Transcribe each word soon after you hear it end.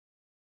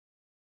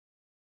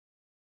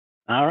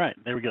All right,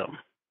 there we go.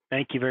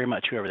 Thank you very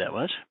much, whoever that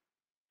was.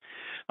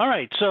 All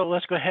right, so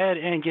let's go ahead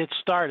and get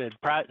started.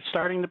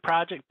 Starting the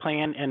project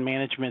plan and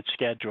management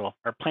schedule,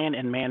 or plan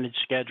and manage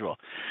schedule.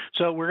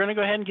 So we're going to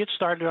go ahead and get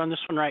started on this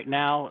one right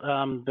now.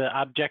 The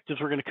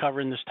objectives we're going to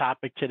cover in this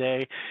topic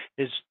today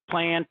is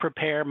plan,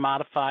 prepare,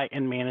 modify,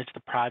 and manage the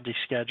project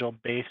schedule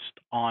based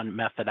on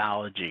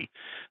methodology.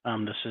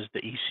 This is the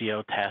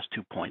ECO Task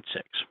 2.6.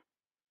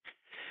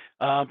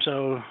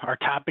 So our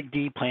topic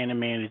D, plan and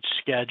manage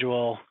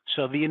schedule.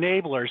 So the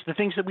enablers, the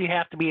things that we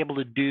have to be able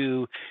to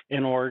do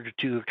in order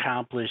to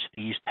accomplish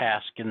these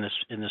tasks in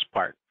this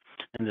part,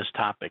 in this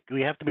topic.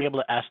 We have to be able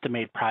to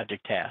estimate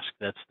project tasks.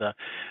 That's the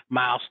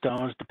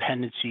milestones,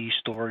 dependencies,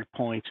 story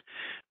points.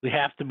 We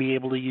have to be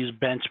able to use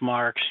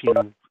benchmarks,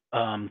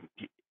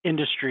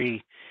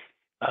 industry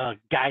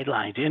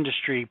guidelines,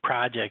 industry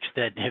projects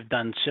that have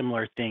done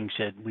similar things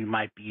that we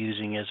might be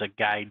using as a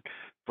guide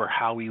for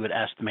how we would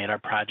estimate our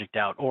project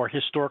out, or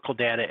historical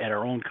data at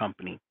our own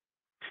company.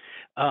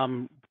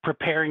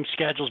 Preparing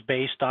schedules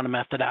based on a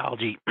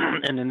methodology.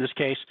 And in this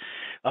case,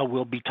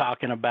 we'll be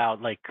talking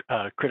about like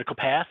critical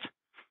path,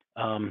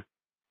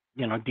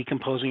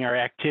 decomposing our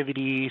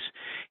activities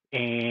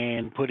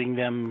and putting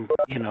them,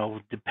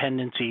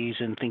 dependencies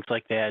and things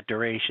like that,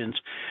 durations,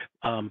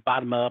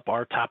 bottom up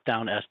or top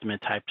down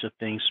estimate types of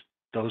things.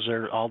 Those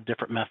are all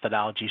different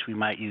methodologies we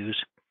might use.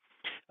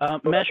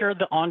 Measure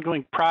the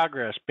ongoing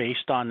progress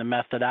based on the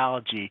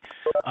methodology.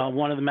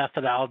 One of the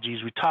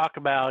methodologies we talk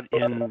about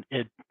in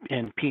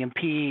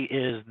PMP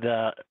is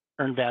the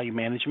earned value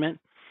management.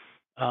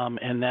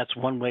 And that's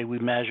one way we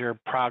measure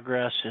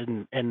progress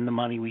and the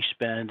money we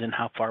spend and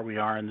how far we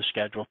are in the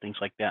schedule, things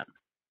like that.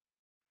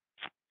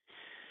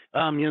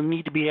 You'll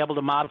need to be able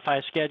to modify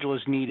a schedule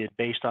as needed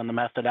based on the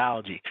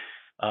methodology.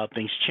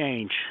 Things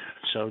change,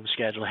 so the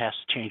schedule has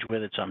to change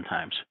with it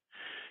sometimes.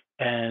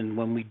 And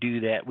when we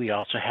do that, we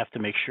also have to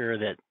make sure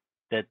that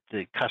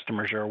the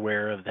customers are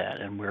aware of that,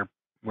 and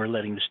we're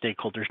letting the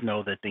stakeholders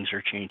know that things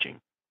are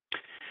changing.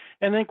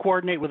 And then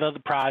coordinate with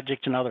other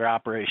projects and other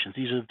operations.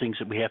 These are the things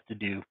that we have to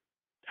do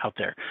out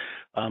there.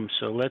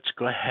 So let's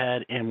go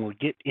ahead and we'll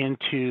get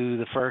into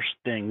the first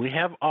thing. We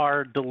have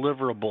our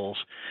deliverables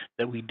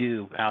that we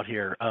do out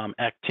here.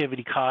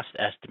 Activity cost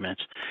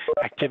estimates,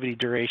 activity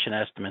duration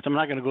estimates. I'm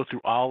not going to go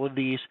through all of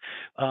these,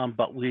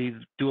 but we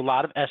do a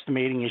lot of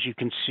estimating, as you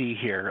can see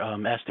here.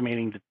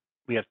 Estimating,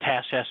 we have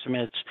task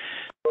estimates,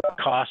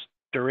 cost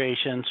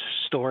durations,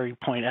 story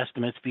point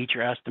estimates,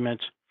 feature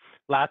estimates.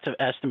 Lots of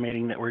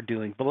estimating that we're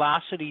doing.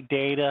 Velocity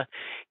data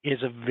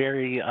is a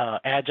very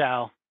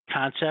agile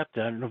concept.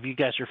 I don't know if you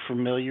guys are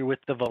familiar with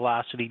the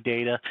velocity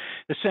data.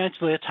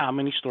 Essentially, it's how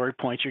many story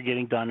points you're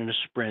getting done in a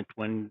sprint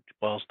when it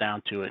boils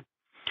down to it.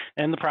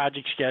 And the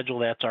project schedule,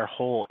 that's our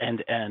whole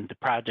end-to-end. The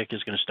project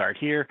is going to start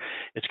here,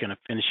 it's going to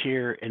finish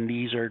here, and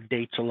these are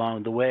dates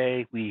along the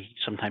way. We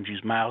sometimes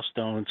use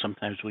milestones,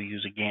 sometimes we'll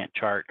use a Gantt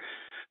chart,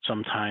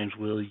 sometimes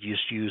we'll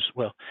just use,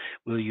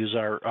 we'll use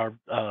our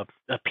a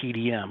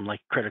PDM, like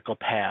critical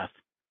path.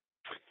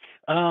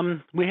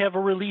 We have a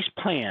release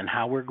plan,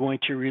 how we're going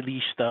to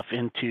release stuff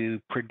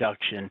into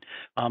production.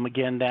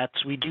 Again,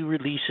 we do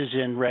releases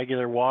in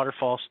regular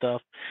waterfall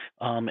stuff,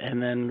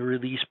 and then the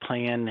release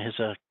plan is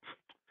a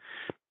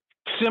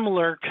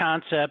similar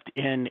concept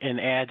in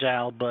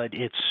Agile, but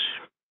it's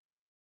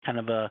kind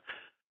of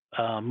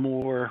a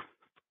more,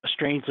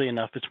 strangely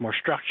enough, it's more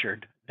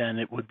structured than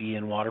it would be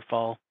in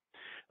waterfall.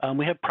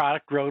 We have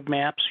product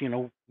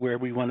roadmaps, where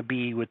we want to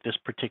be with this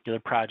particular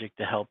project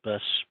to help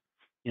us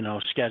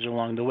schedule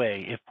along the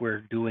way. If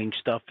we're doing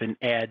stuff in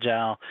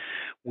Agile,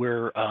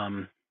 we're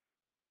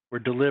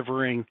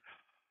delivering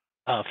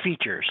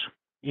features.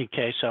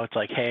 Okay, so it's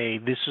like, hey,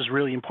 this is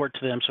really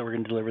important to them, so we're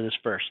going to deliver this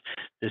first.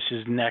 This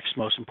is next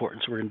most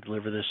important, so we're going to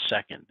deliver this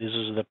second. This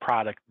is the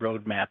product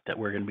roadmap that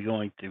we're going to be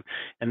going through,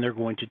 and they're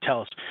going to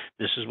tell us,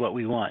 this is what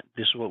we want.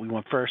 This is what we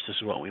want first. This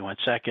is what we want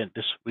second.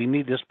 We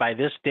need this by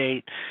this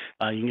date.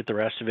 You can get the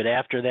rest of it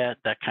after that,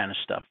 that kind of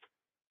stuff.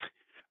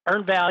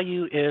 Earned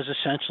value is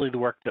essentially the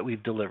work that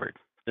we've delivered.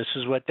 This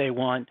is what they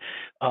want,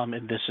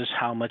 and this is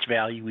how much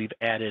value we've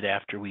added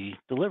after we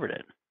delivered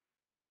it.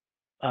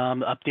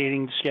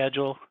 Updating the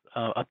schedule,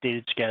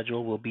 updated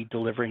schedule, we'll be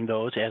delivering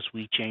those as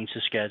we change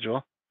the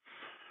schedule.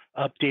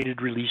 Updated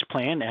release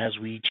plan as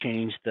we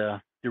change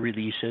the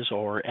releases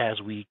or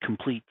as we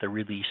complete the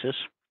releases.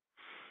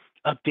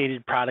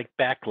 Updated product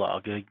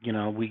backlog.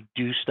 We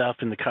do stuff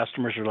and the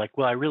customers are like,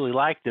 well, I really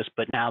like this,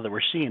 but now that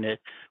we're seeing it,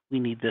 we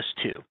need this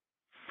too.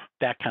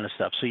 That kind of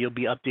stuff. So you'll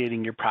be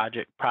updating your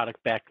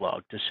product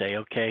backlog to say,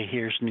 okay,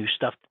 here's new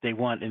stuff that they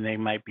want, and they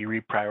might be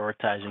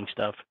reprioritizing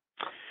stuff.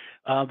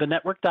 The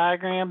network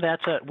diagram,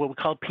 that's what we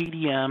call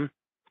PDM,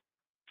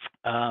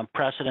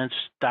 precedence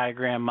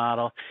diagram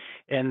model,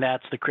 and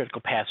that's the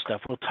critical path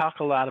stuff. We'll talk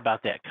a lot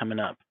about that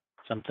coming up,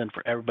 something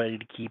for everybody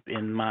to keep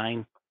in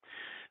mind.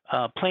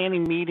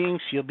 Planning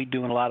meetings, you'll be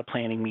doing a lot of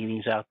planning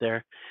meetings out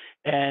there.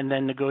 And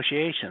then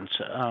negotiations.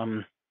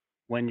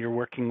 when you're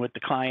working with the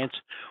clients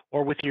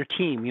or with your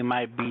team.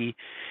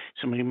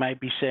 Somebody might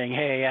be saying,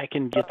 hey, I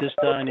can get this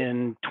done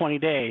in 20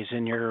 days,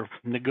 and you're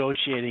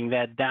negotiating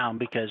that down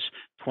because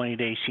 20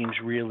 days seems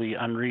really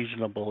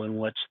unreasonable, and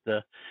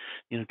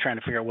trying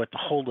to figure out what the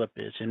holdup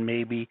is. And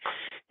maybe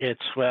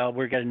it's, well,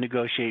 we're going to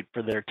negotiate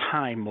for their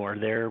time more.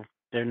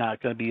 They're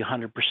not going to be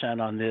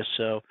 100% on this,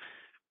 so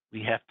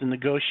we have to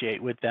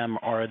negotiate with them,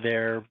 or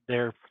their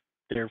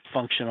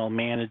functional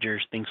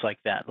managers, things like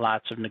that.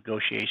 Lots of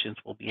negotiations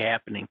will be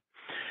happening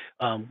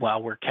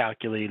while we're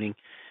calculating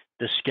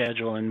the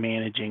schedule and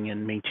managing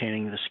and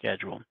maintaining the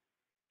schedule.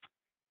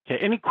 Okay,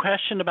 any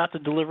question about the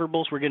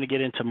deliverables? We're going to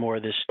get into more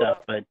of this stuff,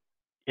 but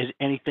is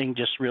anything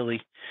just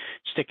really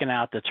sticking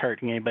out that's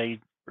hurting anybody's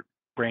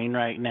brain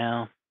right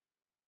now?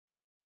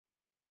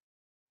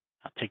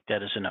 I'll take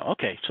that as a no.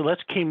 Okay, so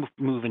let's keep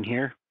moving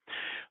here.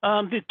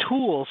 The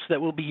tools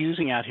that we'll be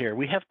using out here,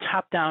 we have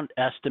top-down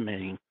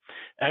estimating,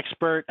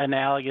 expert,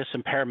 analogous,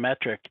 and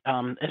parametric.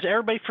 Is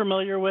everybody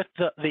familiar with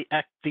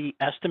the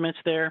estimates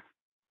there?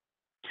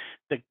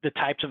 The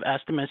types of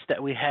estimates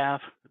that we have?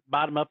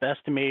 Bottom-up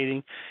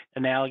estimating,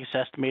 analogous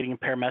estimating, and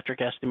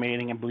parametric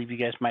estimating. I believe you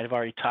guys might have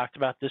already talked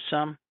about this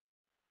some.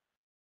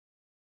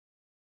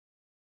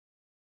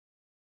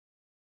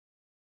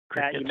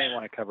 Matt, you may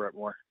want to cover it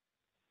more.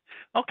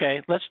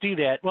 Okay, let's do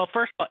that. Well,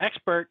 first of all,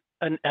 expert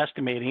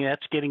estimating,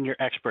 that's getting your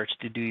experts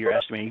to do your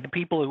estimating. The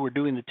people who are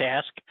doing the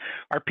task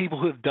are people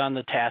who have done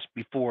the task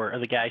before, are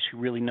the guys who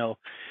really know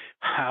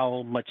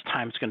how much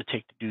time it's going to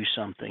take to do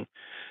something.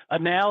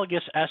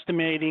 Analogous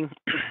estimating,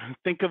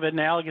 think of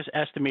analogous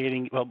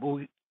estimating, well,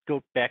 we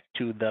go back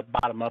to the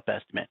bottom-up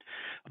estimate.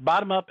 A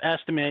bottom-up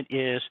estimate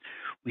is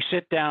we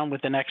sit down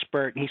with an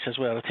expert and he says,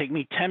 well, it'll take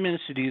me 10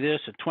 minutes to do this,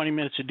 and 20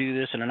 minutes to do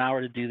this, and an hour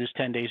to do this,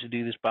 10 days to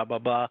do this, blah, blah,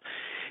 blah.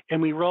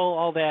 And we roll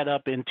all that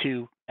up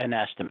into an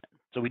estimate.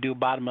 So we do a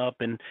bottom-up,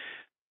 and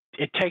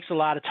it takes a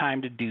lot of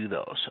time to do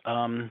those.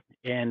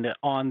 And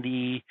on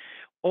the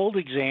old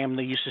exam,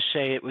 they used to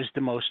say it was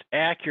the most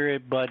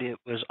accurate, but it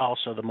was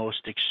also the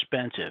most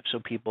expensive. So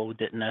people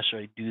didn't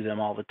necessarily do them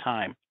all the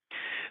time.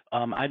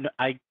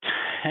 I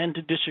tend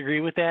to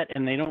disagree with that,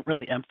 and they don't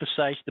really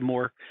emphasize the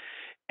more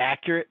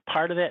accurate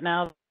part of that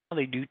now.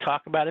 They do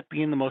talk about it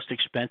being the most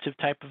expensive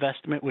type of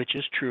estimate, which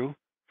is true.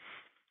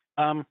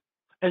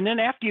 And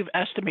then after you've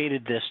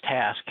estimated this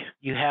task,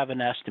 you have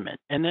an estimate.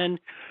 And then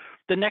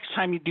the next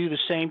time you do the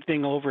same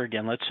thing over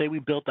again, let's say we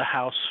built a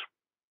house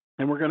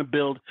and we're going to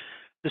build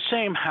the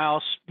same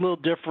house, a little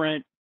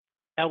different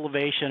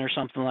elevation or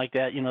something like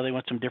that. You know, they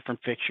want some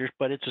different fixtures,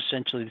 but it's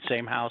essentially the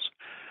same house.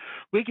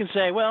 We can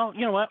say, well,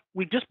 you know what?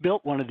 We just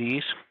built one of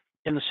these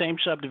in the same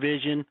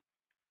subdivision.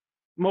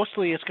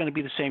 Mostly it's going to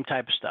be the same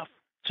type of stuff.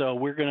 So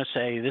we're going to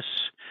say this,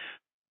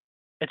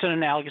 it's an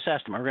analogous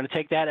estimate. We're going to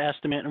take that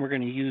estimate and we're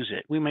going to use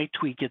it. We may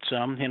tweak it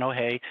some, you know,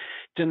 hey,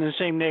 it's in the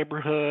same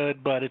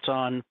neighborhood, but it's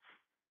on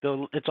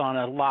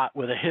a lot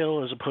with a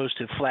hill as opposed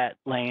to flat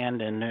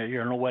land and,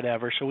 you know,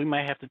 whatever. So we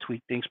might have to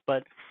tweak things,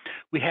 but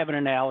we have an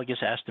analogous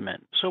estimate.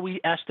 So we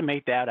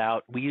estimate that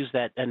out. We use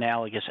that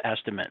analogous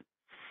estimate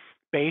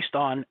based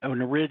on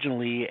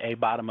originally a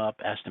bottom-up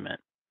estimate.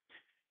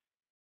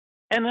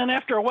 And then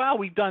after a while,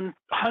 we've done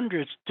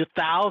hundreds to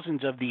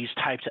thousands of these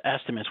types of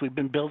estimates. We've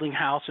been building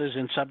houses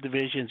and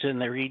subdivisions in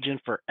the region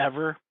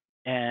forever,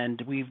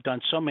 and we've done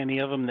so many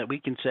of them that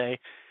we can say,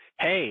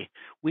 hey,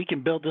 we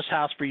can build this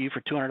house for you for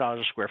 $200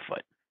 a square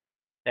foot.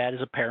 That is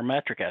a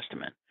parametric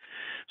estimate.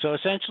 So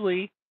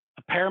essentially,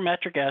 a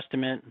parametric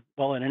estimate,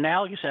 well, an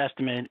analogous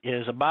estimate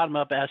is a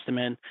bottom-up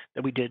estimate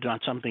that we did on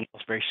something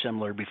else very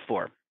similar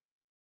before.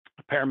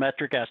 A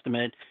parametric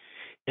estimate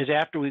is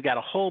after we've got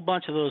a whole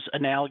bunch of those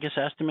analogous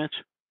estimates,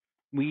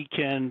 we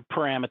can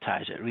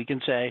parameterize it. We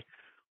can say,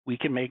 we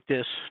can make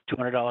this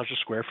 $200 a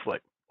square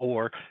foot,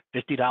 or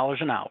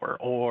 $50 an hour,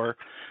 or,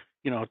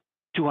 you know,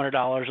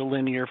 $200 a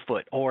linear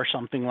foot, or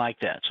something like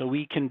that. So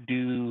we can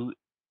do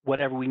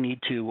whatever we need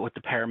to with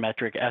the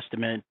parametric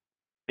estimate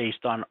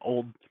based on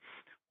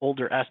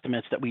older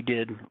estimates that we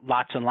did,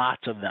 lots and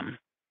lots of them.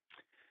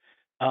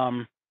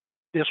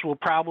 This will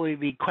probably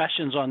be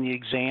questions on the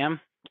exam.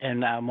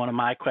 And one of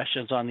my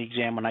questions on the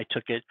exam when I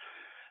took it,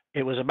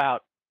 it was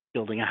about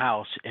building a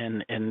house.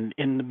 And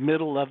in the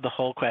middle of the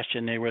whole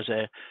question, there was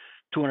a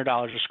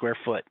 $200 a square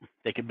foot.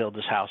 They could build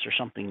this house or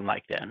something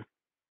like that.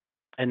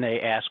 And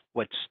they asked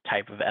what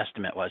type of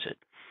estimate was it.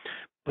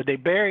 But they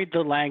buried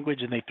the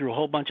language and they threw a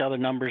whole bunch of other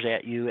numbers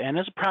at you. And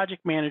as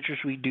project managers,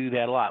 we do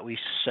that a lot. We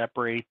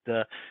separate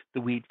the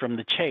wheat from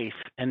the chaff.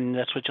 And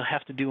that's what you'll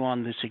have to do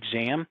on this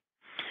exam.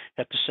 You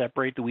have to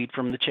separate the wheat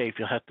from the chaff.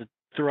 You'll have to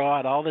throw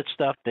out all that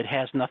stuff that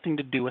has nothing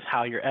to do with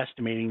how you're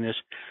estimating this,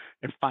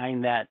 and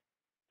find that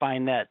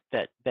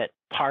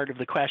part of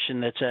the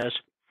question that says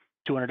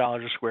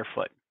 $200 a square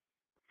foot.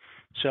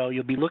 So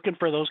you'll be looking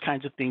for those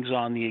kinds of things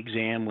on the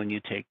exam when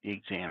you take the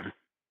exam.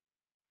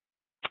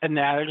 And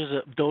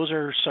those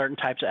are certain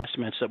types of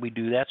estimates that we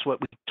do. That's what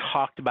we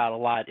talked about a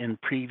lot in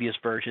previous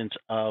versions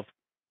of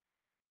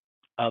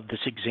this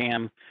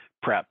exam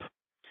prep.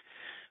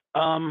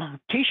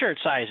 T-shirt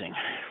sizing.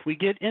 we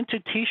get into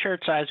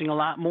t-shirt sizing a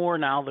lot more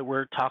now that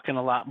we're talking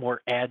a lot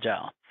more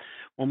agile.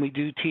 When we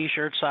do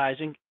t-shirt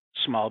sizing,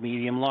 small,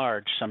 medium,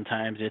 large.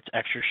 Sometimes it's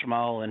extra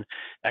small and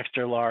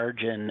extra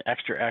large and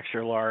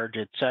extra large,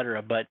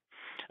 etc. But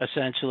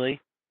essentially,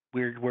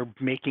 we're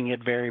making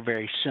it very,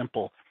 very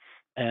simple,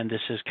 and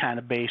this is kind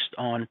of based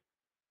on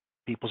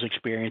people's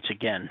experience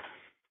again.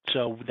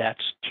 So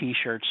that's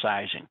t-shirt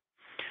sizing.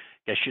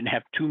 You guys shouldn't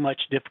have too much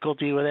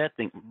difficulty with that.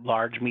 Think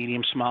large,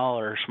 medium, small,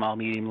 or small,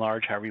 medium,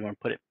 large, however you want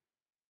to put it.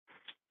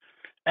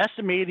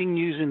 Estimating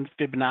using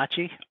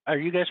Fibonacci. Are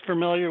you guys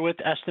familiar with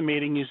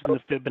estimating using the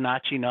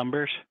Fibonacci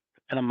numbers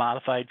and a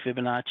modified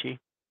Fibonacci?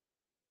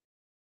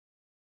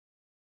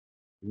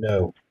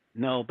 No.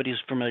 Nobody's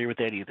familiar with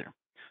that either.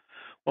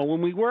 Well,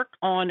 when we work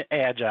on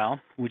Agile,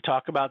 we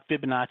talk about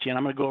Fibonacci, and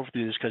I'm going to go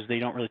through this because they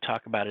don't really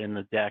talk about it in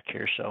the deck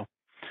here. So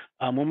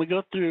when we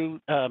go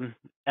through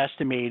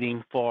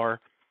estimating for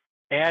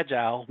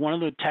Agile, one of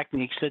the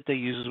techniques that they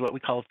use is what we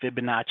call a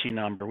Fibonacci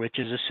number, which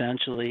is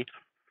essentially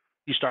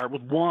you start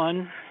with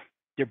 1,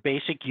 your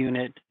basic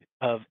unit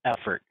of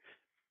effort.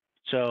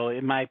 So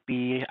it might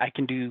be, I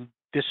can do,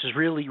 this is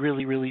really,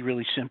 really, really,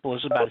 really simple.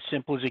 It's about as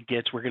simple as it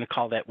gets. We're going to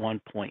call that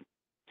 1 point.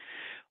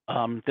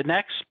 The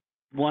next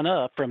one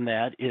up from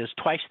that is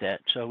twice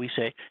that. So we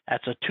say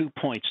that's a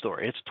 2-point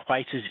story. It's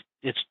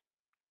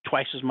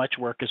twice as much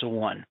work as a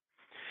 1.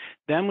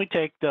 Then we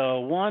take the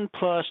 1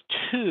 plus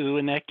 2,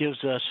 and that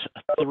gives us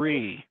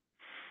 3.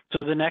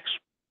 So the next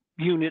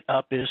unit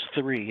up is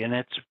 3, and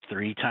that's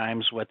 3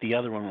 times what the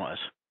other one was.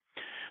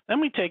 Then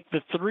we take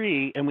the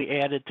 3 and we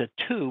add it to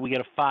 2, we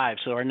get a 5.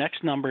 So our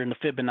next number in the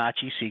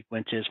Fibonacci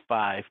sequence is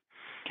 5.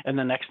 And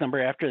the next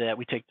number after that,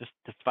 we take the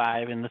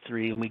 5 and the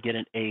 3 and we get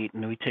an 8.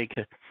 And then we take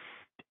the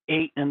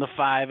 8 and the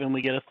 5 and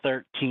we get a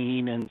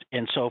 13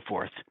 and so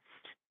forth.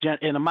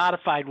 In a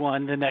modified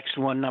one, the next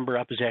one number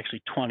up is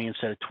actually 20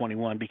 instead of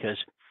 21 because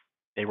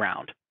they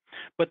round.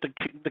 But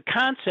the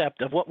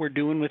concept of what we're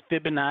doing with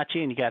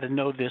Fibonacci, and you got to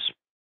know this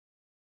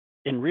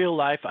in real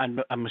life, I'm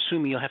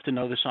assuming you'll have to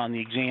know this on the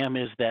exam,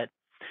 is that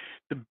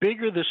the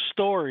bigger the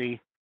story,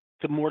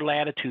 the more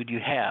latitude you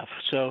have.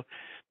 So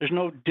there's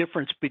no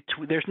difference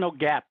between, there's no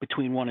gap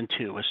between 1 and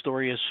 2. A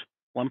story is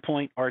 1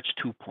 point or it's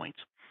 2 points.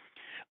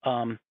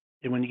 And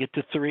when you get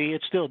to 3,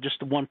 it's still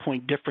just a 1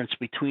 point difference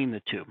between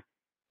the two.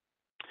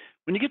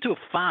 When you get to a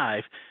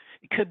 5,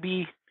 it could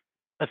be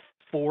a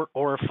 4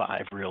 or a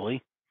 5,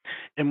 really.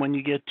 And when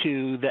you get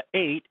to the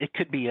 8, it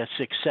could be a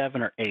 6,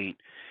 7, or 8.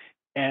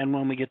 And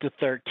when we get to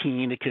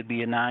 13, it could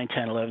be a 9,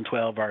 10, 11,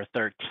 12, or a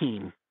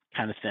 13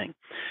 kind of thing.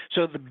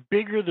 So the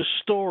bigger the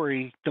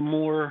story, the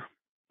more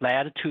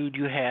latitude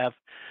you have.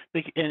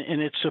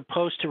 And it's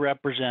supposed to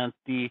represent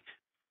the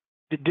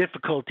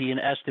difficulty in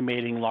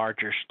estimating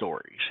larger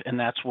stories. And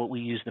that's what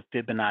we use the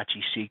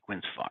Fibonacci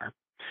sequence for.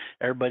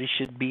 Everybody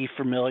should be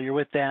familiar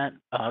with that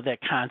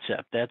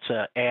concept. That's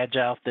an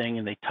agile thing,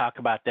 and they talk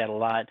about that a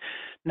lot.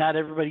 Not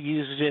everybody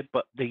uses it,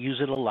 but they use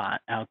it a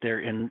lot out there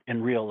in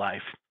real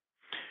life.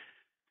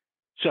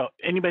 So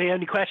anybody have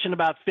any question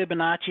about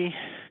Fibonacci?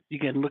 You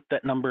can look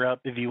that number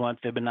up if you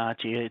want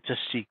Fibonacci. It's a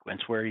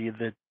sequence where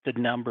the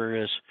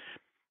number is,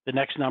 the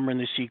next number in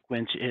the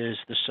sequence is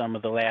the sum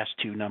of the last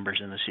 2 numbers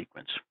in the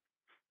sequence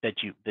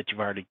that you've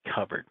already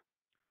covered.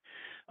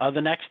 The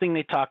next thing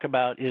they talk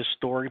about is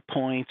story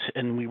points,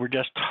 and we were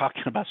just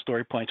talking about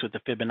story points with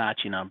the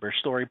Fibonacci number.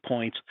 Story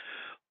points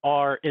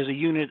is a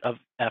unit of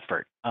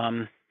effort.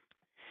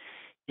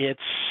 They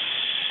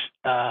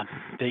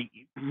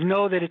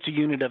know that it's a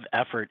unit of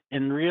effort.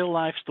 In real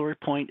life, story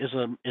point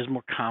is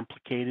more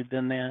complicated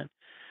than that.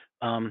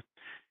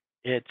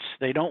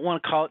 They don't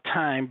want to call it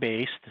time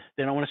based.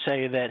 They don't want to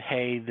say that,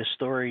 hey, the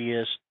story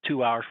is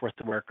 2 hours worth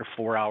of work or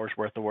 4 hours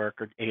worth of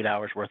work or 8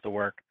 hours worth of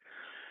work.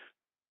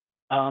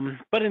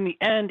 But in the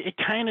end, it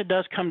kind of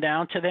does come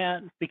down to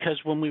that, because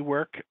when we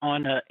work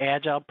on an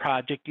agile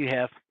project, you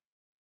have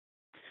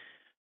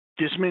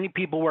this many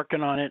people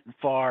working on it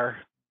for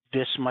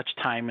this much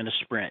time in a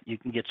sprint. You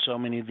can get so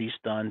many of these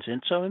done.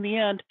 And so in the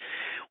end,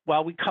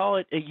 while we call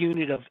it a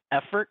unit of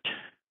effort,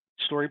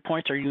 story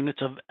points are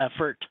units of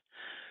effort,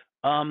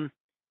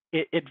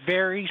 it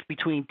varies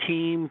between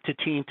team to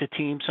team to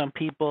team. Some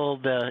people,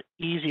 the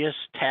easiest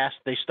task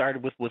they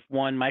started with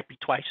 1 might be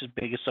twice as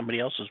big as somebody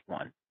else's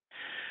 1.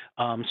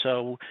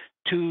 So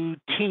 2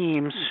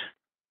 teams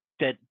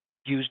that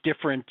use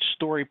different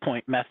story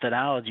point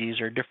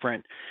methodologies or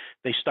different,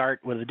 they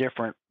start with a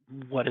different,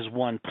 what is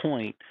 1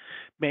 point,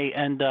 may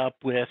end up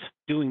with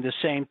doing the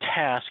same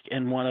task,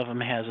 and one of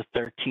them has a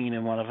 13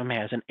 and one of them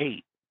has an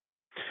 8.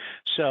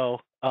 So,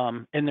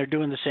 and they're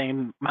doing the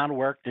same amount of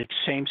work, the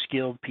same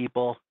skilled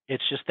people.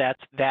 It's just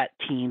that's that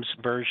team's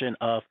version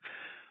of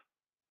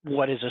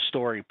what is a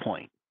story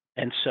point.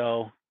 And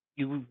so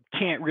you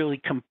can't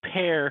really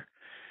compare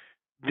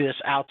this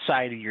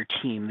outside of your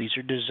team. These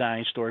are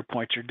designed, story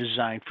points are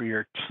designed for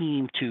your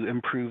team to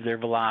improve their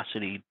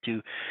velocity,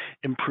 to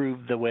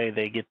improve the way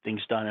they get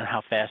things done and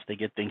how fast they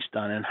get things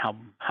done and how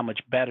much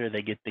better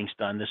they get things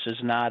done. This is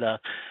not a,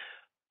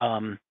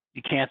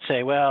 you can't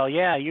say, well,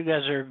 yeah, you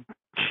guys are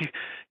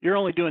you're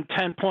only doing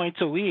 10 points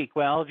a week.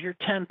 Well, if your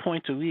 10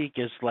 points a week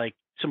is like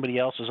somebody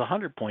else's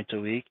 100 points a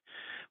week,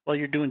 well,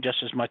 you're doing just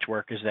as much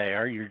work as they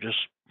are.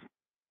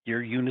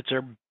 Your units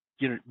are,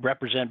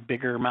 represent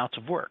bigger amounts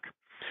of work.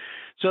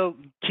 So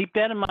keep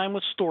that in mind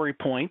with story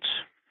points.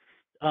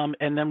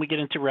 And then we get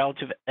into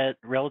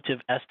relative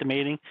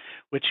estimating,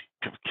 which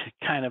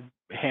kind of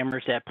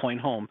hammers that point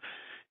home.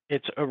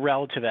 It's a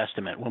relative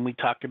estimate. When we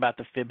talked about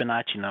the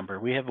Fibonacci number,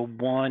 we have a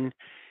 1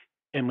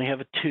 and we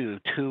have a 2.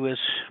 2 is,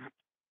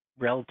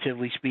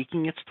 relatively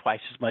speaking, it's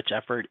twice as much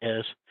effort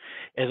as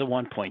a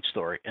 1-point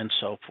story, and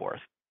so forth.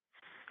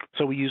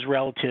 So we use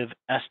relative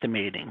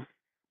estimating.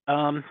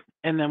 And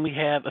then we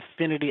have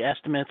affinity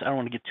estimates. I don't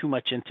want to get too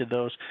much into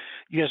those.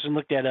 You guys can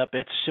look that up.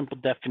 It's a simple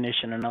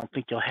definition, and I don't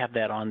think you'll have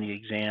that on the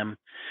exam.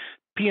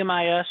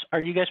 PMIS,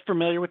 are you guys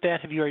familiar with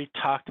that? Have you already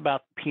talked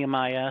about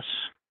PMIS?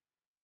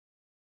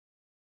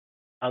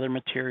 Other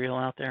material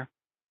out there?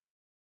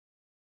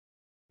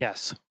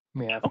 Yes.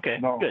 Yeah. Okay,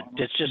 good.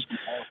 It's just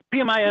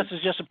PMIS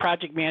is just a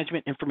project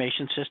management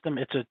information system.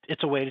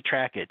 It's a way to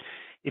track it.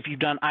 If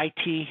you've done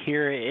IT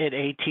here at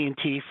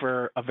AT&T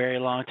for a very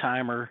long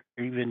time, or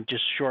even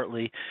just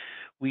shortly,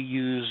 we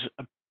use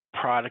a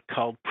product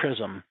called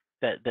Prism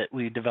that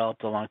we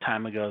developed a long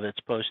time ago that's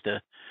supposed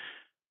to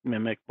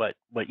mimic what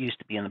used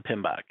to be in the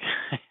PMBOK.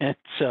 And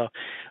so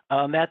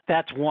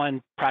that's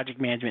one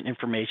project management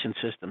information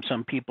system.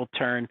 Some people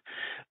turn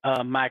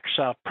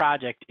Microsoft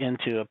Project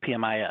into a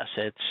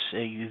PMIS.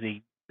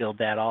 They build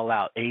that all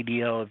out.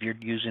 ADO, if you're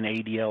using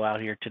ADO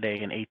out here today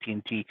in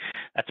AT&T,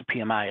 that's a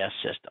PMIS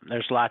system.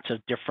 There's lots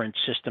of different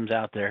systems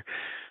out there.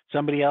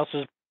 Somebody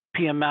else's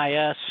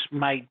PMIS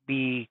might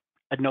be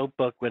a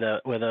notebook with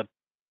a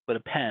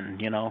pen,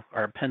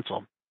 or a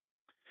pencil.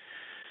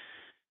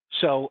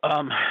 So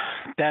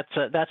that's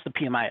the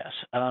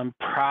PMIS.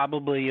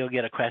 Probably you'll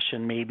get a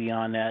question maybe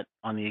on that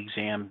on the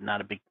exam.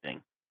 Not a big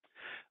thing.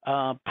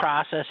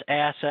 Process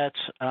assets.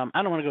 I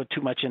don't want to go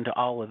too much into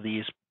all of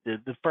these.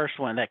 The first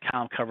one, that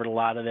count covered a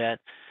lot of that.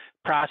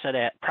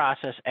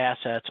 Process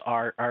assets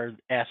are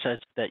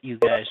assets that you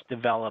guys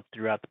develop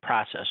throughout the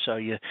process. So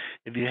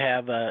if you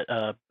have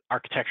a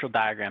architectural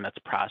diagram, that's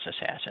a process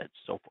asset,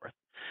 so forth.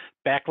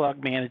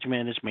 Backlog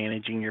management is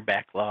managing your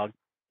backlog.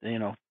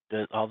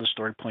 All the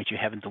story points you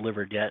haven't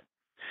delivered yet.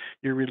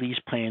 Your release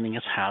planning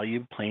is how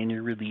you plan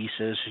your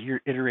releases.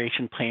 Your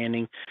iteration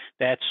planning,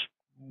 that's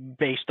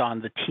based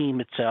on the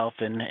team itself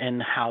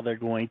and how they're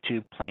going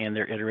to plan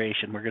their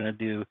iteration.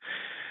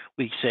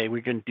 We say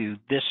we're going to do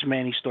this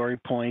many story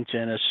points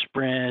in a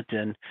sprint,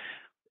 and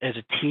as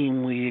a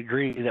team, we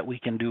agree that we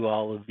can do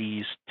all of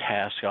these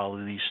tasks, all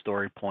of these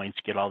story points,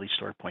 get all these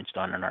story points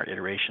done in our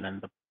iteration,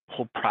 and the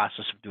whole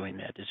process of doing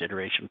that is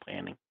iteration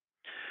planning.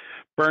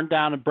 Burn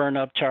down and burn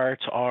up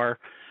charts are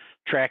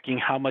tracking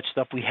how much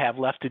stuff we have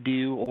left to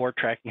do or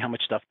tracking how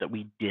much stuff that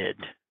we did.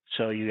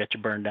 So you got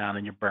your burn down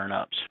and your burn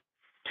ups.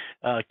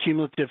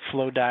 Cumulative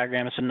flow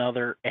diagram is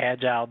another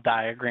agile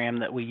diagram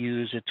that we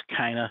use. It's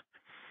kind of,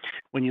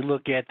 when you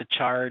look at the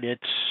chart,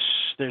 it's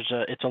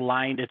a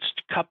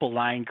couple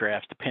line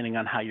graphs depending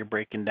on how you're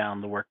breaking down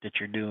the work that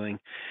you're doing.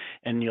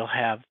 And you'll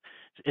have,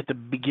 at the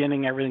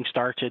beginning, everything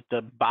starts at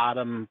the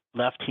bottom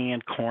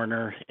left-hand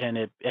corner, and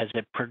as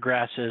it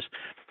progresses,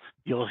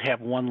 you'll have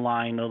one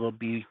line that'll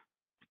be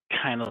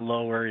kind of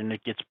lower and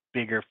it gets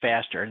bigger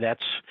faster.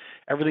 That's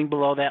everything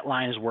below that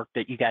line is work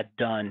that you got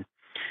done.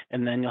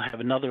 And then you'll have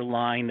another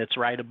line that's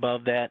right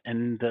above that,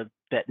 and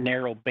that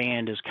narrow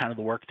band is kind of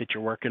the work that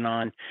you're working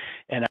on.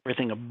 And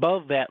everything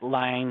above that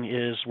line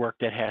is work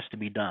that has to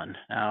be done.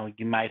 Now,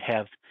 you might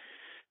have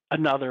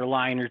another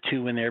line or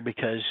two in there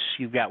because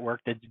you've got work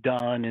that's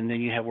done, and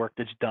then you have work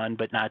that's done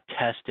but not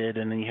tested,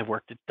 and then you have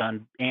work that's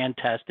done and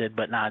tested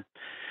but not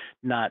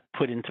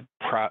put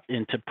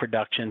into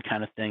production,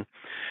 kind of thing.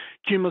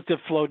 Cumulative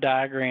flow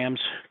diagrams,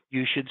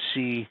 you should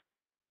see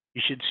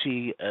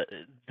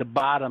the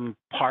bottom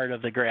part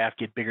of the graph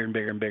get bigger and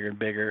bigger and bigger and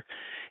bigger,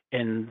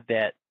 and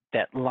that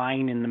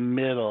line in the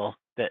middle,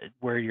 that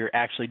where you're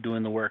actually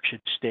doing the work,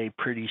 should stay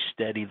pretty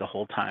steady the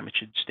whole time. It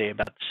should stay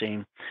about the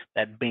same.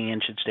 That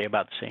band should stay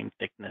about the same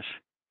thickness.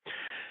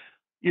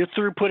 Your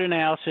throughput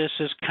analysis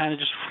is kind of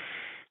just,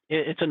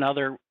 it's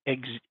another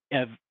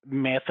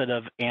method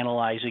of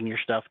analyzing your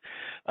stuff.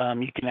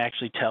 You can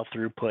actually tell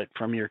throughput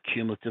from your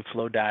cumulative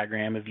flow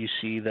diagram. If you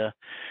see the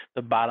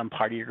bottom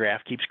part of your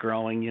graph keeps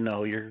growing,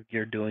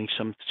 you're doing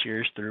some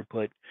serious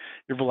throughput.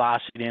 Your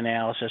velocity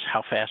analysis,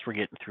 how fast we're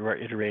getting through our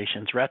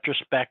iterations.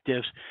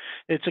 Retrospectives,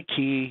 it's a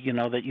key,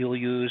 that you'll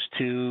use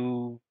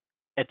the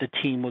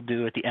team will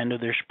do at the end of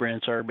their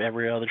sprints or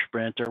every other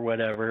sprint or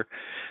whatever,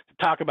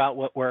 to talk about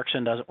what works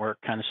and doesn't work,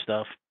 kind of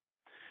stuff.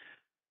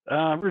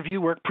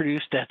 Review work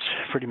produced, that's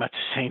pretty much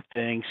the same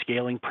thing.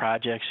 Scaling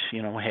projects,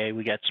 hey,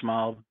 we got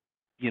small,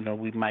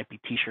 we might be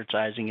t-shirt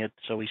sizing it,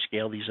 so we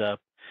scale these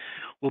up.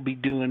 We'll be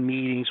doing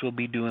meetings, we'll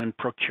be doing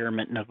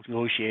procurement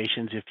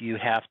negotiations if you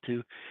have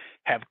to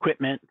have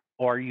equipment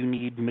or you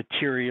need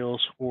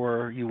materials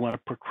or you want to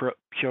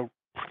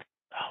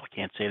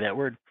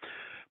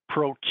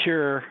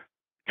procure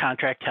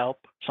contract help,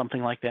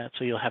 something like that.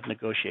 So you'll have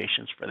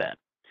negotiations for that.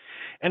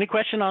 Any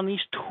question on these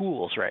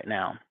tools right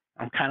now?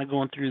 I'm kind of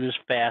going through this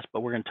fast,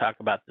 but we're going to talk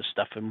about this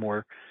stuff in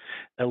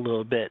a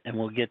little bit, and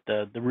we'll get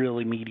the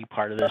really meaty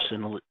part of this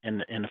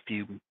in a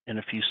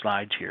few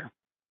slides here.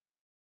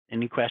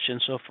 Any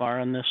questions so far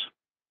on this?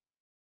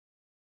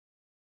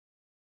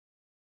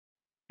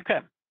 Okay.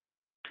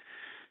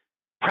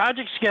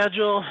 Project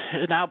schedule,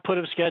 an output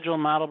of schedule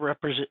model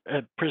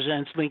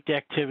presents linked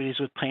activities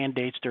with planned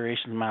dates,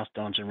 durations,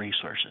 milestones, and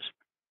resources.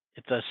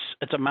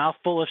 It's a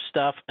mouthful of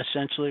stuff.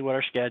 Essentially, what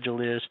our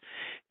schedule is,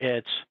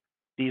 it's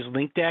these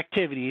linked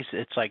activities.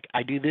 It's like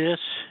I do this,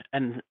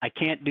 and I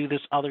can't do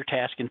this other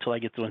task until I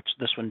get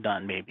this one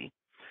done, maybe.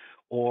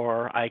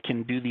 Or I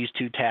can do these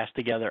two tasks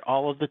together.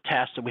 All of the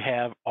tasks that we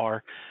have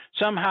are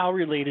somehow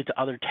related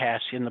to other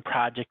tasks in the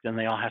project, and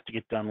they all have to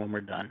get done when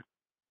we're done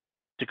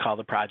to call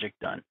the project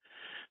done.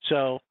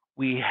 So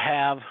we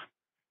have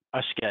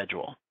a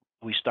schedule.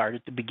 We start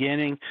at the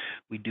beginning,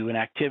 we do an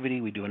activity,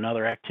 we do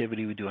another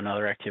activity, we do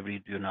another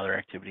activity, do another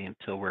activity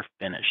until we're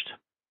finished.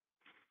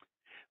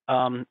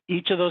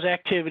 Each of those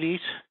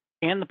activities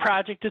and the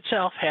project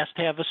itself has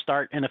to have a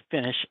start and a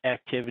finish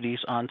activities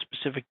on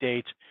specific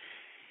dates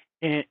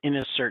in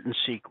a certain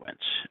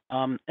sequence.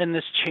 And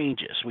this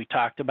changes. We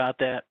talked about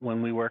that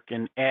when we work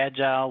in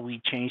Agile.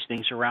 We change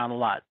things around a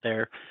lot.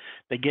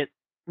 They get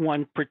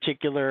one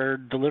particular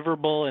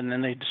deliverable, and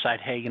then they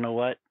decide, hey, you know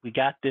what, we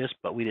got this,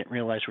 but we didn't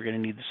realize we're going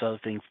to need this other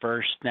thing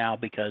first now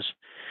because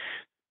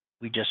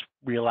we just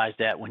realized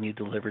that when you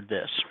delivered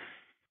this.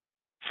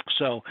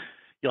 So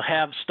you'll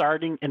have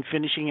starting and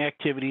finishing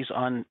activities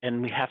on,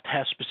 and we have to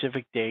have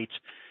specific dates.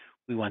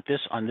 We want this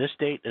on this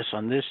date, this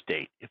on this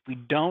date. If we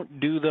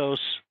don't do those,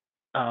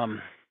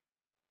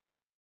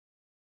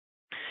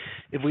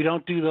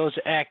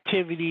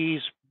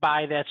 activities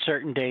by that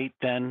certain date,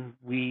 then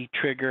we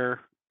trigger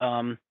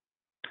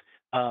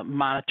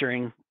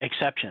monitoring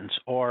exceptions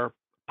or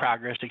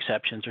progress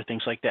exceptions or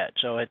things like that.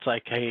 So it's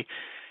like, hey,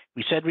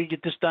 we said we'd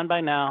get this done by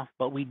now,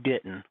 but we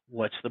didn't.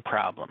 What's the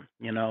problem?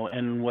 You know,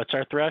 and what's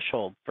our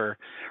threshold for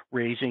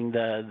raising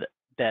that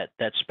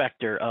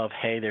specter of,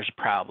 hey, there's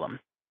a problem?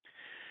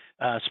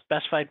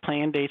 Specified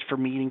plan dates for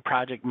meeting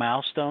project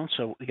milestones.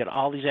 So we got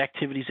all these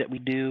activities that we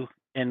do,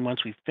 and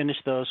once we finish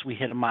those, we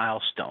hit a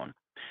milestone.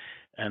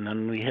 And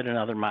then we hit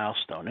another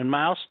milestone. And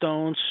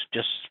milestones,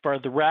 just for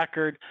the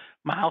record,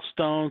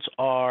 milestones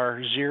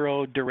are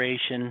zero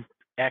duration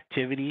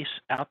activities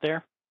out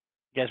there.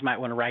 You guys might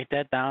want to write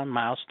that down.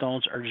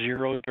 Milestones are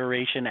zero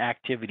duration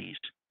activities.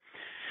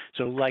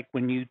 So like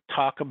when you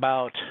talk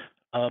about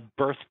a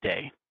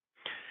birthday,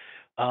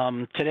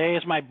 today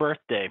is my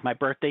birthday. My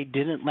birthday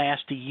didn't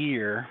last a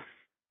year.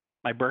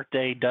 My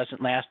birthday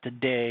doesn't last a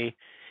day.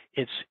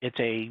 It's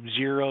a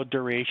zero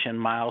duration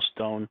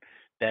milestone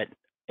that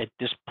at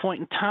this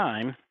point in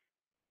time,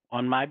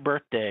 on my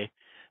birthday,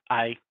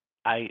 I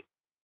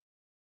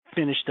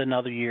finished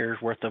another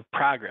year's worth of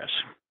progress.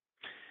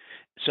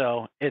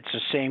 So it's the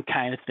same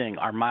kind of thing.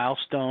 Our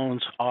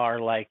milestones are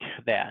like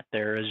that.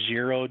 They're a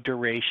zero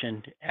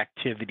duration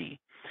activity.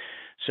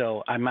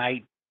 So I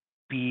might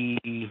be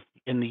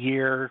in the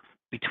year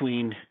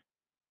between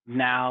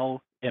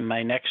now and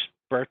my next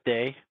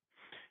birthday,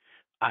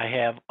 I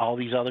have all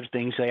these other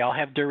things. They all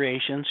have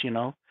durations, you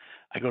know.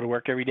 I go to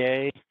work every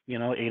day,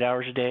 8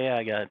 hours a day.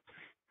 I got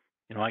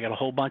a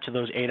whole bunch of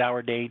those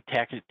 8-hour day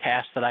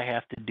tasks that I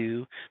have to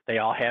do. They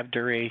all have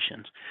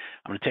durations.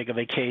 I'm going to take a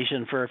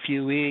vacation for a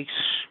few weeks.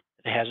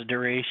 It has a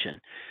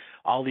duration.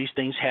 All these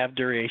things have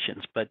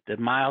durations, but the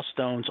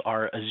milestones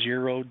are a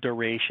zero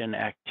duration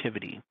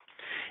activity.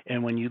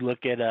 And when you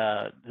look at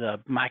the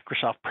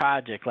Microsoft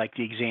project, like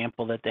the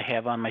example that they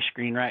have on my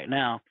screen right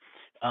now,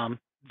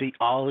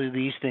 all of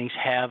these things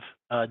have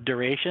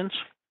durations.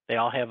 They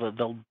all have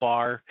the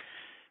bar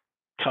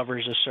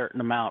covers a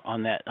certain amount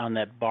on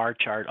that bar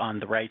chart on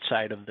the right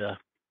side of the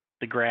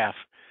graph,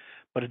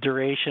 but a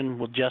duration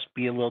will just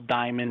be a little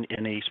diamond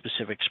in a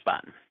specific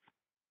spot.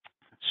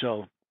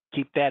 So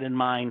keep that in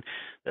mind,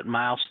 that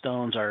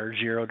milestones are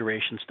zero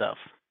duration stuff.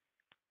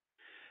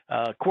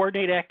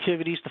 Coordinate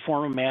activities to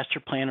form a master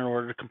plan in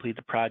order to complete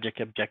the project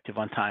objective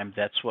on time.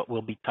 That's what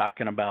we'll be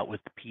talking about with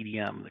the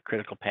PDM, the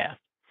critical path.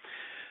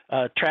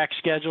 Track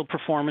schedule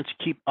performance,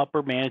 keep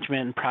upper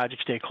management and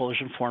project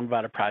stakeholders informed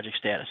about a project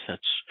status.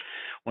 That's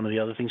one of the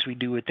other things we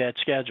do with that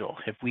schedule.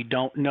 If we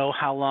don't know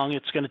how long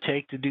it's going to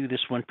take to do this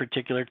one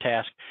particular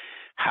task,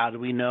 how do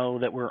we know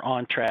that we're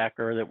on track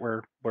or that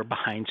we're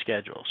behind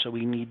schedule? So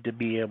we need to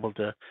be able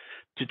to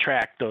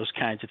track those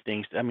kinds of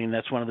things. I mean,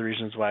 that's one of the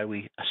reasons why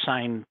we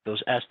assign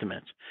those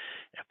estimates.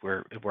 If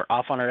we're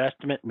off on our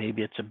estimate,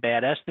 maybe it's a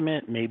bad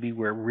estimate, maybe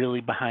we're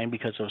really behind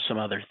because of some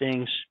other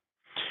things.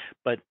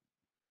 But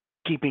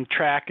keeping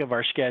track of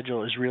our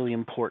schedule is really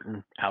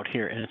important out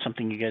here, and it's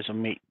something you guys will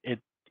meet.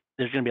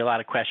 There's going to be a lot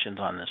of questions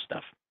on this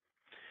stuff.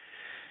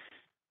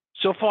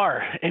 So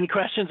far, any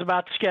questions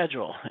about the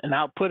schedule? An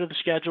output of the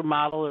schedule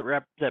model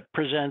that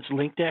presents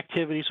linked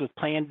activities with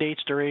planned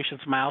dates,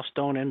 durations,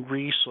 milestone, and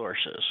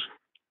resources.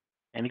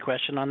 Any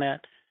question on that?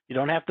 You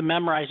don't have to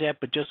memorize that,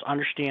 but just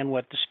understand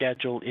what the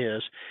schedule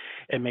is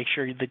and make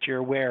sure that you're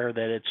aware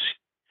that it's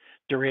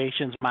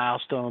durations,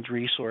 milestones,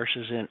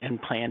 resources,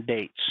 and planned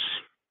dates.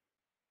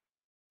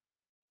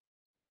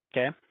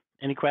 Okay,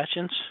 any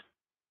questions?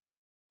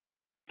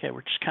 Okay,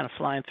 we're just kind of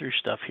flying through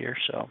stuff here,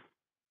 so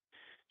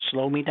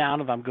slow me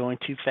down if I'm going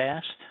too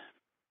fast.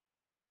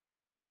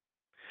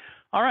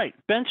 All right,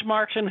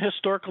 benchmarks and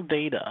historical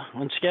data.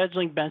 When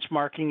scheduling,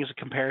 benchmarking is a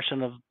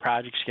comparison of the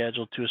project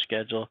schedule to a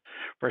schedule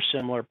for a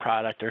similar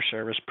product or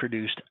service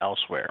produced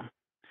elsewhere.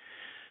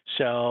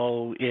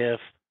 So if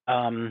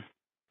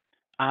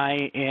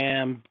I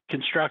am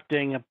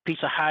constructing a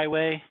piece of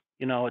highway,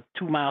 you know, a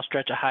 2-mile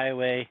stretch of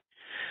highway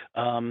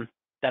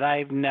that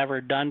I've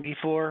never done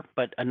before,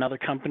 but another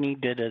company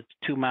did a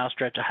 2-mile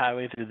stretch of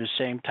highway through the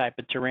same type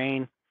of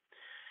terrain.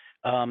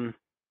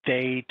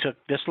 They took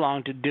this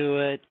long to do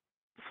it.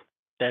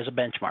 There's a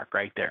benchmark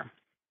right there.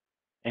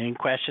 Any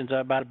questions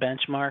about a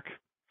benchmark?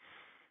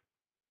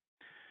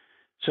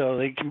 So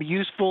they can be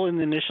useful in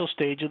the initial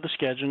stage of the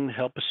scheduling to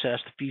help assess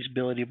the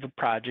feasibility of a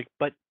project,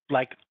 but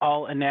like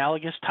all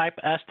analogous type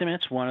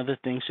estimates, one of the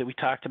things that we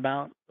talked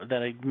about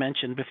that I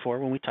mentioned before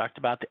when we talked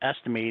about the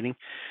estimating,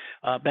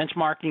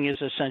 benchmarking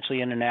is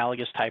essentially an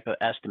analogous type of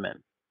estimate.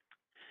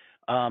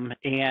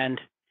 And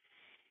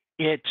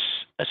it's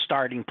a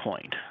starting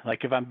point.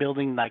 Like if I'm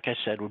building, like I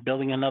said, we're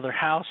building another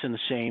house in the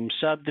same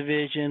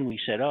subdivision. We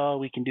said, oh,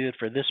 we can do it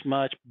for this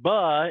much,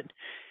 but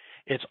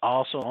it's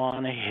also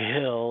on a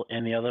hill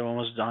and the other one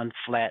was on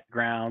flat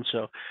ground.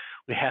 So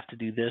we have to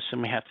do this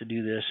and we have to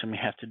do this and we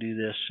have to do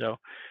this. So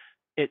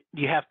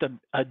you have to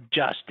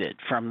adjust it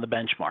from the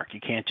benchmark. You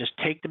can't just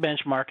take the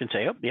benchmark and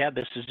say, oh, yeah,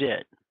 this is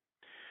it.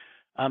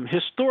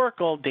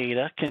 Historical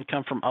data can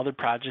come from other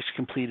projects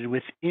completed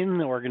within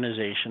the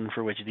organization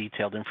for which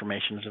detailed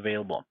information is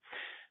available.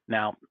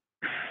 Now,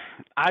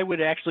 I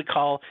would actually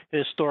call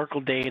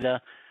historical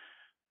data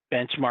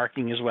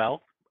benchmarking as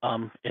well.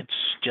 It's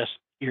just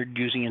you're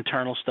using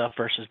internal stuff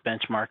versus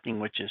benchmarking,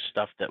 which is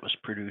stuff that was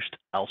produced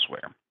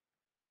elsewhere.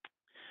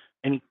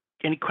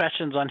 Any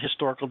questions on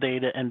historical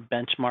data and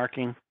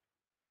benchmarking?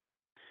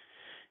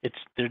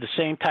 They're the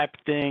same type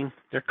of thing.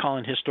 They're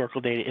calling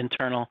historical data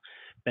internal,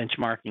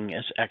 benchmarking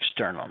is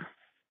external.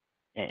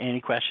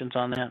 Any questions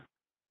on that?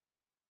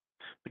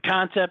 The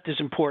concept is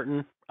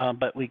important,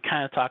 but we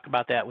kind of talk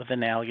about that with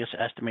analogous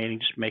estimating,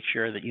 just make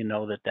sure that you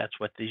know that that's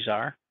what these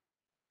are.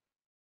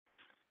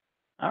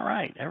 All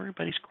right,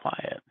 everybody's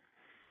quiet.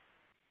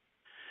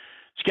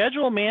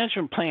 Schedule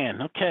management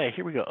plan. Okay,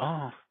 here we go.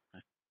 Oh, I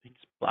think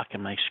it's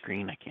blocking my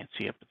screen. I can't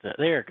see it, but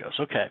there it goes.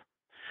 Okay.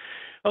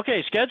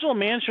 Okay, schedule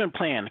management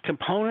plan,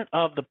 component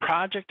of the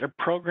project or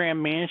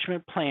program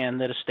management plan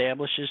that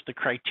establishes the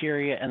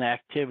criteria and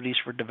activities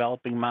for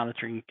developing,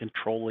 monitoring, and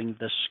controlling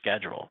the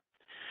schedule.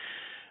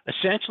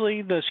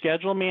 Essentially, the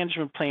schedule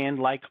management plan,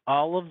 like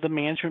all of the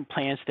management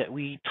plans that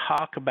we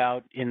talk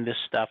about in this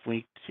stuff,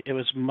 it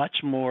was much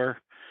more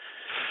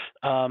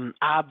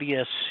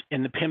obvious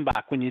in the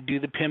PMBOK. When you do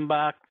the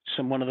PMBOK,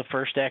 one of the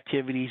first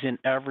activities in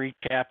every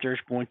chapter is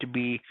going to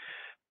be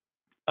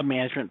a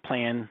management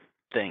plan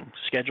thing: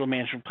 schedule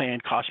management plan,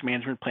 cost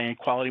management plan,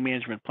 quality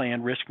management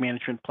plan, risk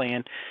management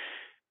plan,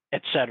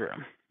 etc.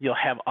 You'll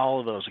have all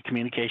of those, a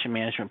communication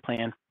management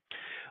plan.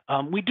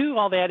 We do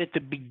all that at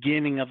the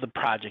beginning of the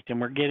project, and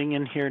we're getting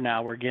in here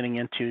now. We're getting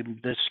into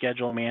the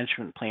schedule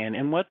management plan.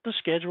 And what the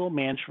schedule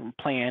management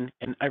plan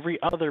and every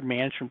other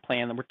management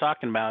plan that we're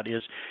talking about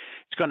is,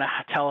 it's going to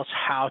tell us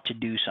how to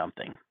do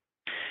something.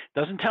 It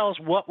doesn't tell us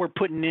what we're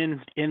putting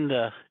in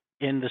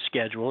the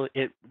schedule.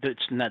 It's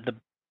not the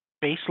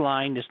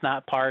baseline is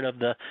not part of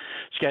the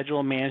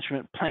schedule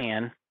management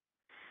plan.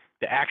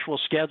 The actual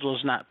schedule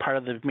is not part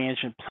of the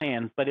management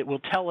plan, but it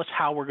will tell us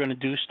how we're going to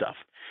do stuff.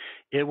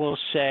 It will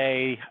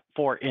say,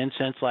 for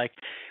instance, like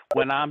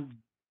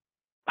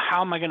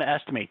how am I going to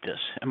estimate this?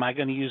 Am I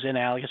going to use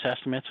analogous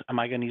estimates? Am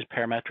I going to use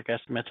parametric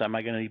estimates? Am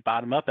I going to use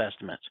bottom-up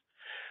estimates?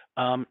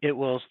 It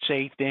will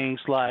say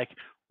things like,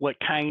 what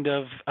kind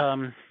of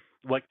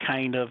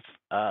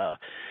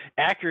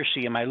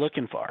accuracy am I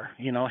looking for?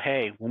 You know,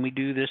 hey, when we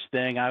do this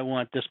thing, I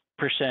want this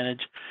percentage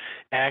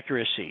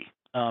accuracy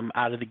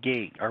out of the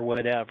gate or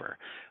whatever.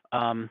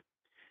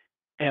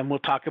 And we'll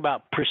talk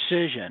about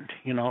precision.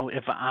 You know,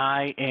 if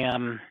my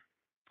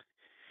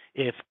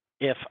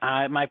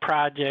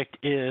project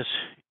is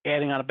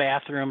adding on a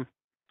bathroom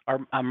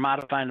or I'm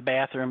modifying the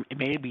bathroom,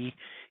 maybe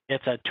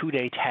it's a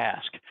 2-day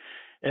task.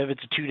 If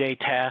it's a 2-day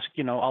task,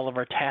 you know, all of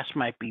our tasks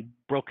might be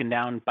broken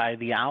down by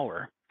the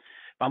hour.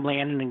 If I'm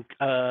landing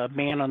a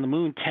man on the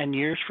moon 10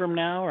 years from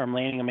now, or I'm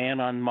landing a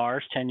man on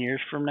Mars 10 years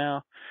from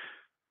now,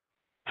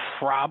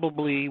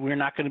 probably we're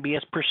not going to be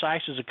as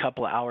precise as a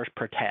couple of hours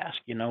per task.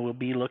 You know, we'll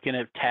be looking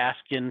at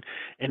tasks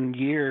in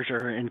years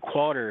or in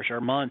quarters or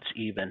months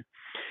even.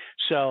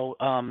 So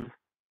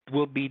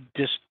we'll be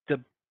just the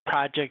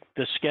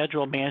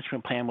schedule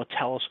management plan will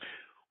tell us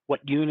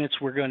what units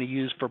we're going to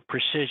use for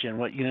precision,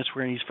 what units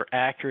we're going to use for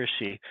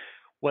accuracy,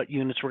 what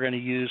units we're going to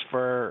use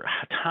for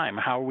time.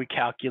 How are we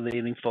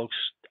calculating folks'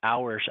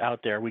 hours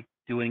out there? Are we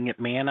doing it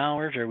man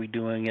hours? Or are we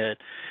doing it,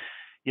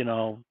 you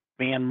know,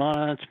 man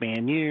months,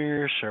 man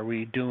years? Are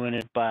we doing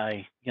it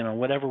by,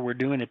 whatever we're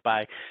doing it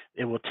by,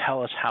 it will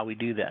tell us how we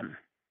do them.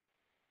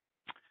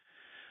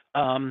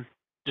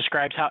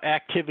 Describes how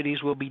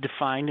activities will be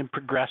defined and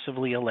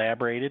progressively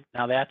elaborated.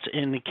 Now that's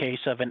in the case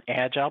of an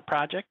agile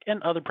project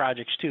and other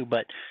projects too,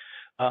 but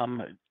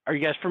are you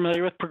guys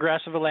familiar with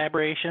progressive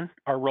elaboration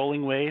or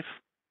rolling wave?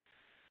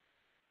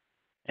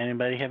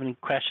 Anybody have any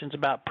questions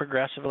about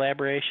progressive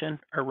elaboration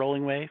or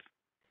rolling wave?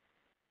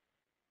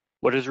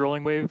 What is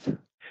rolling wave?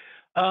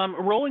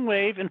 Rolling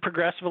wave and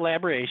progressive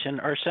elaboration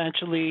are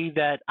essentially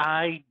that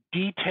I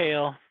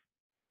detail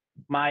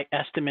my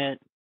estimate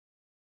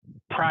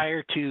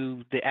prior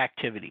to the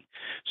activity.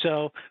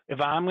 So if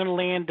I'm going to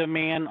land a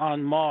man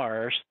on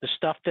Mars, the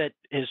stuff that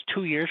is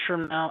 2 years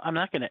from now, I'm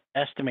not going to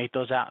estimate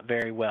those out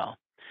very well.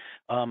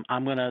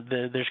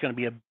 There's going to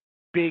be a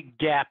big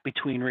gap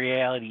between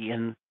reality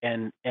and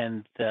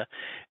the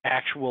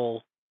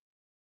actual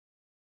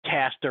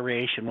task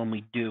duration when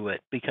we do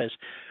it, because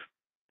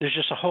there's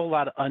just a whole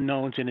lot of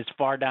unknowns and it's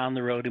far down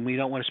the road and we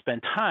don't want to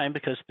spend time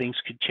because things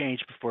could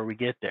change before we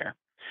get there.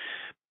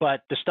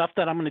 But the stuff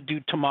that I'm going to do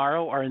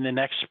tomorrow or in the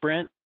next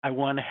sprint, I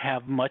want to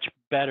have much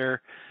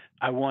better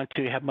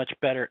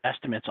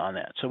estimates on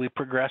that. So we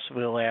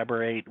progressively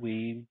elaborate.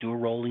 We do a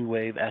rolling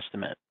wave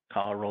estimate,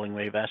 call a rolling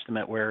wave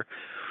estimate, where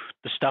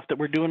the stuff that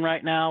we're doing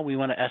right now, we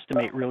want to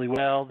estimate really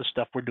well. The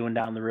stuff we're doing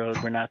down the road,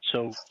 we're not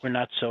so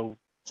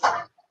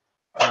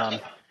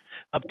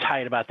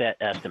uptight about that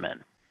estimate.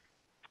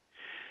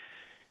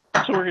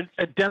 So we're going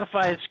to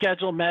identify a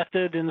schedule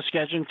method and the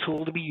scheduling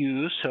tool to be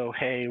used. So,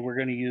 hey, we're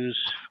going to use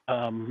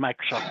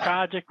Microsoft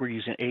Project. We're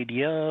using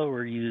ADO.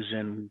 We're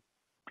using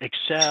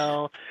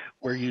Excel.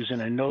 We're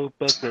using a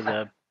notebook with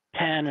a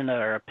pen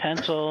or a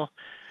pencil.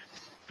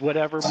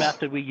 Whatever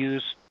method we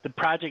use, the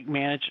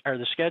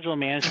schedule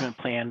management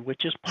plan,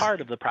 which is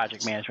part of the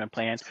project management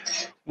plan,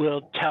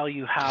 will tell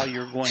you how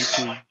you're going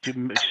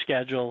to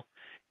schedule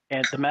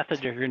and the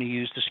method you're going to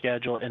use to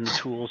schedule and the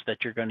tools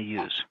that you're going to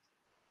use.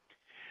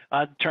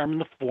 Determine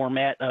the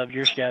format of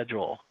your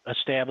schedule.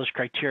 Establish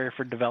criteria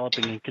for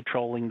developing and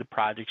controlling the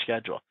project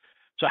schedule.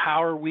 So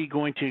how are we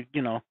going to,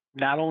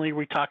 not only are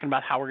we talking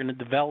about how we're going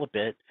to develop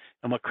it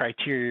and what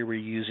criteria we're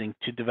using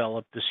to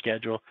develop the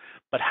schedule,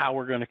 but how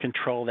we're going to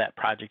control that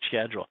project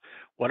schedule.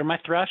 What are my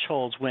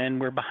thresholds when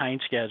we're behind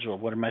schedule?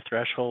 What are my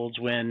thresholds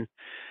when,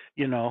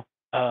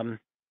 depending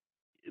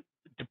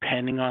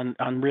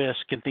on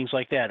risk and things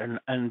like that,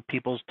 and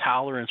people's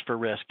tolerance for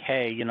risk.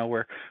 Hey,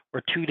 we're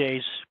 2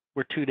 days.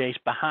 We're 2 days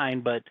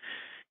behind, but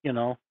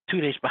 2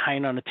 days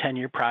behind on a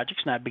 10-year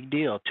project's not a big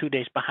deal. 2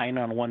 days behind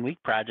on a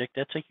 1-week project,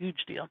 that's a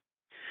huge deal.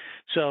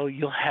 So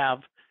you'll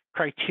have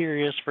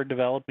criteria for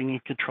developing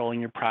and controlling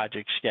your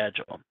project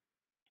schedule,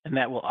 and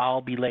that will all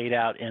be laid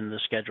out in the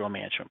schedule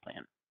management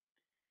plan.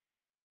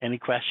 Any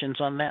questions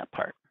on that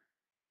part?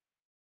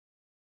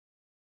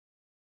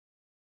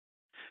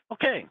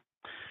 Okay.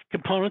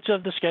 Components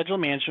of the schedule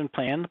management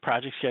plan, the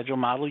project schedule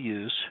model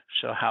used.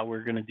 So how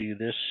we're going to do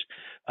this.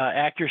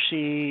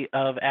 Accuracy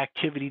of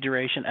activity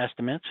duration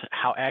estimates.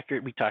 How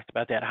accurate, we talked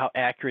about that. How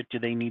accurate do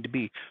they need to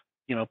be?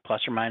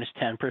 Plus or minus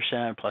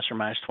 10%, plus or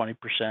minus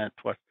 20%,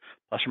 plus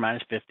or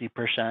minus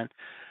 50%.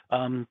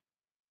 And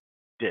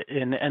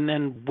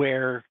then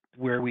where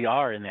we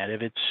are in that.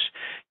 If it's,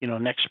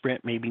 next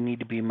sprint maybe need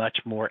to be much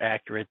more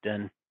accurate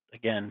than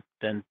 20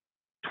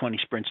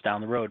 sprints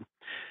down the road.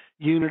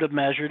 Unit of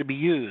measure to be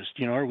used.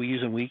 Are we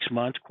using weeks,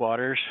 months,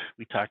 quarters?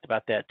 We talked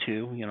about that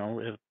too.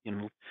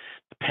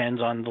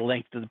 Depends on the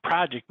length of the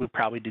project. Would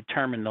probably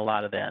determine a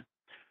lot of that.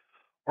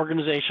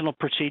 Organizational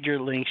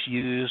procedure links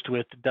used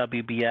with the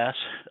WBS.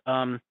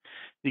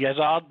 You guys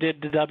all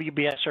did the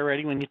WBS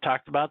already when you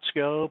talked about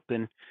scope,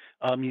 and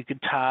you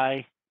could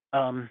tie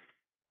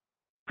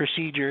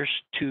procedures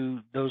to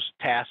those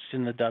tasks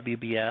in the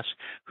WBS.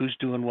 Who's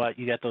doing what?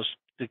 You got those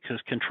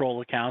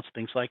control accounts,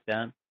 things like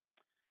that.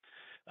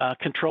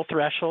 Control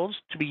thresholds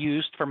to be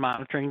used for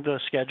monitoring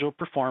the schedule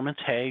performance.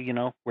 Hey,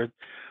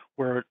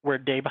 we're a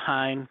day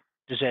behind.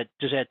 Does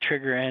that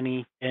trigger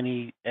any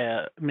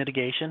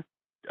mitigation?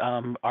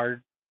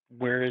 Or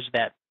where is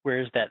that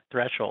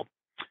threshold?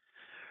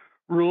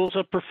 Rules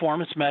of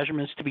performance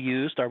measurements to be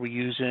used. Are we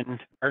using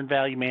earned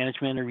value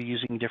management? Are we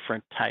using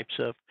different types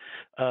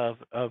of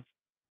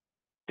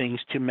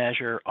things to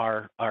measure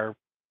our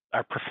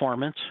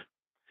performance?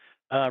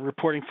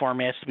 Reporting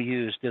formats to be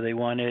used. Do they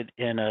want it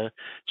in a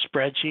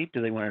spreadsheet?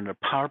 Do they want it in a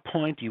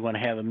PowerPoint? Do you want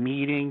to have a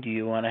meeting? Do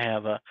you want to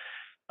have a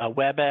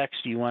WebEx?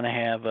 Do you want to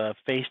have a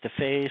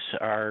face-to-face?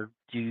 Or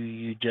do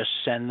you just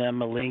send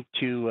them a link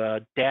to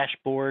a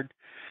dashboard?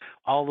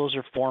 All those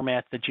are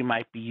formats that you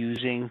might be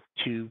using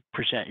to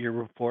present your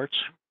reports.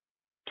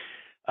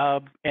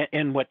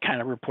 And what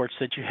kind of reports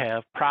that you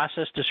have.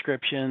 Process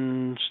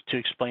descriptions to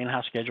explain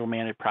how schedule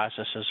management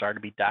processes are to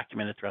be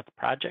documented throughout the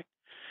project.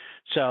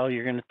 So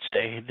you're going to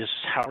say, this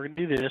is how we're going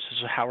to do this. This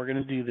is how we're going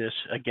to do this.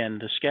 Again,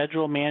 the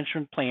schedule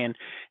management plan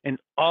and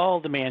all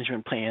the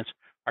management plans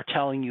are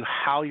telling you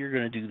how you're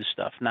going to do the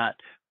stuff, not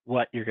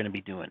what you're going to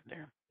be doing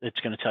there. It's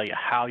going to tell you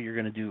how you're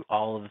going to do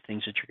all of the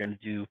things that you're going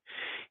to do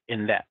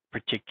in that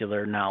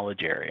particular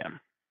knowledge area.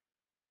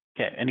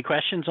 Okay, any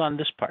questions on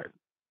this part?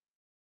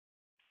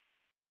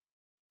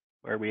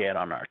 Where are we at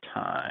on our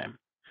time?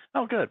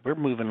 Oh, good, we're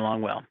moving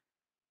along well.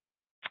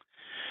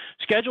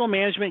 Schedule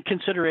management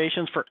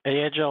considerations for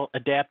agile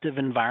adaptive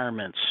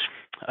environments.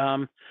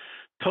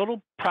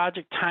 Total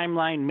project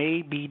timeline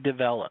may be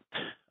developed.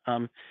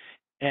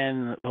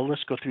 And well,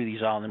 let's go through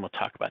these all and then we'll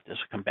talk about this.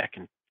 We'll come back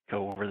and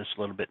go over this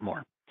a little bit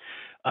more.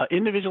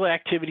 Individual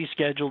activities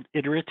scheduled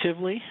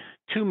iteratively.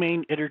 Two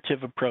main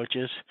iterative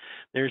approaches.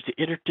 There's the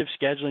iterative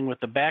scheduling with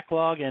the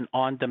backlog and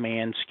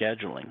on-demand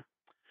scheduling.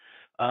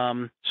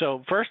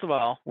 So first of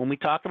all, when we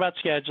talk about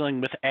scheduling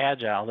with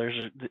Agile,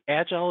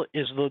 Agile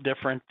is a little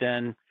different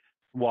than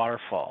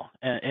waterfall,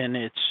 and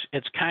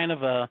it's kind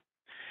of a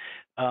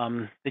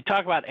they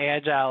talk about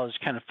Agile as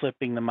kind of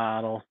flipping the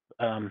model.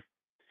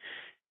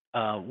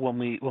 When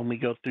we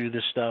go through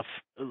this stuff,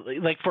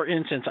 like for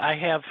instance,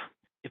 I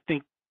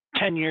think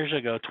 10 years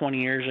ago,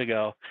 20 years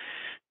ago,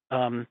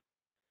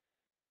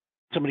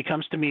 somebody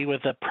comes to me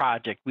with a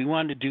project. We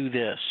want to do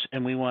this,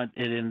 and we want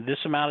it in this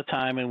amount of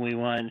time, and we're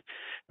going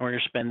to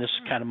spend this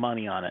kind of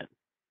money on it.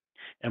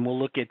 And we'll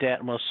look at that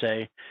and we'll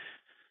say,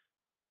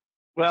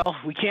 well,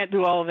 we can't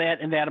do all of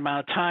that in that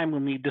amount of time. We'll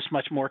need this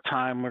much more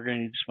time. We're going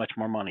to need this much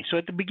more money. So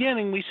at the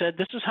beginning, we said,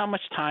 this is how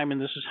much time and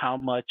this is how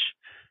much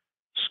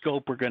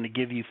scope we're going to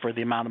give you for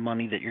the amount of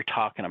money that you're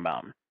talking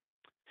about.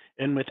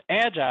 And with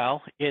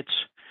Agile,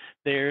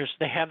 they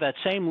have that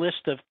same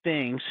list of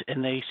things,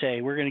 and they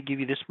say, we're going to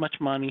give you this much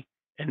money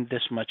and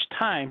this much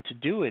time to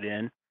do it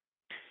in,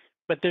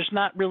 but there's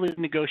not really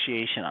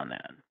negotiation on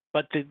that.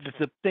 But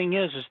the thing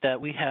is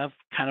that we have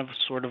kind of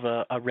sort of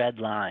a red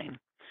line.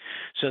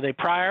 So they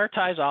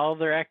prioritize all of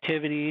their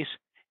activities,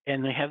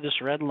 and they have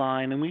this red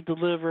line, and we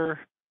deliver.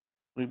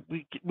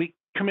 We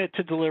commit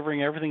to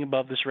delivering everything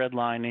above this red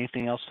line.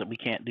 Anything else that we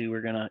can't do,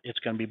 it's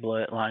gonna be below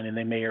that line, and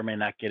they may or may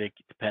not get it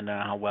depending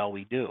on how well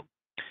we do.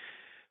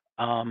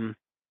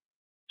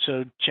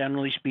 So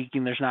generally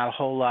speaking, there's not a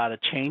whole lot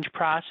of change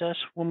process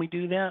when we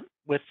do that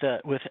with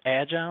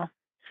Agile,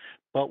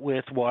 but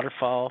with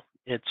Waterfall,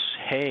 it's,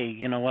 hey,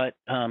 you know what?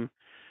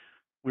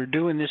 We're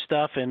doing this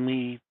stuff,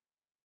 and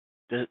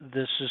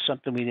this is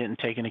something we didn't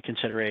take into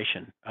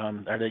consideration,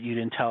 or that you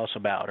didn't tell us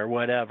about, or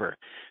whatever.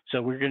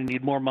 So we're going to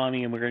need more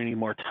money, and we're going to need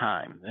more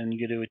time. And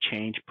you do a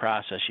change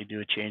process, you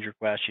do a change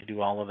request, you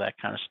do all of that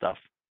kind of stuff.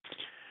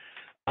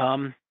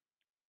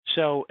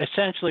 So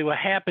essentially, what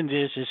happens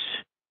is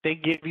they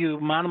give you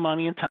amount of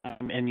money and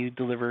time, and you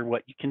deliver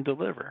what you can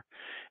deliver,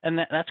 and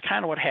that's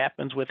kind of what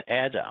happens with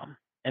Agile.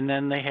 And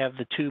then they have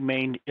the two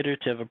main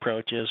iterative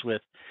approaches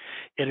with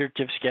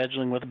iterative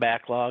scheduling with a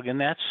backlog, and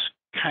that's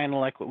kind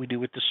of like what we do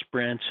with the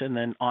sprints, and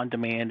then on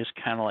demand is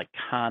kind of like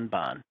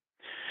Kanban.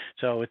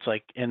 So it's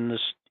like in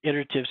this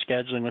iterative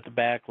scheduling with the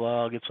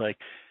backlog, it's like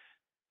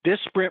this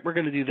sprint we're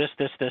going to do this,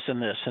 this, this,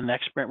 and this, and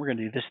next sprint we're going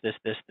to do this, this,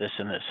 this, this,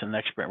 and this, and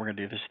next sprint we're going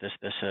to do this, this,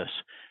 this, this.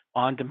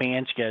 On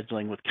demand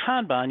scheduling with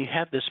Kanban, you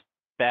have this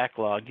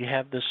backlog, you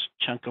have this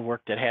chunk of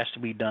work that has to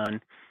be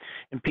done,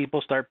 and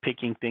people start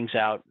picking things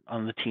out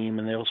on the team,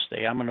 and they'll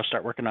say, I'm going to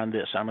start working on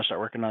this, I'm going to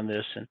start working on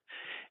this,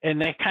 and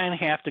they kind of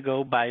have to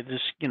go by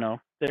this,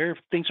 their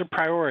things are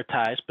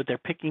prioritized, but they're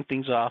picking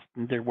things off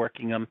and they're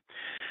working them.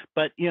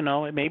 But,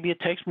 maybe it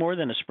takes more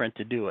than a sprint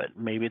to do it.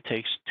 Maybe it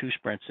takes 2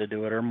 sprints to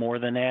do it, or more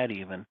than that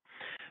even.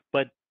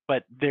 But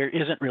there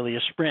isn't really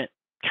a sprint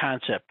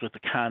concept with the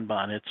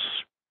Kanban.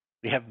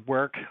 We have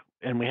work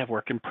and we have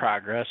work in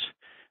progress.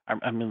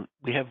 I mean,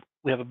 we have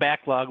a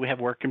backlog, we have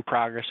work in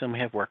progress, and we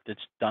have work that's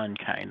done,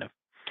 kind of.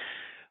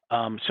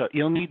 So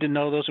you'll need to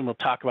know those, and we'll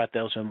talk about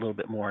those in a little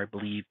bit more, I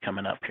believe,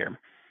 coming up here.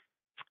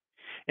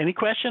 Any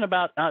question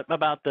about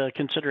the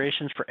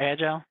considerations for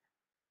Agile?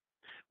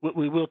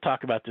 We will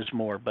talk about this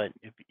more, but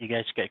if you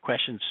guys got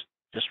questions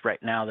just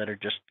right now that are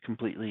just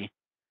completely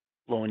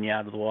blowing you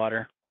out of the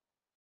water.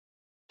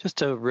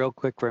 Just a real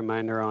quick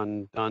reminder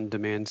on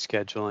demand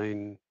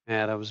scheduling.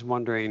 And I was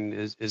wondering,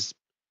 it's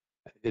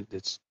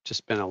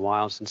just been a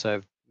while since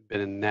I've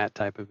been in that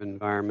type of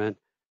environment.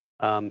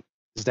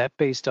 Is that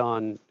based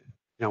on,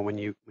 when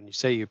you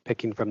say you're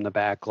picking from the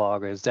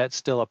backlog, is that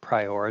still a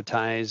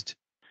prioritized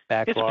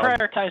backlog? It's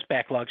a prioritized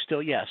backlog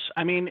still, yes.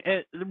 I mean,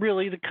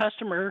 really, the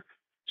customer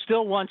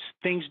still wants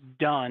things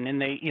done,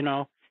 and they,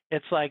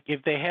 it's like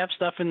if they have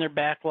stuff in their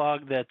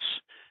backlog that's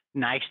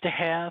nice to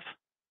have,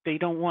 they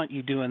don't want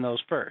you doing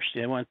those first.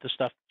 They want the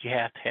stuff that you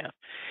have to have.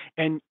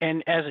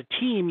 And as a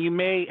team, you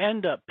may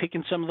end up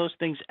picking some of those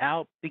things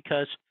out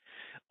because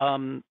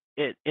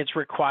it's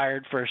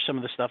required for some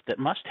of the stuff that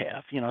must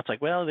have. It's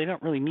like, well, they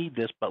don't really need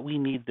this, but we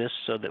need this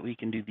so that we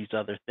can do these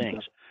other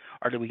things,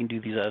 or that we can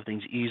do these other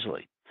things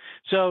easily.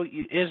 So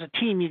as a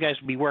team, you guys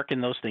will be working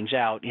those things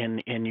out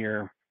in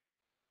your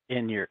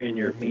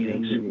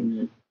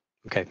meetings.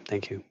 Okay,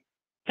 thank you.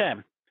 Okay.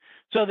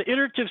 So the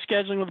iterative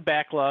scheduling with the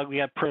backlog, we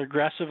have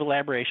progressive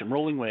elaboration,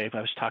 rolling wave.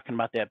 I was talking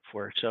about that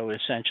before. So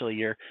essentially,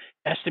 you're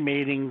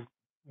estimating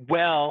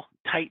well,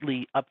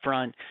 tightly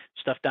upfront,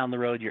 stuff down the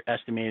road. Your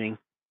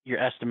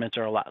estimates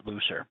are a lot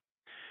looser.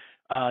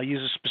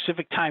 Use a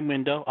specific time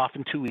window,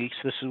 often 2 weeks.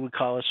 This is what we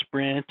call a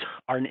sprint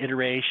or an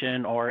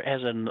iteration, or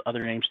has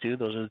other names too.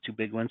 Those are the two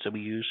big ones that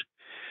we use.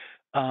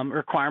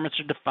 Requirements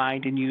are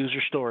defined in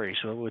user stories.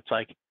 So it's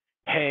like,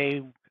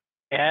 hey,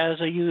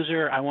 as a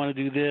user, I want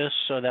to do this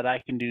so that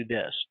I can do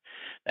this.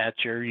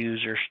 That's your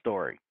user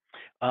story.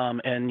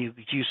 And you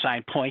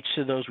assign points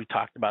to those. We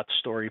talked about the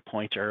story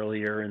points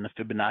earlier and the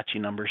Fibonacci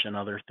numbers and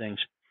other things.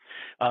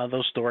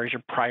 Those stories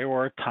are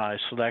prioritized,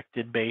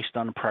 selected based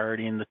on the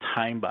priority in the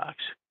time box.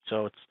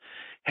 So it's,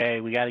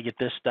 hey, we got to get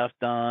this stuff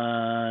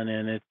done,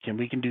 and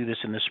we can do this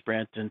in the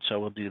sprint, and so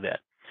we'll do that.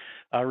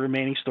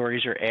 Remaining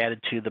stories are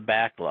added to the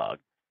backlog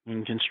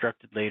and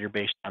constructed later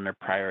based on their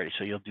priority.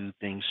 So you'll do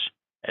things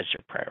as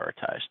they're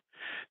prioritized.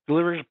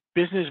 Delivers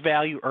business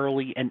value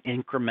early and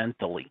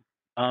incrementally.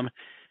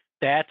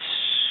 That's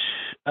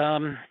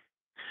the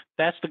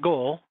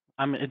goal.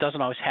 It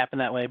doesn't always happen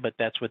that way, but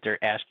that's what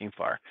they're asking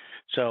for.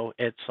 So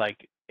it's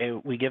like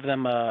we give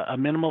them a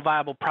minimal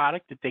viable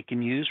product that they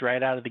can use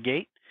right out of the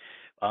gate.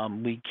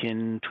 We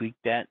can tweak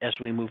that as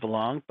we move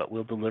along, but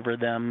we'll deliver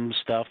them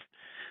stuff.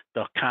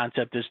 The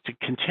concept is to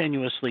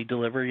continuously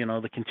deliver,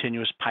 the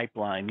continuous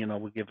pipeline.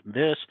 We'll give them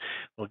this,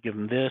 we'll give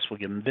them this, we'll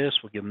give them this,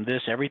 we'll give them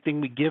this.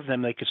 Everything we give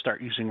them, they can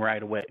start using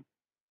right away.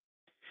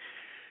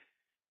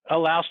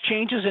 Allows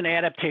changes and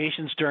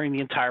adaptations during the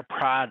entire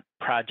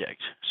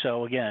project.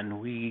 So again,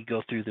 we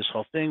go through this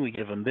whole thing, we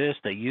give them this,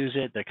 they use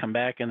it, they come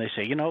back and they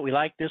say, we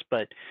like this,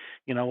 but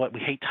you know what, we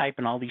hate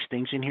typing all these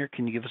things in here.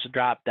 Can you give us a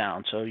drop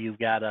down? So you've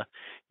got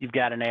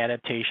an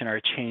adaptation or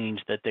a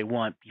change that they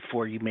want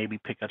before you maybe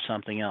pick up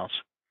something else.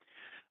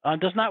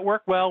 Does not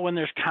work well when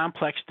there's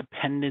complex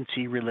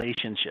dependency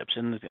relationships.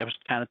 And I was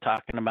kind of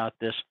talking about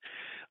this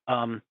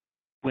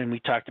when we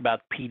talked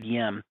about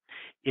PDM.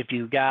 If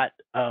you've got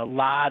a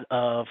lot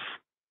of,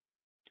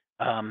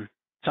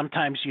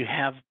 sometimes you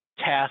have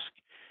tasks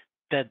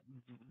that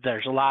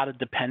there's a lot of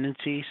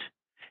dependencies.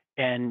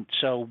 And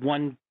so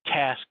one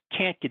task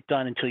can't get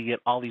done until you get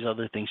all these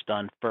other things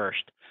done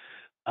first.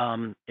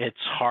 It's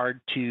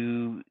hard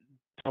to,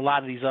 a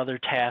lot of these other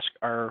tasks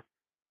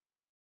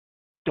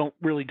don't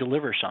really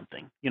deliver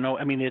something,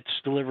 it's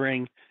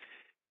delivering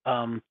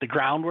the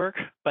groundwork,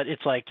 but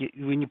it's like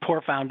when you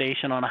pour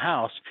foundation on a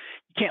house,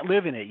 you can't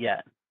live in it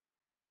yet.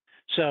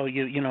 So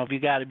if you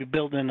got to be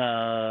building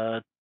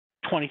a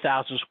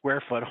 20,000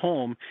 square foot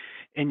home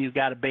and you've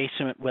got a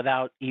basement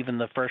without even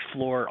the first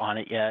floor on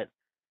it yet,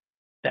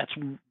 that's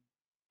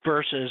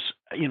versus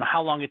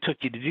how long it took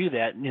you to do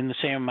that. And in the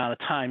same amount of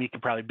time, you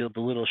could probably build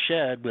a little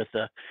shed with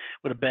a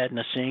bed and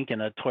a sink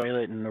and a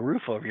toilet and a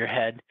roof over your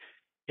head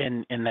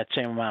in that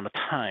same amount of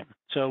time.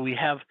 So we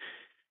have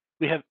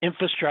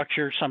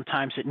infrastructure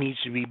sometimes that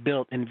needs to be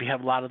built, and if you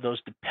have a lot of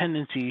those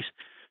dependencies,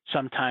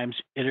 sometimes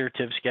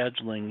iterative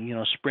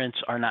scheduling, sprints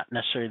are not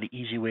necessarily the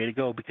easy way to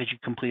go, because you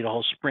complete a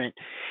whole sprint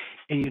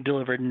and you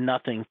deliver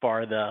nothing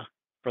for the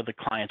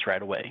clients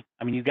right away.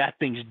 You got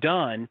things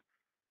done,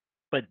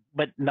 but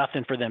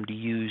nothing for them to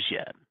use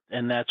yet.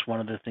 And that's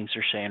one of the things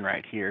they're saying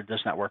right here. It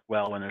does not work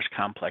well when there's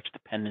complex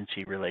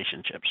dependency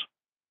relationships.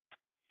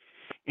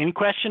 Any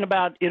question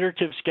about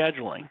iterative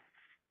scheduling?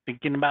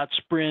 Thinking about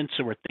sprints,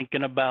 or we're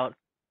thinking about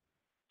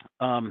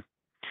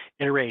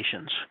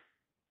iterations.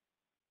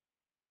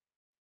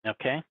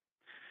 Okay.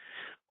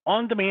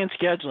 On-demand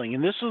scheduling,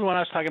 and this is when I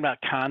was talking about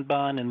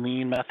Kanban and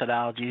lean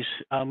methodologies.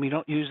 We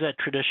don't use that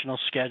traditional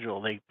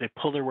schedule. They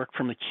pull their work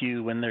from the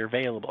queue when they're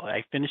available.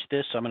 I finished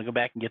this, so I'm going to go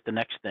back and get the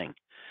next thing.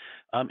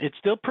 It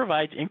still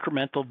provides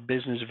incremental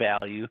business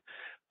value,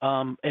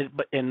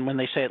 and when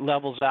they say it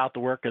levels out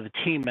the work of the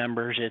team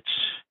members, it's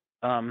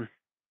I'm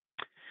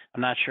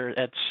not sure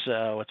that's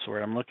what's the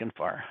word I'm looking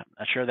for. I'm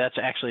not sure that's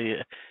actually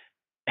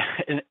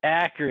an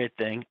accurate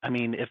thing.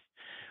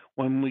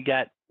 When you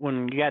got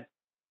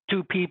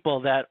two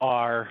people that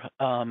are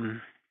what's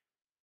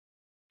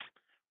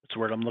the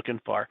word I'm looking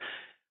for?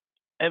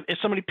 If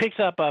somebody picks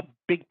up a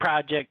big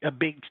project, a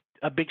big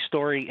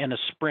story in a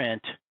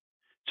sprint,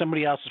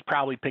 somebody else is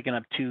probably picking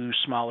up two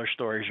smaller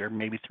stories or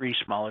maybe three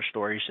smaller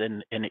stories,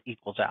 and it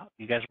equals out.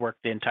 You guys work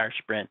the entire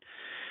sprint.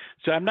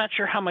 So I'm not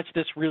sure how much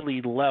this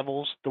really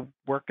levels the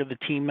work of the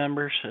team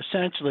members.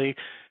 Essentially,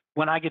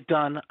 when I get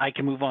done, I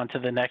can move on to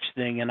the next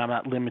thing, and I'm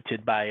not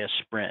limited by a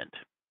sprint.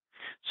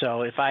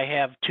 So if I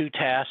have two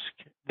tasks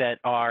that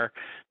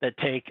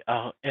take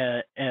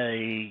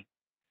a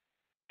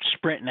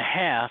sprint and a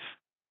half,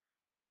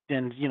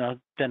 then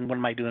then what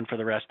am I doing for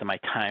the rest of my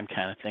time,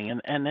 kind of thing.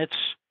 And it's,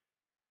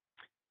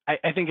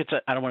 I think it's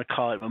I don't want to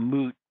call it a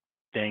moot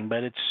thing,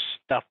 but it's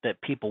stuff that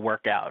people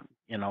work out.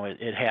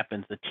 It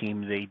happens. The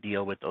team, they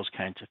deal with those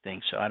kinds of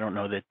things. So I don't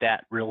know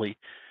that really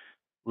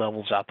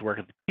levels out the work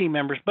of the team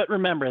members. But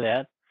remember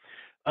that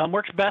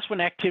works best when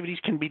activities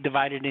can be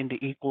divided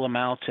into equal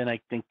amounts, and I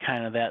think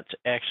kind of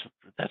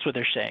that's what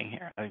they're saying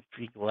here. I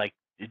feel like,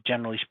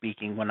 generally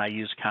speaking, when I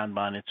use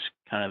Kanban, it's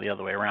kind of the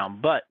other way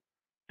around. But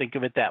think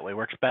of it that way.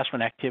 Works best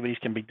when activities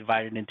can be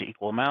divided into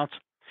equal amounts.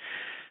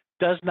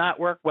 Does not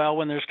work well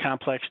when there's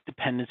complex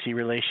dependency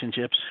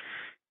relationships.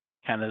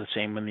 Kind of the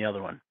same with the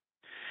other one.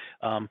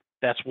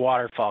 that's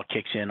waterfall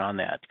kicks in on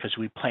that, because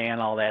we plan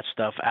all that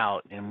stuff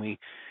out and we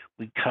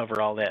cover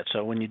all that.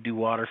 So when you do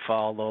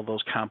waterfall, all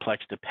those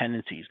complex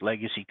dependencies,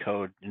 legacy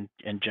code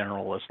in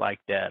general is like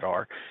that.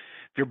 Or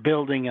if you're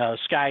building a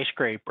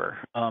skyscraper,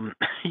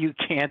 you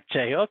can't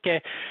say,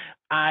 okay,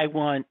 I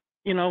want,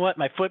 you know what,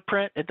 my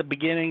footprint at the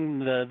beginning,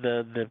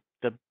 the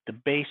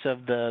base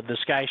of the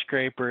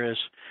skyscraper is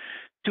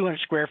 200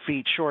 square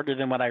feet shorter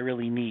than what I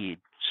really need.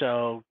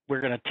 So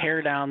we're going to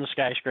tear down the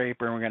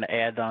skyscraper and we're going to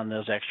add on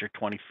those extra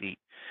 20 feet.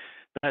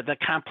 The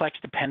complex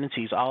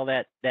dependencies, all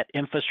that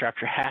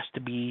infrastructure has to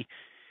be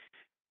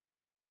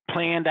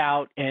planned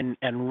out and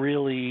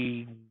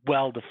really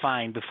well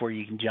defined before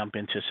you can jump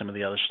into some of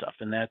the other stuff.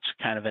 And that's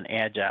kind of an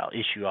agile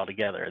issue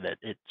altogether, that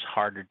it's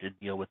harder to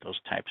deal with those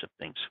types of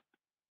things.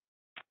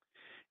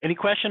 Any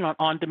question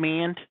on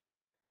demand?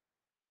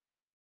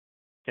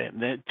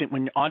 Okay,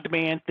 when on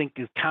demand, think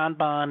of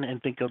Kanban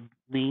and think of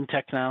lean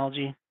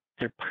technology.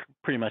 They're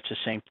pretty much the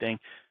same thing.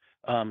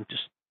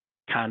 Just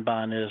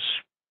Kanban is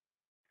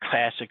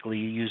classically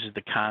uses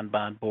the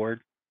Kanban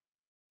board.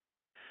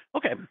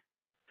 Okay.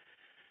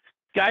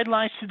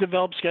 Guidelines to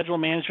develop schedule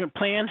management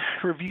plan.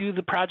 Review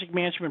the project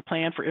management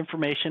plan for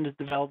information to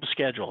develop a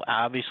schedule.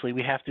 Obviously,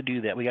 we have to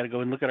do that. We got to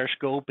go and look at our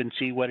scope and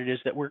see what it is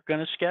that we're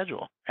going to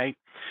schedule, right?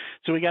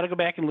 So we got to go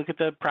back and look at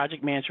the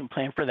project management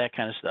plan for that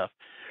kind of stuff.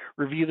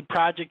 Review the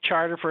project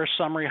charter for a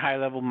summary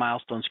high-level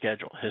milestone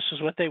schedule. This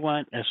is what they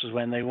want. This is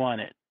when they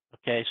want it.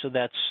 Okay, so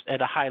that's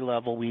at a high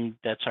level.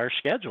 That's our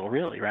schedule,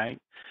 really, right?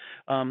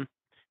 And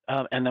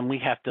then we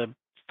have to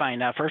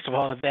find out, first of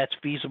all, if that's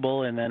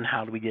feasible, and then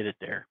how do we get it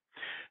there.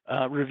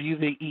 Review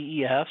the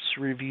EEFs,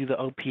 review the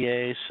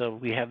OPAs. So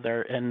we have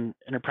their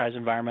enterprise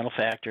environmental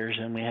factors,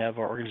 and we have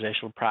our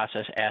organizational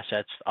process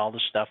assets, all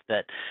the stuff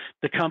that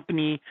the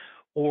company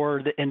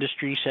or the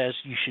industry says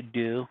you should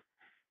do.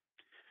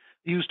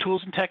 Use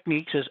tools and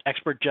techniques as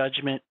expert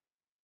judgment,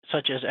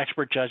 such as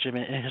expert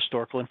judgment and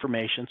historical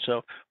information.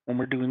 So when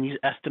we're doing these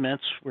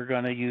estimates, we're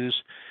going to use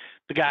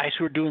the guys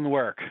who are doing the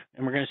work,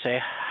 and we're going to say,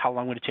 how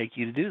long would it take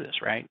you to do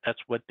this, right? That's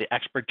what the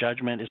expert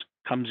judgment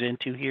comes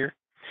into here.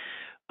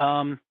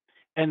 And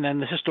then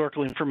the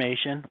historical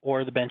information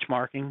or the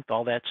benchmarking,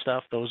 all that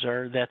stuff.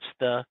 That's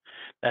the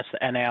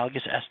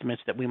analogous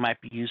estimates that we might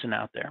be using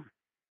out there.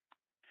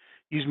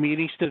 Use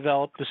meetings to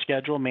develop the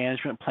schedule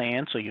management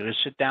plan. So you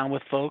just sit down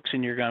with folks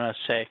and you're going to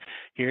say,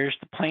 here's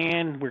the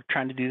plan. We're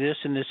trying to do this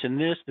and this and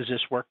this. Does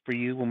this work for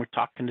you? When we're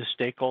talking to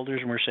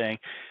stakeholders and we're saying,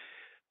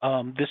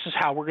 this is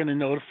how we're going to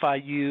notify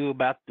you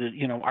about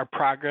our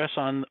progress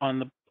on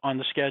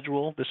the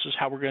schedule. This is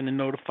how we're going to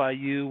notify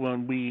you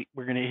when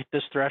we're going to hit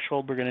this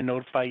threshold. We're going to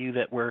notify you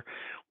that we're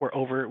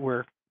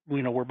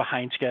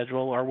behind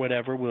schedule or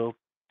whatever. We'll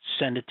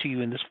send it to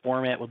you in this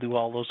format. We'll do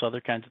all those other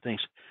kinds of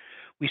things.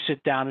 We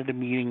sit down at a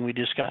meeting. We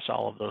discuss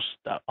all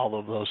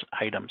of those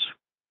items.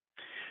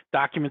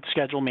 Document the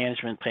schedule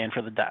management plan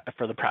for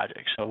the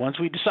project. So once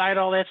we decide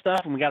all that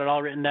stuff and we got it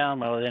all written down,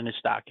 well, then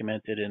it's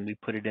documented and we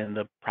put it in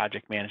the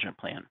project management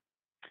plan.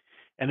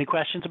 Any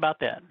questions about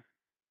that?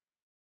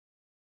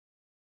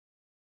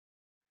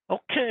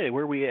 Okay,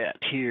 where are we at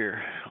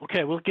here?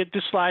 Okay, we'll get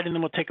this slide and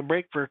then we'll take a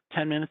break for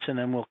 10 minutes and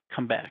then we'll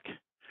come back.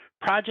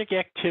 Project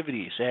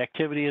activities.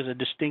 Activity is a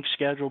distinct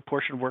scheduled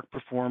portion of work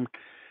performed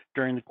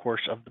during the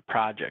course of the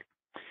project.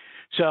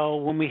 So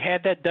when we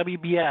had that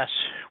WBS,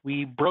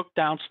 we broke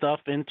down stuff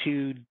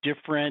into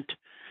different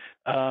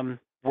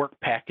work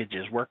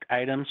packages, work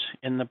items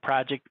in the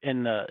project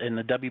in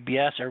the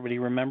WBS. Everybody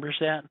remembers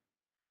that?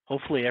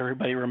 Hopefully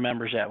everybody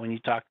remembers that when you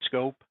talk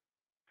scope.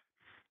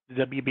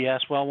 The WBS,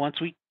 well, once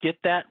we get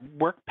that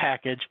work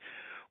package,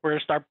 we're going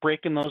to start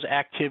breaking those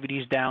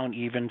activities down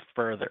even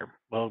further.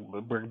 Well,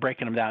 we're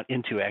breaking them down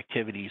into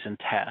activities and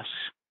tasks.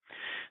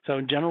 So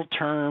in general,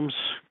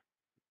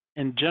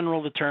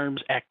 the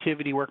terms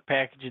activity, work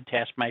package, and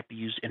task might be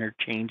used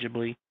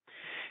interchangeably.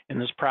 In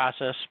this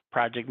process,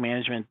 project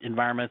management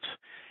environments,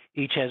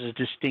 each has a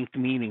distinct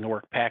meaning. A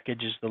work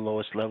package is the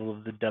lowest level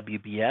of the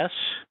WBS.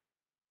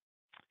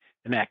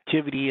 An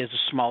activity is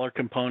a smaller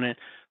component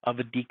of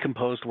a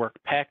decomposed work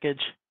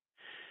package.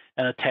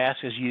 And a task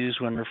is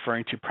used when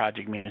referring to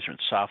project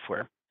management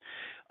software.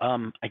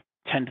 I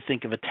tend to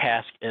think of a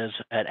task as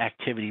an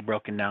activity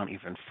broken down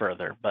even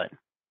further, but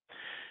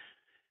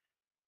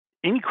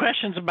any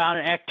questions about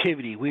an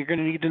activity? We're going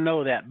to need to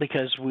know that,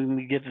 because when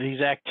we get to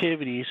these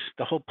activities,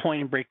 the whole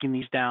point in breaking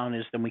these down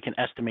is then we can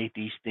estimate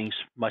these things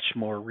much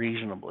more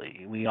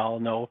reasonably. We all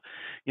know,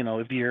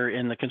 if you're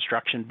in the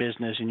construction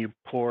business and you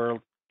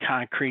pour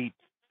concrete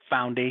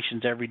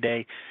foundations every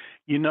day,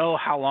 you know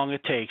how long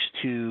it takes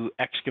to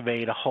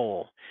excavate a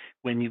hole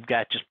when you've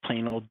got just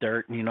plain old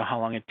dirt, and you know how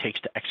long it takes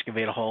to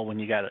excavate a hole when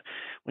you got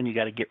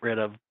to get rid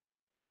of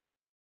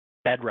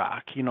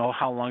bedrock. You know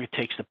how long it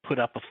takes to put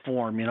up a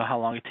form. You know how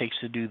long it takes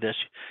to do this.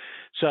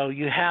 So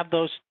you have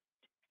those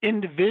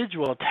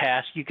individual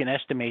tasks, you can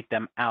estimate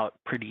them out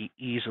pretty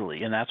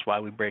easily, and that's why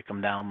we break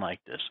them down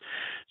like this,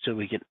 so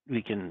we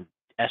can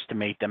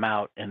estimate them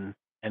out and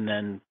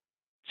then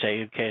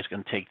say, okay, it's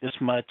going to take this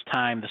much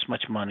time, this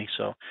much money.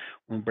 So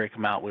when we break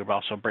them out, we're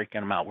also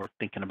breaking them out. We're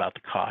thinking about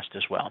the cost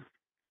as well.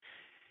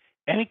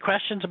 Any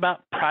questions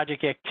about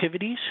project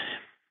activities?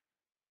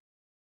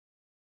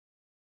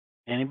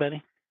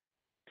 Anybody?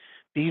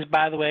 These,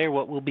 by the way, are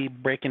what we'll be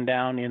breaking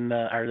down in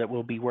the, or that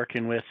we'll be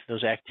working with,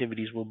 those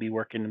activities we'll be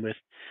working with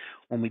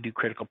when we do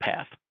critical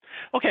path.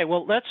 Okay,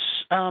 well, let's,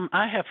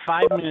 I have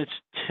 5 minutes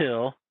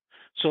till,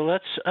 so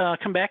let's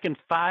come back in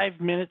 5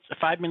 minutes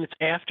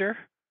after.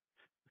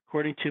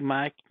 According to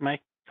my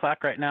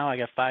clock right now, I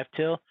got 5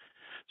 till.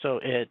 So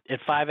at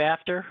 5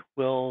 after,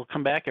 we'll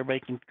come back.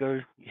 Everybody can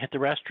go hit the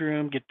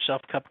restroom, get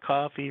yourself a cup of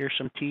coffee or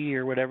some tea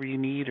or whatever you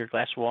need, or a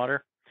glass of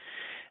water.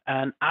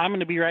 And I'm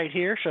going to be right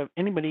here. So if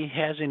anybody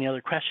has any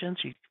other questions,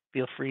 you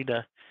feel free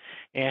to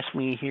ask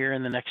me here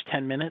in the next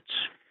 10 minutes.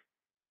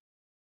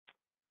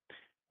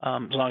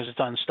 As long as it's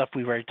on stuff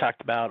we've already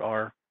talked about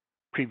or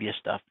previous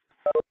stuff.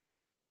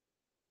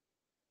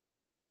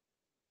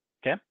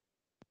 Okay.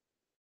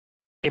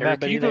 Hey,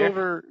 Matt, can Everybody you go there?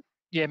 over?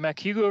 Yeah, Matt,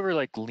 can you go over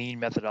like lean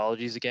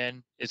methodologies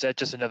again? Is that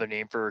just another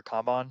name for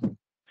Kanban?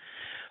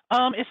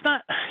 It's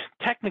not,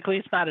 technically,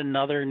 it's not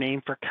another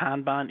name for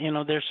Kanban. You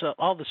know, there's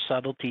all the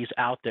subtleties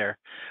out there.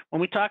 When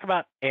we talk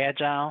about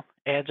Agile,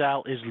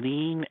 Agile is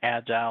lean,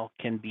 Agile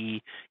can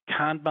be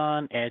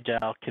Kanban,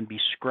 Agile can be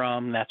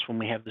Scrum. That's when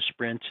we have the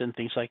sprints and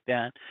things like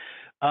that.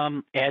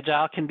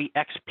 Agile can be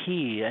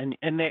XP,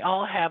 and they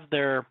all have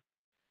their,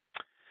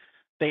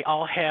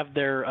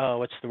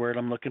 what's the word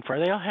I'm looking for?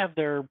 They all have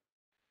their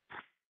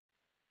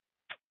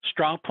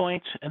strong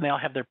points, and they all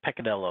have their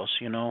peccadillos,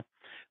 you know.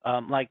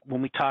 Like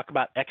when we talk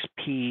about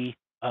XP,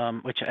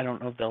 which I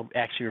don't know if they'll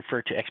actually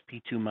refer to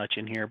XP too much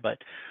in here, but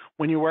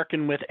when you're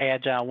working with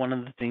Agile, one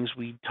of the things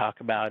we talk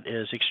about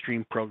is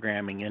extreme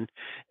programming.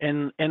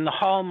 And the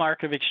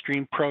hallmark of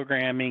extreme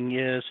programming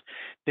is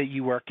that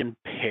you work in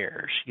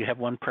pairs. You have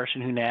one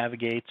person who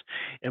navigates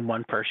and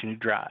one person who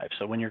drives.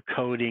 So when you're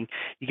coding,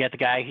 you got the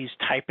guy, he's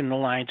typing the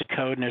lines of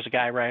code, and there's a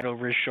guy right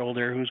over his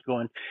shoulder who's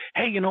going,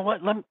 hey, you know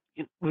what,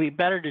 it'd be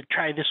better to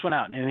try this one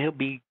out. And he'll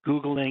be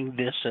Googling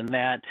this and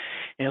that,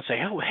 and he'll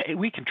say, oh, hey,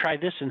 we can try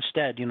this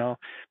instead, you know.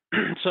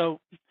 So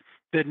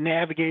the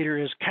navigator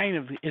is kind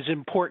of as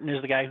important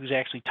as the guy who's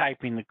actually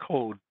typing the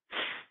code.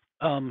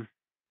 And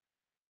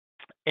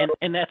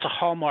that's a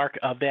hallmark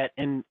of that.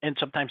 And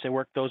sometimes they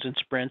work those in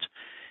sprints,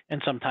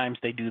 and sometimes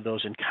they do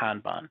those in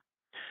Kanban.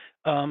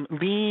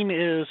 Lean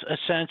is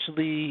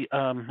essentially,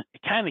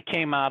 it kind of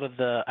came out of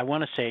the, I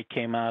want to say it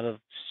came out of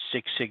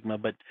Six Sigma,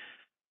 but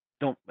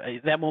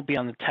that won't be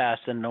on the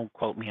test, and don't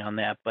quote me on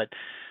that. But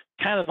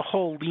kind of the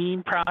whole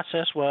lean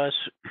process was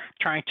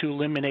trying to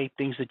eliminate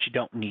things that you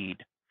don't need.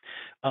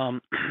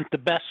 The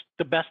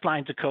best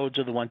lines of codes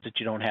are the ones that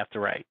you don't have to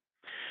write.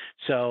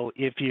 So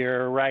if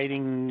you're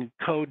writing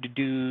code to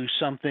do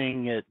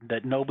something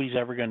that nobody's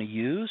ever going to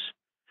use,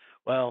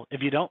 well,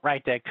 if you don't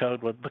write that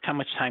code, well, look how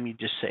much time you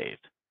just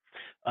saved.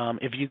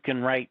 If you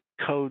can write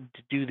code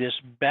to do this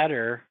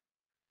better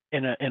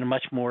in a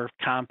much more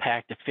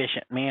compact,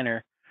 efficient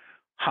manner,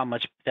 how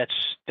much that's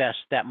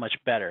that much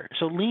better.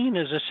 So lean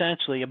is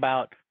essentially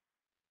about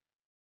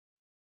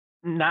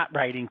not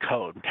writing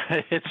code.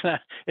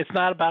 It's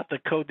not about the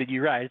code that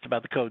you write, it's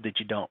about the code that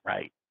you don't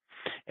write.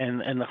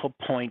 And the whole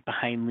point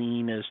behind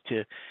lean is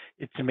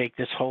to make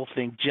this whole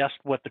thing just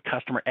what the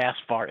customer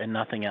asks for and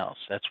nothing else.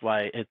 That's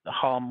why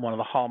one of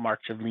the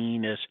hallmarks of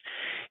lean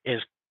is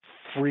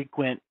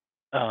frequent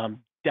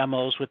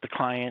demos with the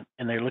client,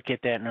 and they look at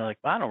that and they're like,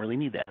 well, I don't really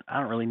need that. I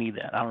don't really need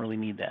that. I don't really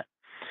need that.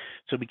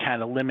 So we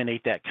kind of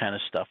eliminate that kind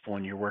of stuff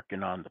when you're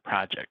working on the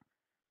project.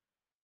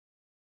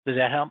 Does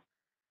that help?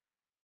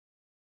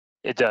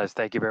 It does.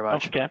 Thank you very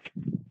much. Okay.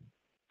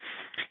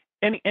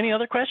 Any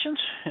other questions?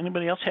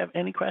 Anybody else have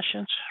any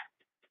questions?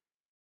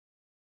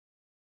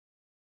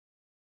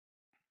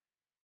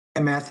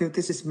 Hey, Matthew,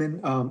 this is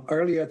Min.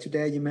 Earlier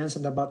today, you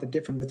mentioned about the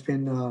difference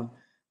between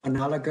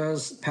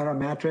analogous,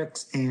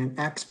 parametrics, and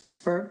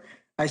expert.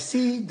 I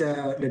see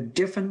the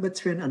difference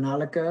between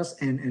analogous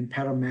and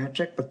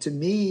parametric, but to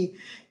me,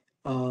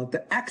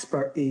 the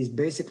expert is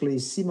basically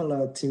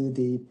similar to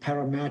the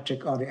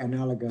parametric or the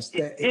analogous.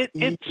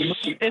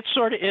 It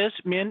sort of is,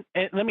 Min.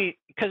 Let me,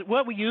 because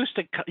what we used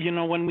to, you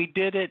know, when we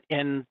did it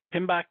in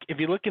PMBOK, if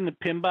you look in the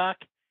PMBOK,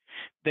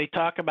 they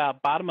talk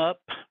about bottom up,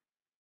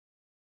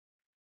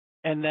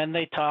 and then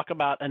they talk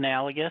about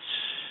analogous,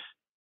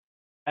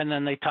 and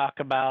then they talk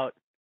about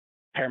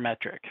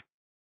parametric.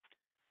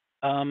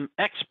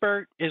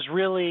 Expert is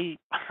really,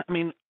 I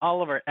mean,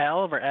 all of our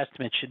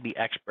estimates should be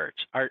experts,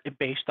 are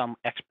based on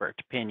expert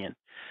opinion.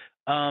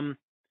 You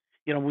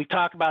know, when we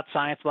talk about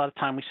science, a lot of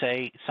time we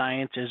say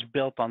science is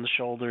built on the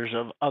shoulders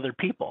of other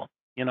people.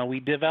 You know, we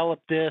develop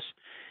this,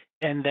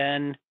 and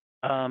then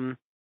 20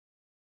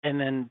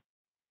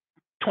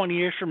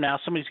 years from now,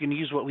 somebody's going to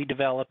use what we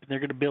develop, and they're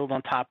going to build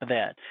on top of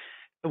that.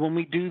 When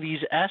we do these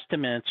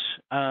estimates,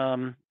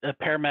 a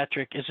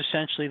parametric is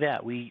essentially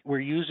that. We're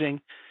using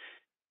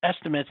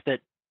estimates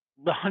that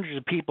the hundreds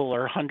of people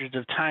or hundreds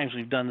of times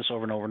we've done this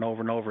over and over and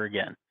over and over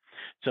again.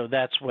 So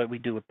that's what we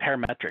do with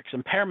parametrics.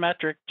 And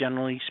parametric,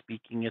 generally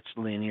speaking, it's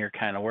linear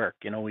kind of work.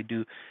 We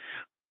do,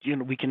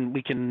 we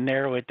can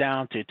narrow it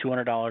down to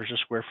 $200 a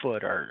square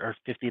foot or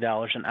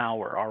 $50 an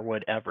hour or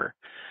whatever.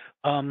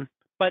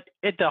 But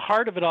at the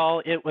heart of it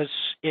all,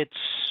 it's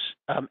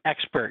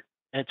expert.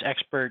 It's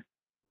expert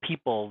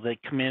people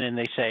that come in and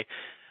they say,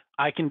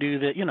 I can do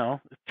that.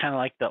 Kind of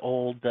like the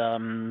old.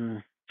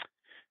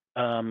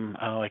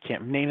 I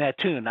can't name that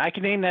tune. I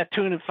can name that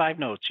tune in 5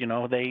 notes.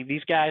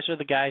 These guys are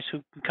the guys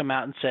who can come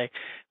out and say,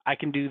 I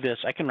can do this.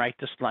 I can write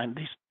this line,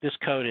 this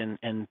code in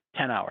 10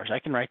 hours. I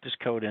can write this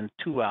code in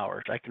 2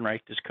 hours. I can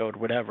write this code,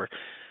 whatever.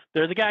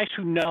 They're the guys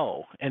who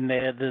know, and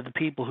they're the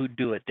people who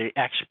do it. The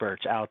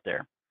experts out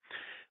there.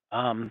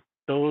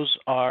 Those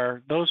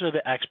are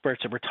the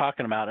experts that we're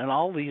talking about, and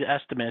all these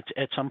estimates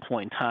at some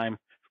point in time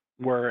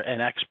were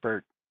an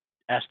expert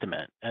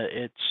estimate.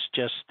 It's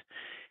just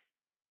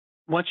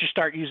once you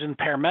start using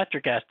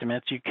parametric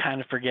estimates, you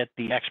kind of forget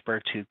the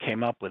experts who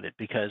came up with it,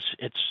 because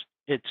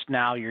it's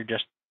now you're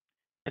just,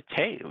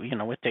 hey,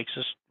 it takes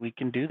us, we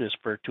can do this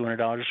for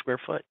 $200 a square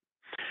foot,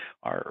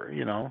 or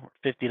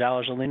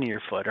 $50 a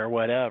linear foot, or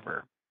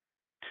whatever.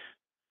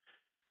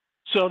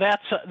 So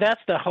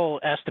that's the whole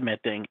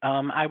estimate thing.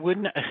 I would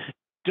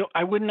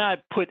not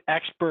put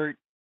expert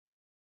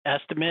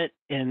estimate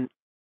in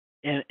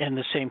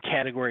the same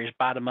category as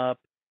bottom up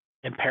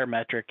and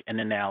parametric and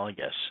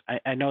analogous.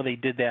 I know they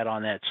did that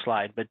on that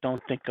slide, but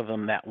don't think of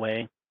them that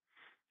way.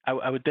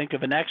 I would think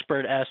of an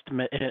expert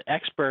estimate. An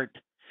expert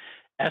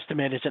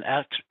estimate is an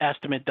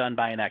estimate done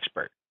by an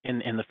expert in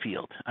the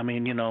field. I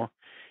mean,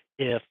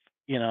 if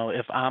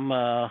I'm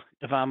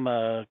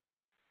a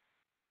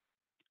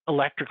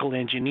electrical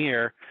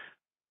engineer,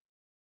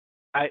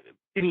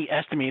 any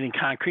estimating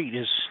concrete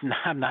is,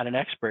 I'm not an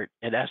expert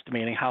at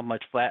estimating how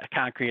much flat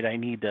concrete I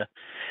need to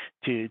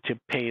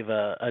pave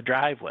a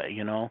driveway,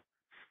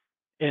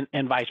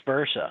 and vice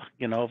versa.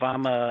 If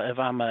I'm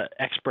a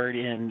expert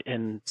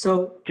in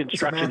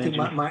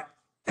construction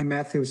Matthew,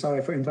 Matthew,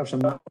 sorry for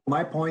interruption.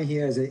 My point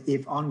here is that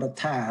if on the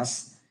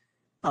task,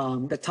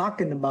 they're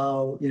talking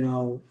about,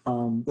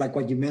 like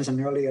what you mentioned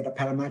earlier, the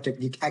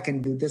parametric, I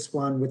can do this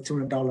one with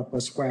 $200 per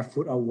square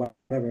foot or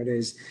whatever it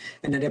is.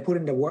 And then they're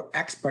putting the word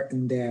expert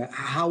in there.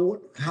 How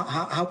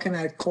can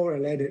I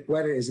correlate it,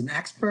 whether it's an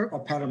expert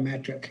or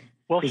parametric?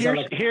 Well,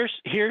 here's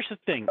the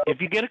thing. If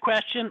you get a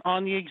question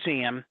on the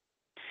exam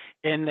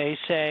and they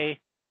say,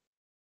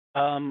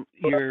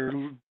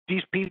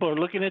 these people are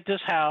looking at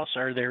this house,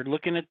 or they're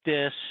looking at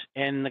this,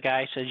 and the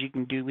guy says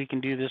we can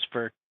do this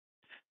for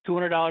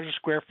 $200 a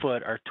square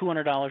foot, or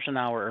 $200 an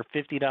hour, or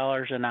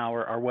 $50 an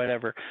hour, or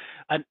whatever,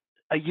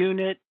 a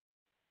unit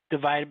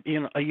divided,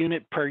 a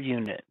unit per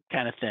unit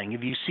kind of thing.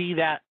 If you see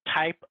that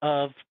type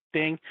of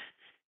thing,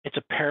 it's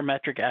a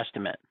parametric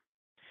estimate.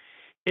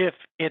 If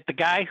the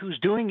guy who's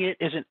doing it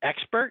is an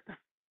expert,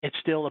 it's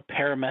still a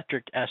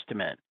parametric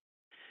estimate.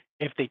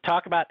 If they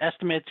talk about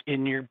estimates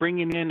and you're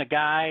bringing in a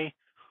guy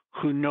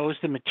who knows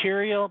the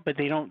material, but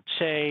they don't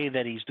say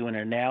that he's doing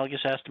an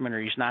analogous estimate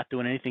or he's not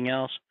doing anything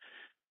else,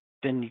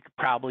 then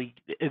probably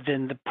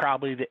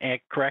the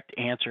correct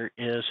answer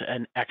is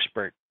an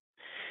expert.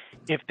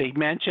 If they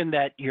mention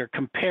that you're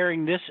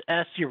comparing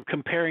you're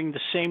comparing the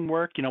same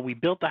work, we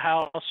built the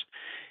house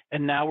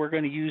and now we're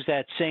going to use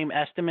that same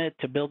estimate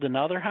to build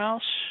another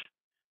house,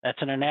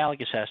 that's an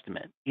analogous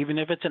estimate, even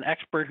if it's an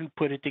expert who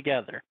put it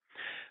together.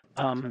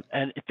 And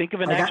think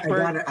of an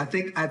expert. I got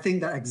it. I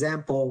think that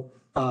example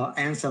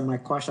answered my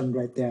question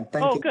right there.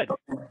 Thank you. Good.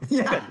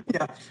 Yeah, good.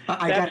 Yeah.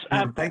 I got it.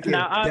 Now. Thank you.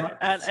 Now,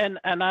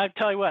 and I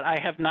tell you what, I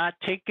have not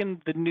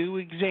taken the new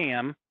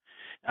exam.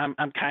 I'm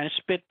kind of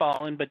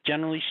spitballing, but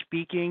generally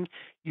speaking,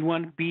 you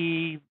want to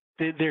be,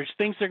 there's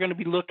things they're going to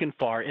be looking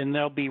for, and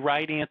there'll be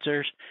right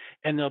answers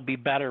and there'll be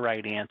better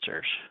right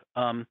answers.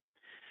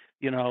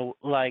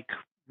 Like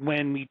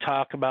when we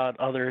talk about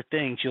other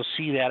things, you'll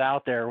see that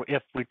out there.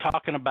 If we're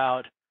talking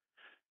about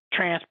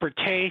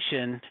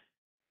transportation,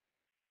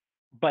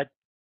 but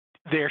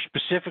they're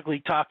specifically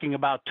talking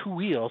about 2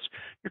 wheels,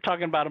 you're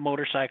talking about a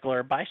motorcycle or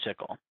a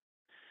bicycle.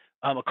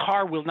 A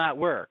car will not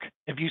work.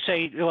 If you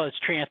say, well, it's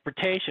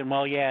transportation,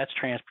 well, yeah, it's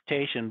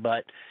transportation,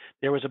 but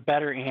there was a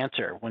better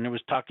answer. When it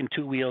was talking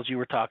 2 wheels, you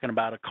were talking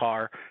about a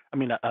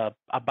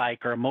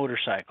bike or a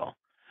motorcycle.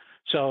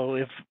 So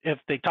if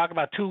they talk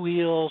about 2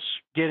 wheels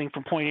getting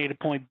from point A to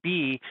point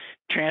B,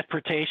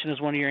 transportation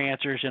is one of your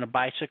answers and a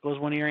bicycle is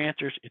one of your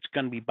answers, it's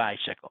going to be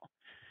bicycle.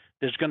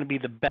 There's going to be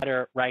the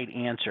better right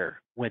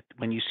answer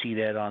when you see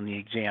that on the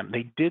exam.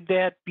 They did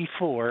that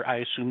before. I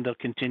assume they'll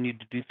continue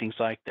to do things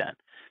like that.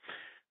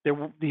 There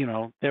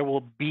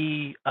will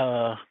be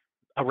a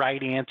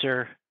right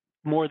answer,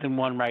 more than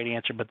one right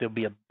answer, but there'll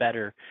be a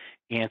better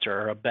answer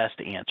or a best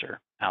answer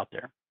out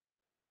there.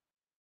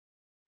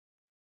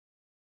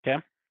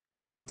 Okay.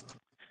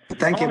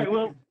 Thank you. All right,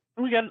 well,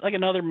 we got like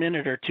another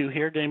minute or two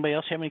here. Does anybody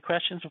else have any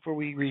questions before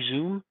we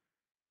resume?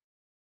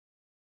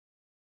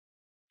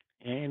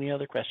 Any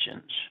other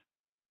questions?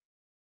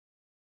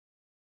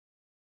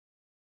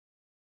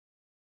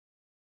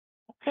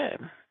 Okay.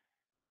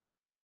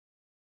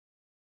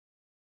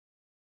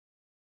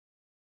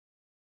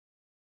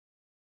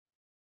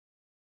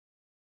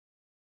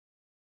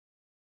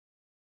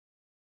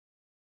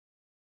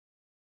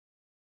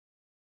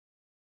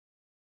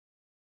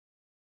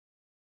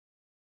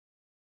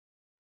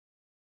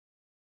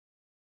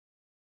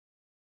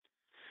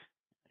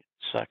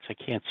 Sucks. I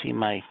can't see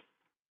my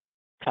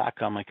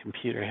clock on my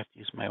computer. I have to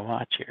use my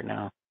watch here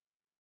now.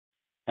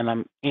 And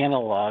I'm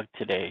analog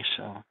today,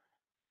 so I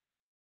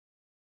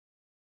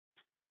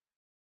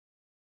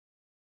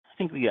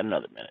think we got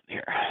another minute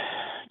here.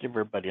 Give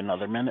everybody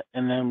another minute,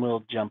 and then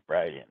we'll jump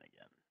right in again.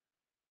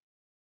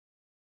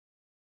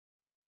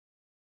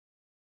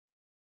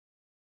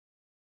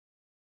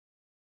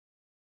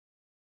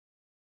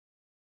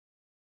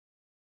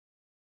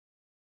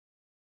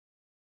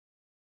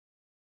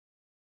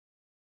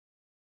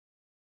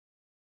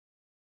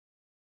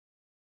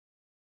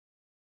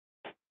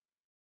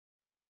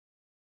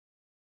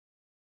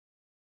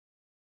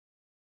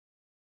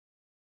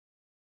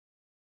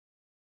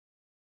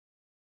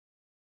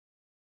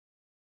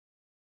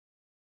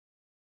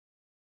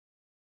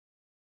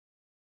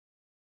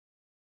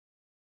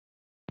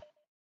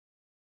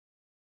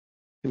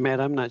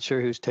 Matt, I'm not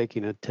sure who's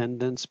taking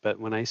attendance, but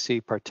when I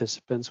see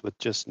participants with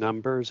just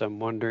numbers, I'm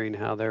wondering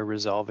how they're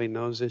resolving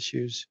those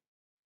issues.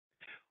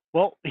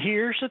 Well,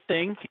 here's the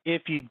thing.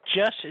 If you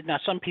just, now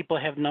some people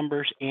have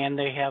numbers and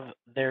they have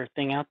their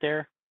thing out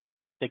there.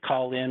 They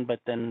call in, but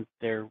then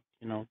they're,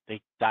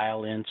 they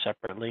dial in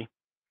separately.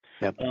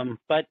 Yep.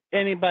 But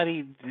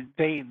anybody,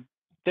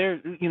 they're,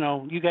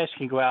 you guys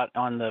can go out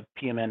on the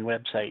PMN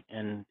website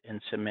and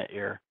submit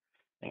your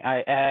thing.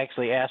 I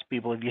actually ask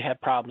people, if you have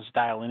problems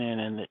dialing in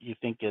and that you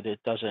think that it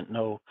doesn't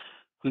know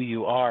who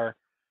you are,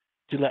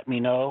 to let me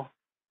know.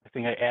 I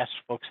think I asked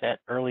folks that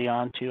early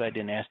on too. I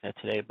didn't ask that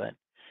today, but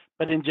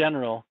in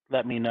general,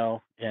 let me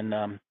know. And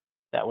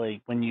that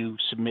way, when you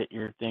submit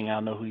your thing,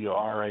 I'll know who you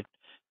are. I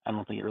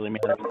don't think it really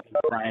matters.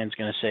 Brian's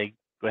going to say,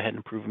 go ahead and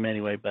approve them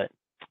anyway. But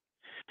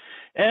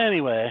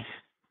anyway,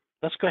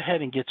 let's go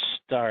ahead and get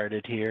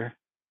started here.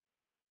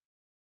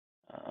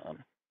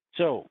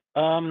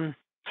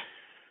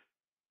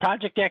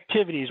 Project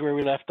activities, where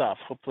we left off.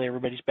 Hopefully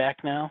everybody's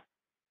back now.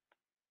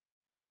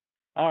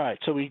 All right,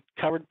 so we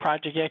covered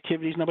project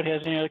activities. Nobody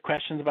has any other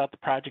questions about the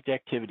project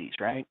activities,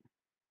 right?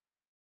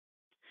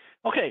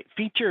 Okay,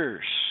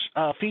 features.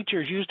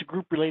 Features use the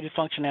group-related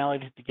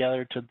functionality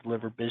together to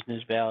deliver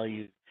business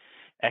value.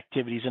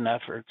 Activities and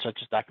efforts such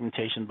as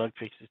documentation, bug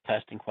fixes,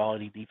 testing,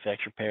 quality,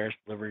 defects, repairs,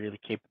 delivery of the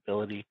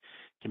capability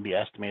can be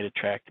estimated,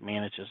 tracked,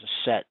 managed as a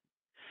set.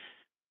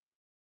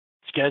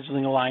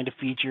 Scheduling aligned to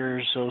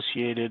features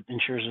associated,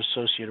 ensures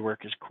associated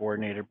work is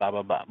coordinated, blah,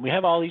 blah, blah. We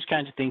have all these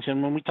kinds of things.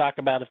 And when we talk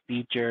about a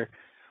feature,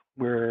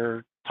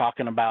 we're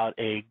talking about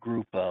a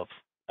group of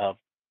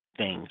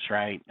things,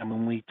 right? And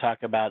when we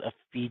talk about a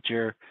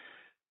feature,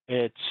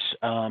 it's,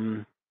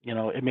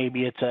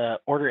 maybe it's a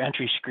order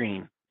entry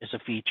screen is a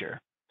feature.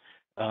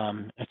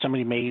 And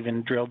somebody may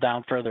even drill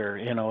down further,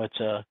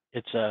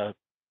 it's a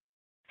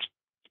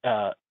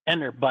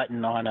enter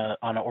button on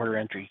an order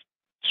entry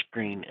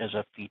screen is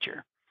a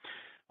feature.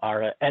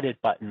 Or an edit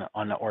button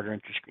on the order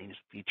entry screen is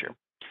a feature.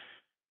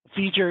 A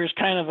feature is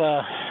kind of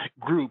a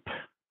group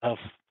of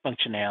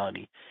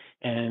functionality,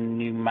 and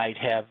you might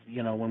have,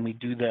 when we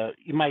do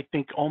you might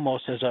think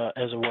almost as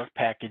a work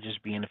package as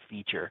being a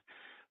feature,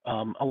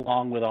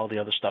 along with all the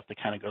other stuff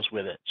that kind of goes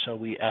with it. So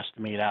we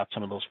estimate out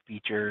some of those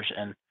features,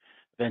 and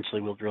eventually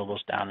we'll drill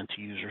those down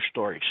into user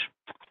stories.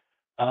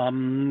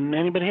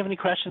 Anybody have any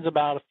questions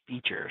about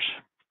features?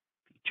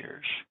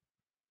 Features.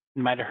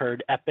 You might have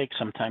heard epics.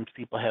 Sometimes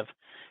people have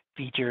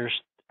features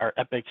or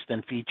epics,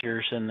 then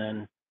features, and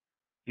then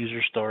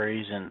user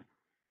stories, and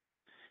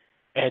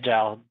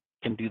Agile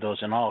can do those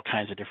in all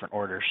kinds of different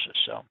orders.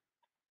 So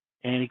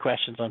any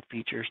questions on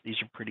features? These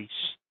are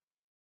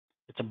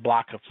it's a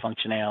block of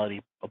functionality,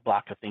 a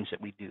block of things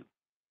that we do.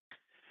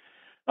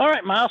 All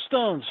right,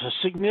 milestones, a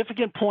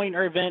significant point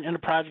or event in a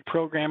project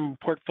program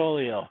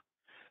portfolio.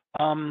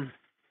 How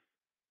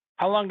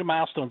long do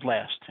milestones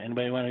last?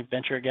 Anybody want to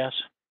venture a guess?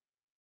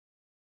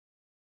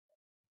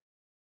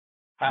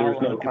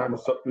 There's no time,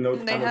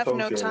 they have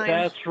no time.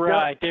 That's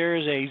right. There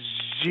is a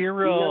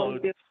zero.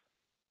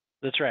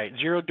 That's right.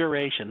 Zero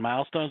duration.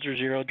 Milestones are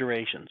zero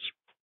durations.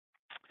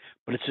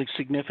 But it's a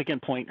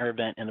significant point or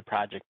event in the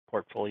project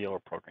portfolio or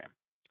program.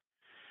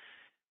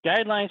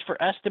 Guidelines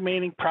for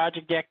estimating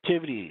project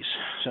activities.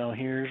 So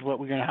here's how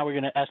we're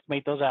going to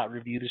estimate those out.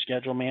 Review the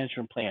schedule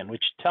management plan,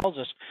 which tells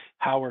us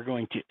how we're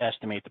going to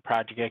estimate the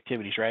project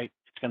activities, right?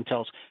 It's going to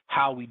tell us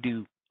how we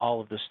do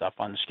all of this stuff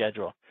on the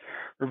schedule.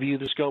 Review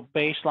the scope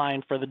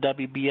baseline for the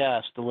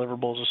WBS,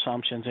 deliverables,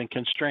 assumptions, and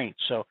constraints.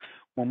 So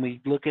when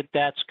we look at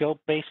that scope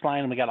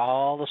baseline and we got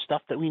all the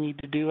stuff that we need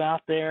to do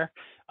out there,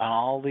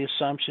 all the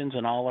assumptions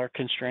and all our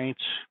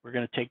constraints, we're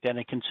going to take that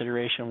into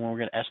consideration when we're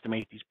going to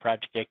estimate these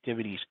project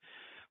activities.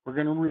 We're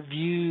going to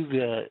review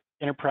the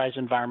enterprise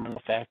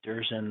environmental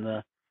factors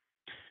and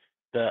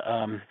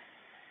the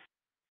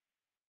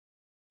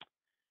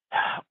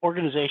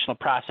organizational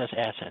process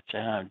assets.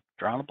 I'm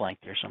drawing a blank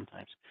there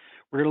sometimes.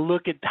 We're going to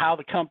look at how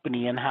the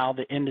company and how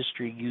the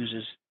industry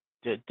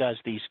does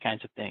these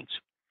kinds of things.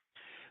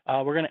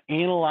 We're going to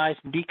analyze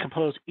and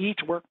decompose each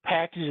work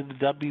package of the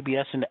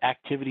WBS into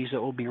activities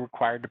that will be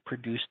required to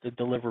produce the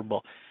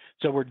deliverable.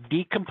 So we're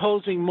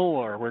decomposing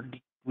more. We're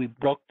we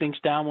broke things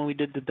down when we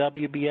did the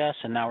WBS,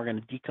 and now we're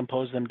going to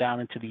decompose them down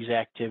into these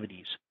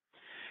activities.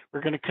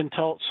 We're going to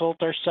consult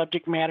our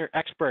subject matter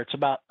experts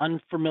about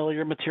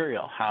unfamiliar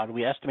material. How do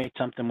we estimate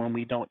something when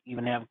we don't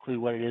even have a clue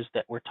what it is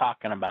that we're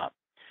talking about?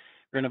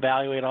 We're going to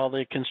evaluate all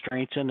the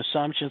constraints and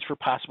assumptions for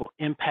possible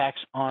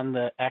impacts on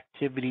the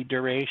activity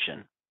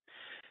duration.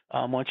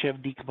 Once you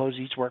have decomposed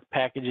each work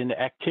package into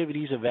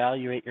activities,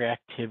 evaluate your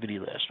activity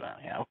list. Well,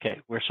 yeah, okay.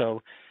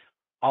 So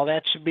all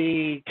that should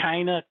be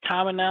kind of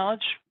common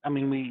knowledge. I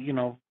mean,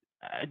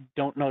 I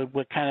don't know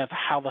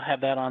how they'll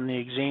have that on the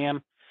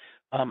exam.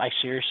 I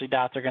seriously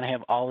doubt they're going to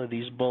have all of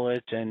these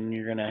bullets, and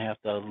you're going to have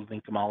to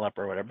link them all up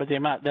or whatever. But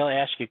they'll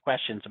ask you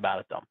questions about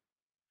it, though.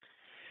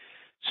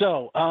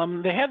 So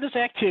they have this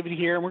activity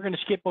here, and we're going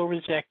to skip over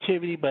this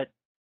activity, but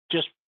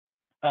just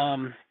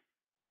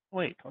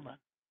wait, hold on.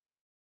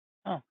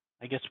 Oh,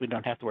 I guess we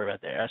don't have to worry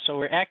about that. So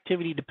we're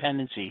activity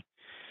dependency.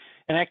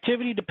 An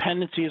activity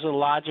dependency is a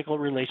logical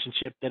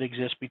relationship that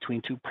exists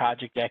between two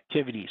project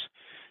activities.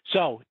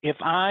 So if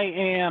I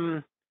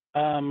am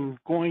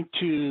going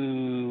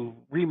to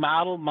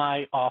remodel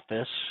my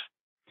office,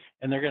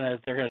 and they're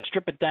gonna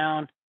strip it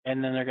down,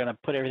 and then they're gonna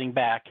put everything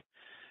back.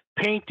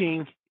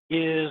 Painting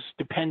is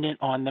dependent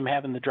on them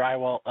having the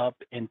drywall up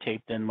and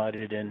taped and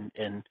mudded,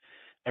 and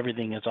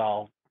everything is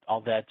all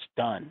that's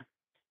done.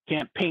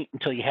 Can't paint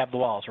until you have the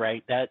walls,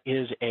 right? That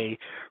is a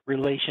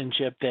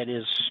relationship that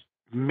is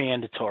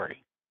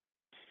mandatory.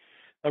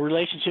 A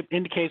relationship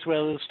indicates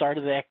whether the start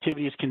of the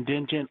activity is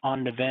contingent on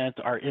an event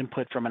or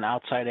input from an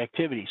outside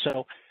activity.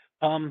 So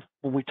when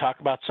we talk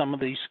about some of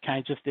these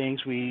kinds of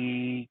things,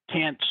 we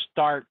can't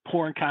start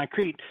pouring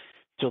concrete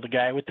till the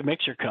guy with the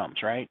mixer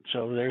comes, right?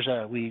 So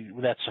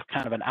that's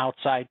kind of an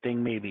outside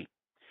thing maybe.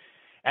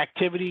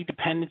 Activity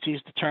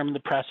dependencies determine the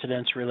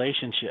precedence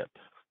relationship.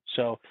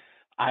 So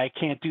I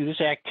can't do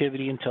this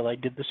activity until I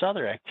did this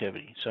other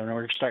activity. So now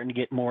we're starting to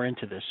get more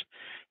into this.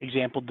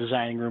 Example,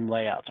 designing room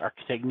layouts.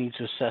 Architect needs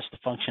to assess the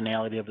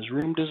functionality of his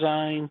room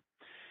design.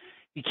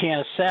 You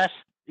can't assess,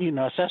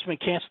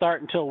 assessment can't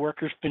start until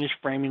workers finish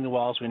framing the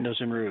walls, windows,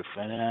 and roof.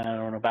 And I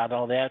don't know about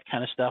all that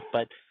kind of stuff,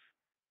 but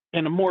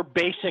in a more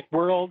basic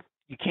world,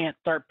 you can't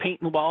start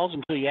painting the walls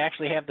until you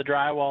actually have the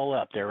drywall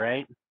up there,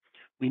 right?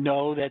 We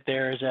know that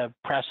there is a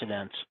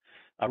precedence,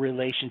 a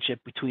relationship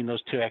between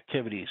those two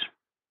activities.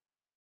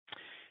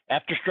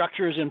 After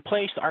structure is in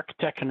place, the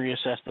architect can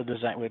reassess the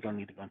design. We don't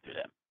need to go through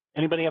that.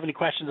 Anybody have any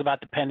questions about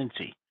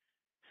dependency?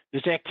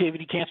 This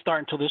activity can't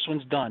start until this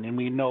one's done, and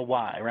we know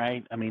why,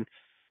 right? I mean,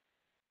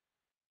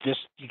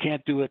 you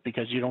can't do it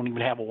because you don't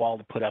even have a wall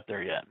to put up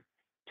there yet.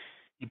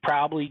 You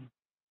probably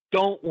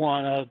don't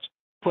want to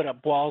put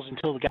up walls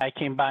until the guy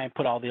came by and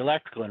put all the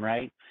electrical in,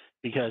 right?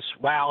 Because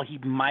while he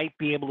might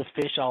be able to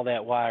fish all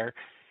that wire,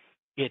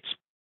 it's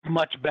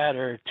much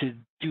better to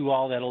do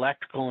all that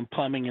electrical and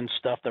plumbing and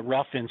stuff, the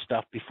rough-in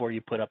stuff, before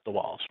you put up the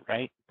walls,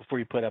 right? Before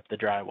you put up the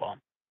drywall.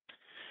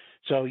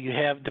 So you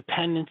have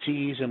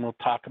dependencies, and we'll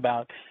talk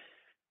about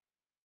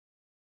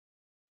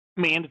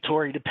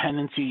mandatory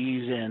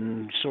dependencies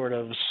and sort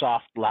of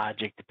soft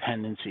logic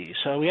dependencies.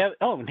 So we have,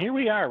 and here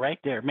we are right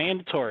there,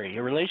 mandatory,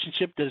 a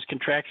relationship that is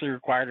contractually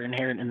required or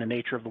inherent in the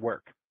nature of the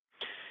work.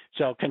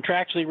 So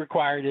contractually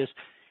required is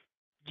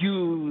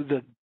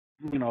the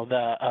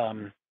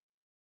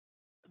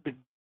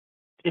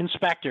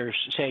inspectors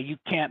say you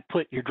can't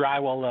put your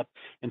drywall up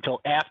until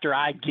after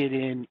I get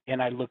in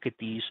and I look at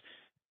these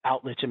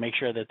outlets and make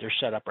sure that they're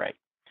set up right.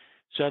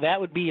 So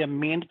that would be a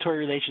mandatory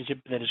relationship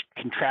that is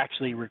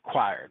contractually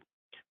required.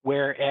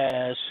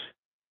 Whereas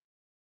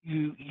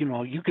you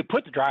could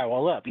put the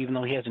drywall up even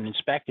though he hasn't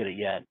inspected it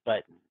yet,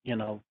 but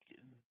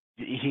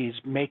he's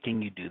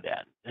making you do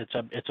that.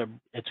 It's a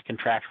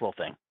contractual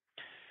thing.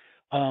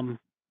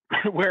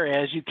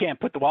 Whereas you can't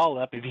put the wall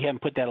up if you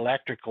haven't put that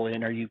electrical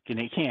in, or you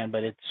can,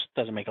 but it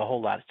doesn't make a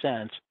whole lot of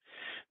sense.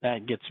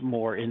 That gets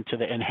more into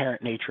the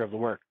inherent nature of the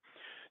work.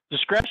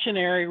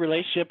 Discretionary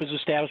relationship is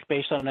established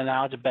based on the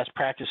knowledge of best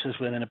practices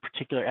within a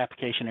particular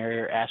application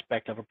area or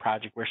aspect of a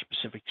project where a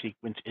specific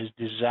sequence is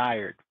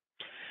desired.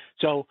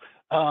 So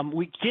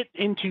we get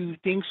into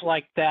things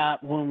like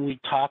that when we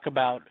talk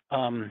about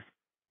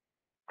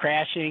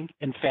crashing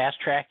and fast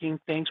tracking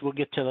things. We'll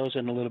get to those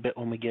in a little bit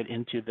when we get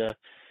into the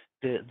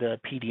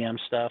PDM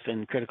stuff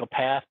and critical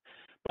path.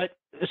 But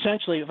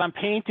essentially, if I'm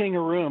painting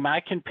a room,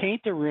 I can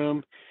paint the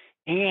room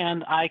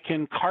and I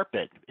can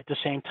carpet at the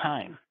same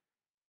time.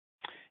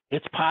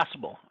 It's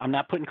possible. I'm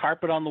not putting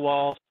carpet on the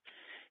walls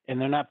and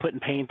they're not putting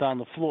paint on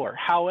the floor.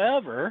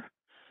 However,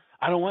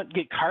 I don't want to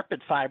get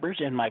carpet fibers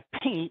in my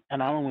paint,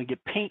 and I don't want to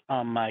get paint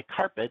on my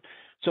carpet.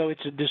 So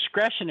it's a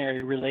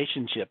discretionary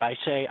relationship. I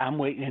say I'm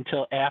waiting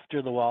until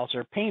after the walls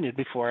are painted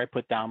before I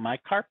put down my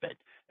carpet.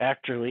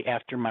 Actually,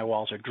 after my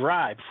walls are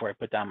dry before I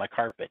put down my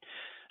carpet.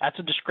 That's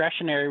a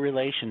discretionary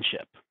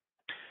relationship.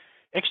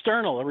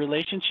 External, a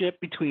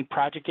relationship between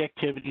project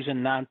activities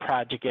and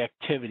non-project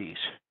activities.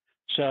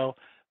 So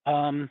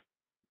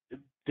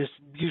this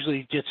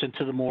usually gets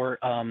into the more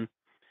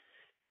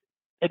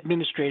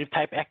administrative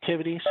type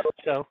activities.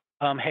 So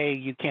hey,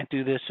 you can't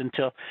do this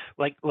until,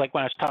 like when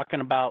I was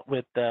talking about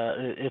with,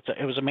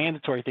 it was a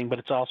mandatory thing, but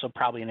it's also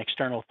probably an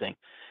external thing.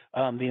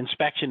 The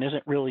inspection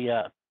isn't really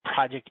a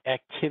project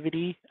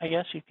activity, I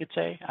guess you could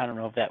say. I don't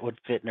know if that would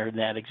fit in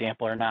that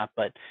example or not,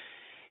 but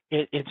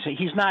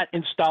he's not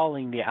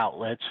installing the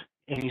outlets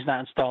and he's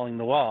not installing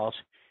the walls.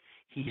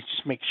 He's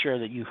just making sure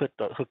that you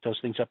hook those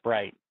things up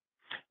right.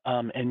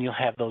 And you'll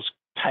have those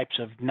types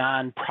of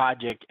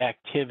non-project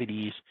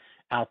activities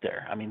out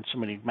there. I mean,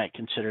 somebody might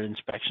consider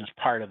inspections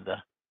part of the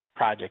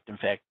project. In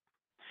fact,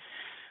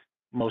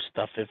 most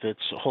stuff, if it's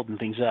holding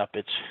things up,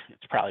 it's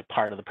probably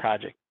part of the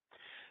project.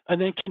 And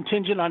then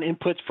contingent on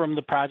inputs from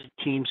the project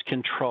team's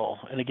control.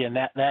 And again,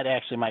 that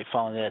actually might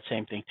fall into that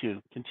same thing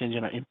too.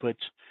 Contingent on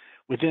inputs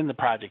within the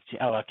project.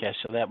 Oh, okay,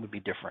 so that would be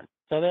different.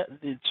 So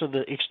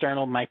the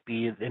external might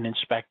be an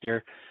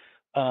inspector,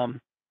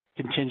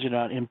 contingent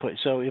on input.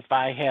 So if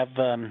I have,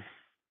 well,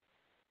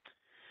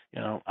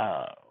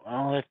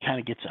 that kind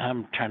of gets,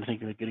 I'm trying to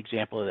think of a good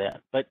example of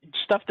that. But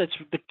stuff that's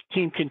the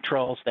team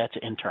controls, that's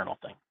an internal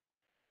thing.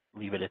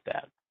 Leave it at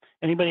that.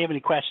 Anybody have any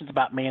questions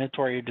about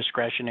mandatory or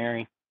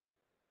discretionary?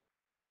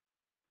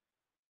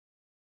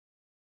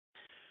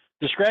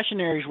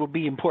 Discretionaries will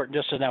be important,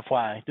 just an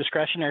FYI.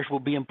 Discretionaries will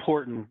be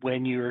important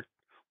when you're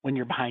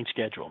behind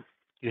schedule.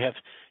 You have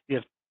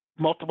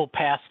multiple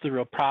paths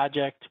through a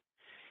project,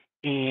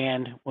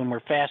 and when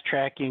we're fast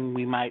tracking,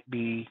 we might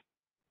be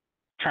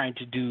trying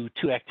to do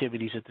 2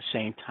 activities at the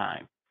same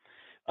time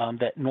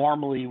that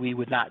normally we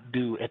would not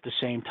do at the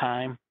same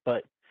time,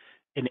 but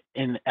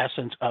in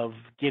essence of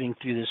getting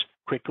through this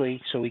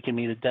quickly so we can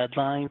meet a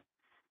deadline,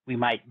 we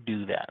might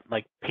do that,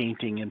 like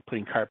painting and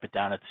putting carpet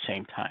down at the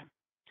same time.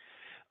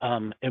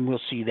 And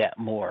we'll see that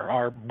more,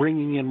 or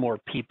bringing in more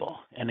people.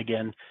 And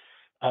again,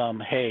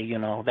 hey,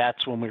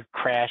 that's when we're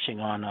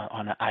crashing on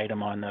an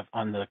item on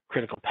the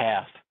critical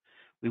path.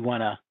 We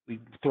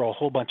throw a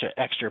whole bunch of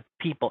extra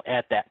people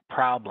at that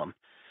problem.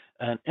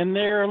 And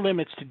there are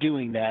limits to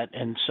doing that,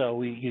 and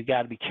so you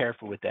got to be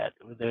careful with that.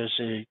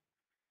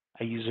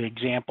 I use an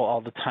example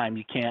all the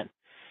time.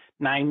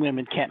 9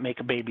 women can't make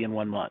a baby in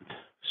 1 month.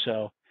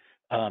 So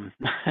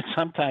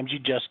sometimes you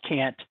just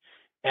can't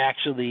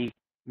actually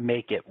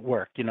make it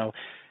work. You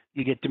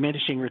get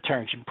diminishing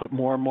returns. You put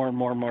more and more and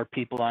more and more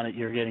people on it,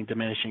 you're getting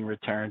diminishing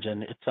returns.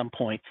 And at some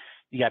point,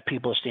 you got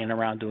people standing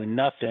around doing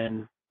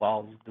nothing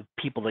while the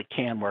people that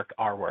can work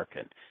are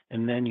working.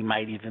 And then you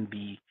might even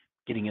be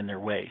getting in their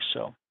way.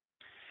 So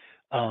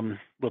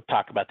we'll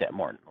talk about that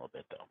more in a little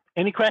bit, though.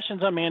 Any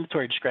questions on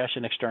mandatory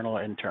discretion, external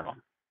or internal?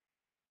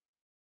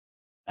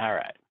 All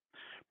right.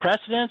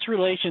 Precedence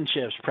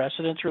relationships.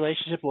 Precedence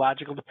relationship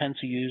logical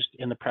dependency used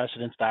in the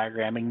precedence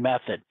diagramming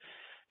method.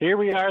 Here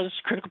we are, this is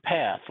critical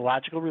path,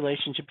 logical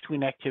relationship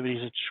between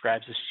activities that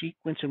describes the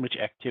sequence in which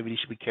activities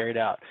should be carried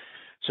out.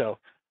 So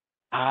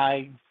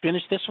I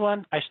finish this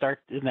one, I start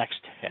the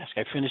next task.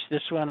 I finish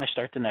this one, I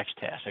start the next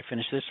task. I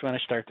finish this one, I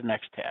start the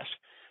next task.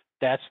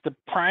 That's the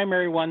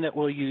primary one that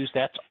we'll use.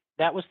 That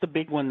was the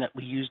big one that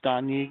we used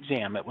on the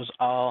exam. It was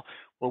all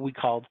what we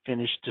called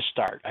finish to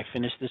start. I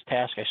finish this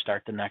task, I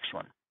start the next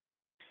one.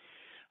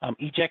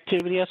 Each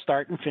activity has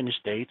start and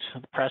finish dates.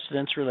 The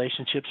precedence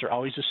relationships are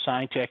always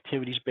assigned to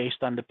activities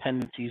based on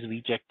dependencies of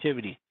each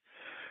activity.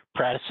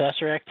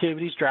 Predecessor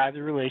activities drive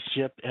the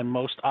relationship and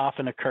most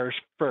often occurs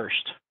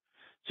first.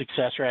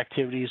 Successor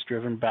activity is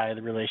driven by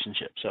the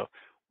relationship. So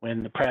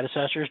when the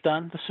predecessor is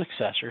done, the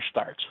successor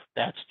starts.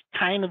 That's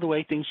kind of the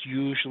way things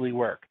usually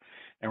work.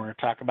 And we're going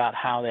to talk about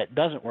how that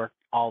doesn't work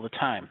all the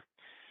time.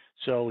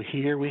 So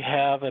here we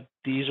have,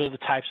 these are the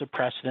types of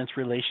precedence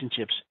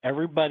relationships.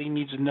 Everybody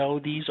needs to know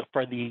these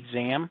for the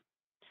exam.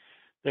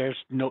 There's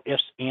no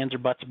ifs, ands, or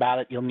buts about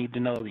it. You'll need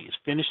to know these.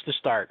 Finish to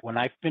start. When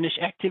I finish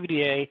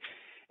activity A,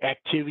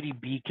 activity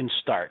B can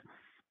start.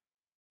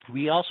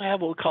 We also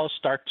have what we call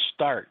start to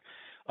start.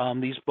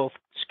 These both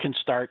can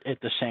start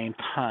at the same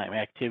time.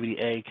 Activity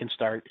A can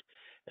start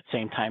at the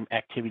same time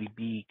activity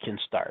B can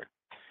start.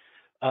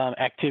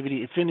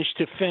 Activity finish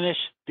to finish,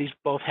 these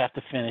both have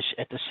to finish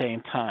at the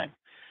same time.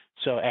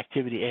 So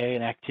activity A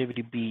and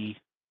activity B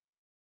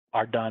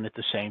are done at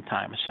the same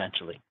time,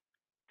 essentially.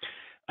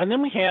 And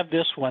then we have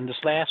this one, this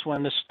last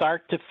one, the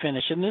start to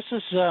finish. And this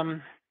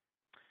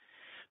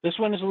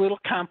one is a little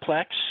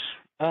complex,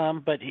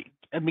 but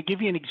let me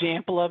give you an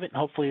example of it, and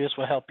hopefully this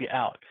will help you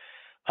out.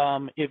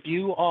 If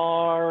you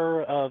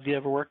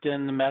ever worked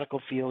in the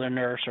medical field, or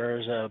nurse, or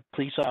as a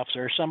police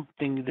officer, or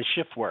something, the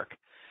shift work,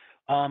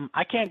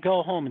 I can't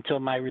go home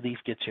until my relief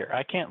gets here.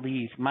 I can't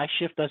leave. My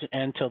shift doesn't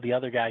end until the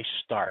other guy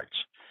starts.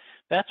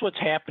 That's what's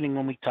happening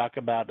when we talk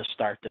about the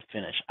start to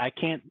finish. I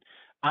can't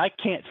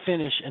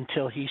finish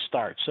until he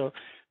starts. So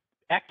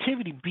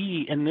activity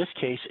B in this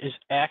case is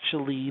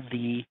actually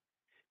the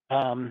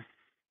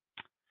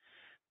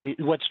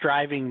what's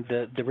driving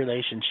the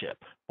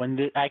relationship. When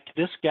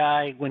this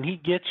guy, when he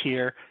gets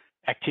here,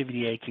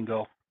 activity A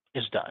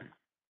is done,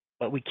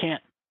 but we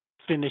can't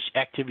finish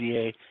activity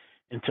A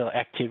until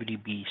activity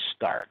B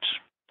starts.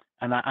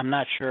 And I'm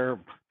not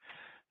sure.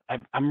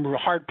 I'm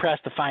hard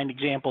pressed to find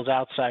examples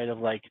outside of,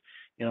 like,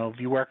 You know, if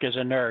you work as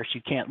a nurse,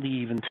 you can't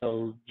leave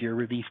until your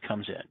relief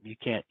comes in. You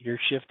can't. Your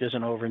shift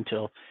isn't over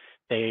until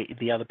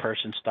the other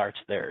person starts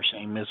theirs.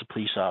 Same as a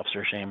police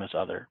officer. Same as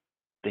other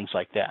things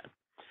like that.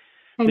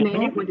 Hey, But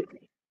Matt,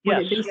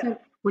 yes.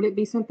 would it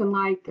be something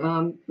like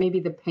maybe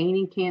the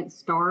painting can't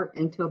start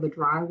until the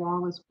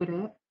drywall is put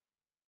up?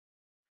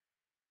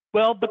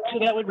 Well, but so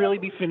that would really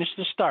be finished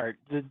to start.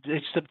 The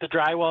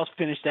drywall is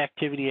finished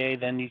activity A,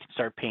 then you can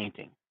start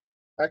painting.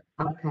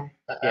 Okay.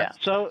 Yeah.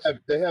 So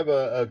they have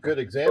a good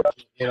example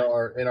in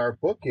our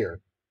book here.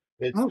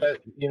 It's that,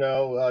 you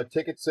know,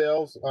 ticket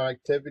sales on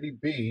activity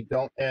B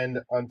don't end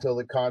until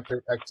the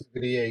concert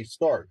activity A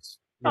starts.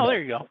 there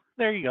you go.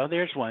 There you go.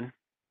 There's one.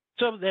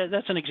 So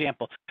that's an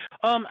example.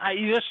 I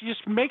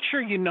just make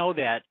sure you know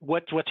that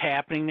what's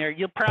happening there.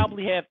 You'll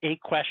probably have a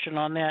question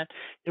on that.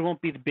 It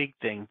won't be the big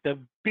thing. The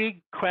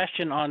big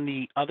question on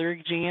the other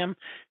exam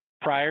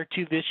prior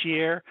to this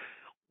year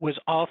was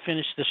all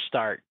finished to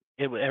start.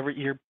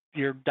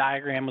 Your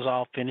diagram was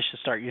all finished to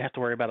start. You didn't have to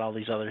worry about all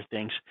these other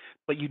things,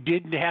 but you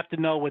did have to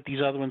know what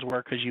these other ones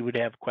were because you would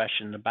have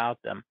questions about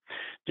them.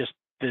 Just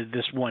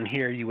this one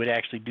here, you would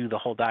actually do the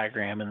whole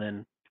diagram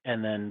and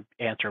then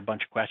answer a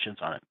bunch of questions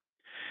on it.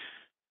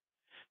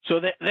 So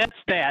that's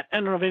that. I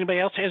don't know if anybody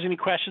else has any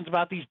questions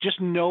about these.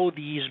 Just know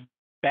these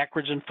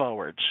backwards and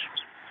forwards.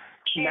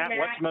 Matt,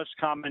 what's most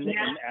common in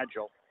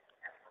Agile?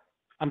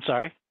 I'm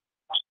sorry?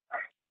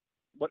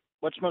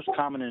 What's most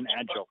common in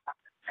Agile?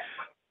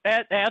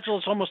 Agile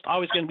is almost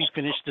always going to be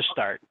finished to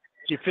start.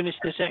 You finish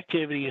this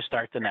activity, you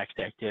start the next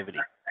activity.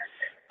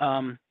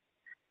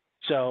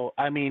 So,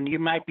 I mean, you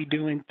might be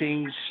doing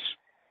things,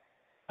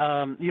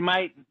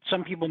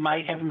 some people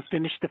might have them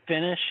finished to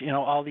finish, you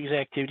know, all these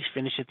activities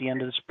finish at the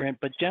end of the sprint,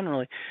 but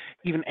generally,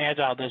 even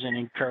Agile doesn't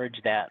encourage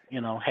that,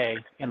 you know, hey,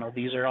 you know,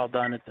 these are all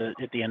done at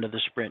the end of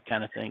the sprint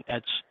kind of thing.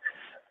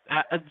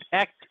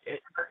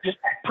 Just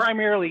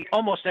primarily,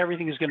 almost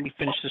everything is going to be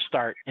finished to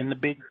start, and the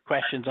big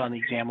questions on the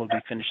exam will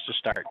be finished to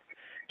start.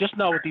 Just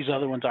know what these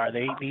other ones are.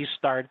 These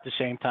start at the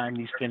same time,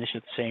 these finish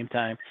at the same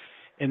time,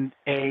 and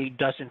A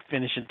doesn't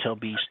finish until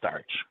B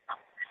starts.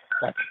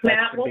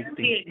 Matt, what was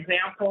the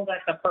example that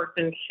the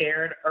person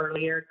shared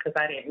earlier? Because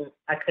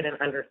I couldn't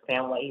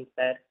understand what you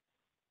said.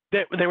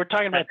 They were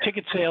talking about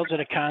ticket sales at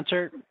a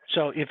concert.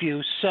 So if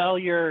you sell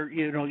you're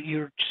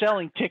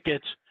selling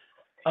tickets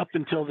up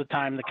until the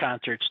time the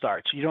concert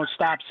starts. You don't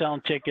stop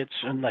selling tickets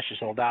unless you're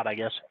sold out, I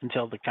guess,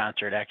 until the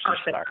concert actually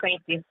starts.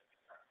 Thank you.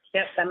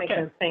 Yep, that makes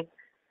sense. Thanks.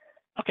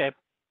 Okay.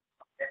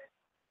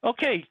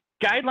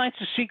 Guidelines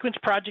to sequence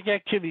project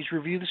activities.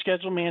 Review the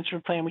schedule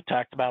management plan. We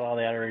talked about all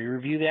that already.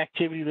 Review the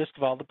activity list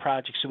of all the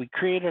projects. So we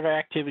created our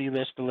activity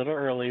list a little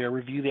earlier.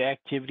 Review the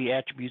activity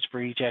attributes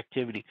for each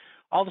activity.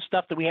 All the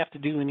stuff that we have to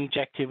do in each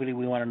activity,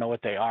 we want to know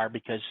what they are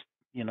because,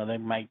 you know, they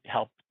might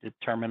help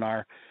determine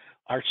our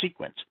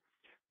sequence.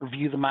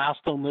 Review the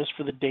milestone list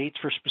for the dates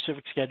for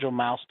specific scheduled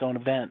milestone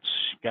events.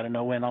 You got to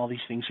know when all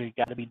these things are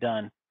got to be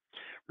done.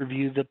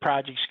 Review the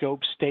project scope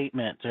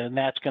statement, and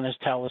that's going to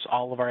tell us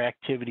all of our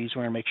activities.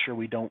 We're going to make sure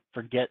we don't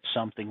forget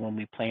something when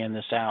we plan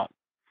this out.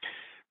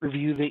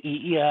 Review the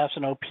EEFs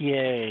and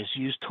OPAs.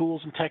 Use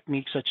tools and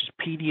techniques such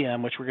as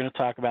PDM, which we're going to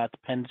talk about,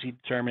 dependency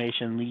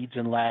determination, leads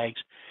and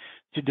lags,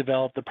 to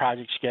develop the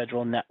project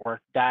schedule and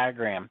network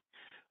diagram.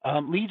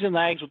 Leads and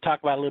lags we'll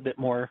talk about a little bit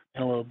more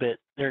in a little bit.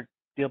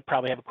 You'll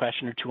probably have a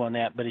question or two on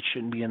that, but it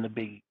shouldn't be in the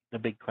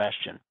big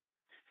question.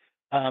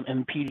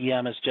 And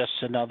PDM is just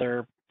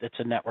it's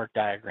a network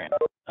diagram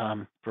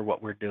for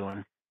what we're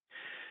doing.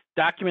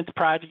 Document the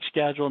project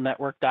schedule,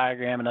 network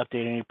diagram, and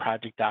update any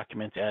project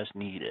documents as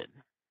needed.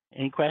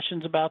 Any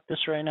questions about this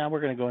right now?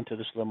 We're going to go into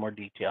this a little more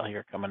detail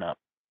here coming up.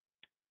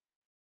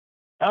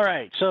 All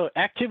right, so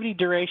activity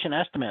duration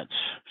estimates.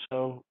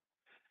 So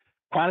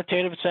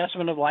quantitative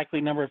assessment of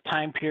likely number of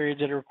time periods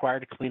that are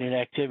required to complete an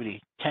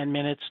activity. 10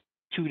 minutes,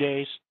 2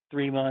 days,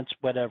 3 months,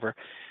 whatever.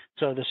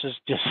 So this is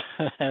just,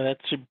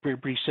 that's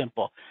pretty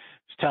simple.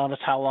 It's telling us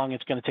how long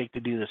it's going to take to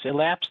do this.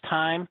 Elapsed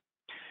time,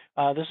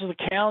 this is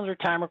the calendar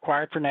time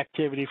required for an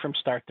activity from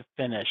start to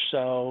finish.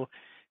 So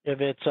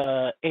if it's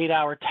a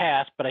 8-hour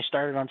task, but I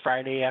started on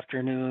Friday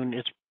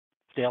afternoon,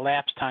 the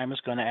elapsed time is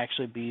going to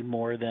actually be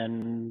more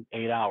than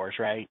 8 hours,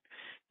 right?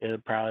 It'll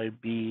probably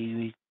be,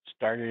 we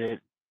started at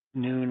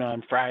noon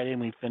on Friday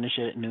and we finish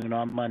it at noon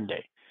on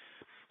Monday.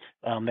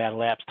 That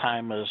elapsed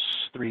time is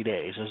 3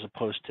 days as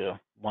opposed to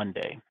 1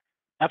 day.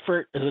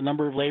 Effort is the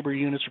number of labor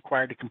units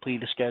required to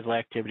complete a scheduled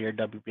activity or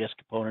WBS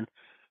component,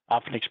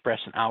 often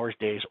expressed in hours,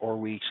 days, or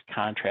weeks,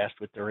 contrast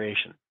with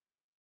duration.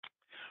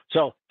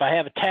 So if I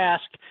have a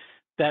task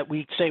that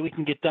we say we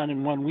can get done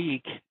in 1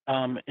 week,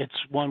 it's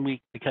 1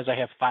 week because I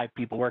have 5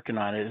 people working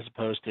on it as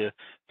opposed to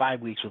 5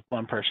 weeks with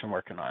 1 person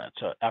working on it.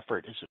 So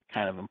effort is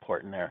kind of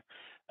important there.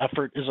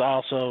 Effort is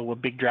also a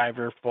big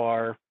driver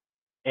for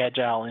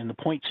Agile in the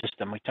point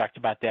system. We talked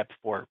about that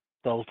before.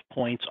 Those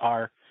points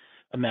are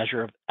a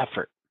measure of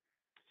effort.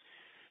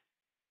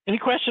 Any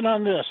question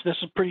on this? This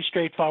is pretty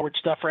straightforward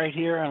stuff right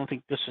here. I don't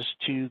think this is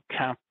too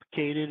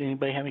complicated.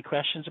 Anybody have any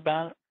questions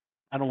about it?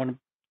 I don't want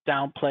to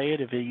downplay it.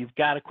 If you've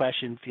got a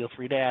question, feel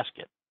free to ask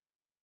it.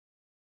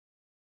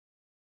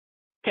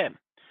 Okay.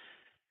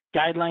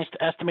 Guidelines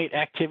to estimate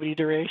activity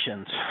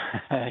durations.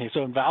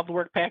 So involve the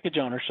work package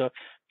owner. So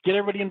get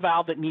everybody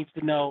involved that needs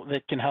to know,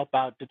 that can help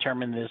out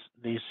determine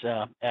these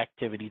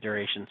activity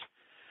durations.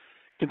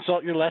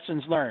 Consult your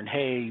lessons learned.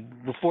 Hey,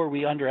 before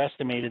we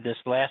underestimated this,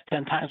 the last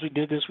 10 times we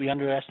did this, we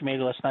underestimated.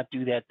 Let's not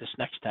do that this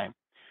next time.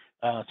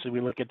 So we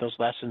look at those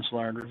lessons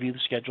learned, review the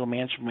schedule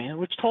management plan,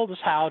 which told us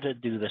how to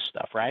do this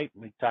stuff, right?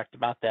 We talked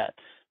about that.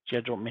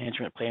 Schedule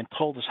management plan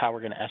told us how we're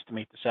going to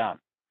estimate this out.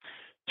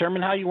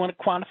 Determine how you want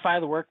to quantify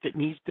the work that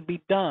needs to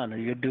be done. Are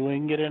you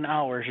doing it in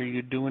hours? Are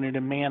you doing it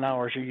in man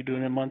hours? Are you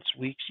doing it in months,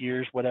 weeks,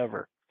 years,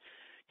 whatever?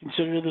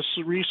 Consider the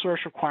resource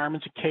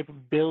requirements and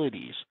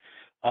capabilities.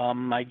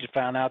 I just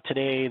found out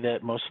today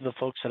that most of the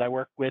folks that I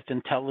work with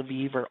in Tel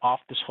Aviv are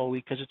off this whole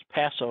week because it's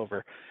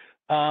Passover.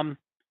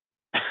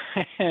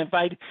 If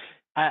I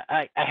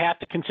have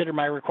to consider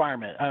my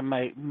requirement,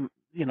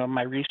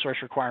 my resource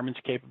requirements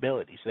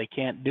capabilities. They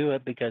can't do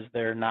it because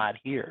they're not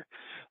here.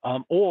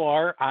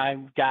 Or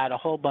I've got a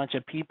whole bunch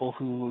of people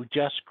who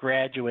just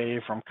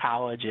graduated from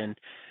college and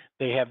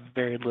they have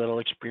very little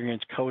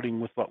experience coding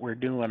with what we're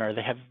doing, or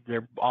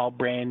they're all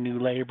brand new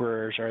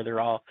laborers, or they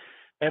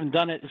haven't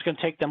done it. It's going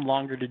to take them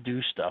longer to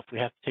do stuff. We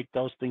have to take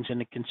those things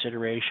into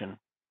consideration.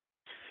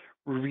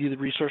 Review the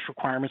resource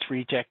requirements for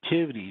each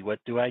activity. What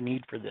do I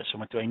need for this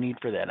and what do I need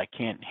for that?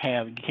 You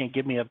can't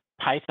give me a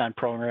Python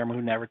programmer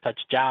who never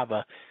touched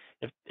Java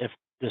if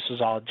this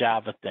is all a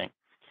Java thing.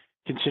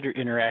 Consider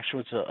interaction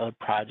with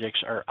projects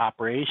or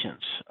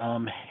operations.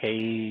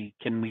 Hey,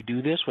 can we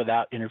do this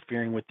without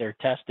interfering with their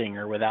testing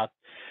or without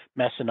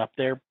messing up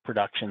their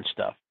production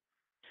stuff?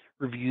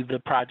 Review the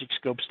project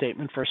scope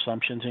statement for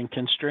assumptions and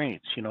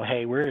constraints.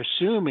 Hey, we're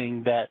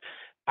assuming that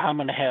I'm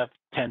going to have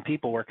 10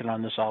 people working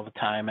on this all the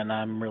time, and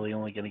I'm really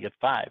only going to get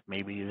 5.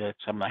 Maybe that's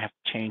something I have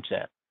to change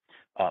that.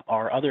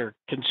 Or other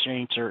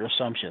constraints or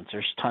assumptions.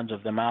 There's tons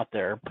of them out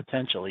there,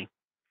 potentially.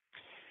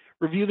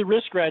 Review the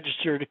risk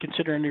register to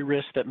consider any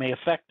risks that may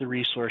affect the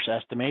resource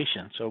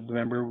estimation. So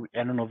remember,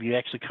 I don't know if you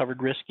actually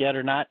covered risk yet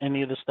or not,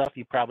 any of the stuff.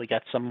 You probably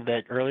got some of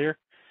that earlier.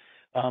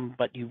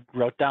 But you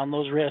wrote down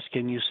those risks,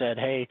 and you said,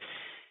 hey,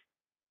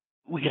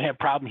 we can have a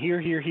problem here,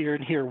 here, here,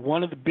 and here.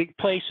 One of the big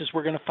places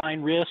we're going to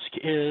find risk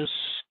is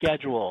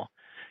schedule.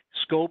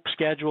 Scope,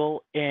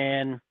 schedule,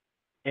 and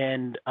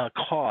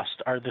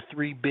cost are the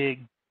 3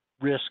 big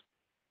risk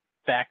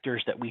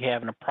factors that we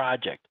have in a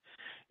project.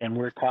 And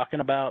we're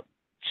talking about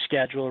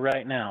schedule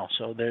right now.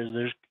 So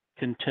there's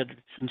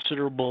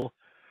considerable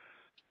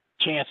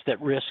chance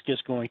that risk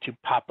is going to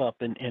pop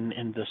up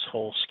in this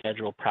whole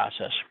schedule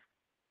process.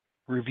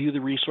 Review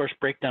the resource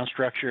breakdown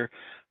structure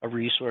of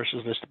resources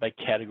listed by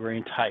category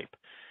and type.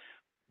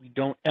 We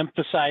don't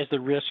emphasize the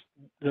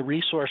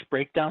resource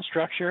breakdown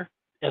structure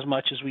as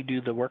much as we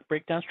do the work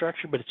breakdown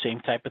structure, but it's the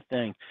same type of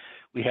thing.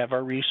 We have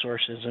our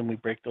resources and we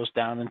break those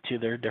down into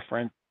their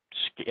different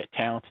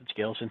talents and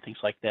skills and things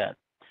like that.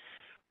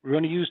 We're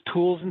going to use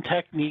tools and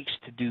techniques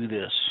to do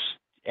this,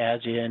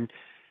 as in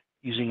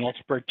using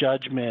expert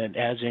judgment,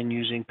 as in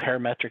using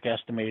parametric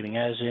estimating,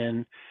 as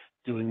in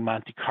doing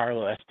Monte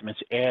Carlo estimates,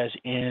 as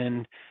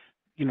in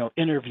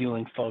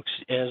interviewing folks,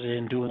 as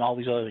in doing all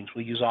these other things.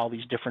 We use all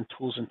these different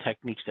tools and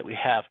techniques that we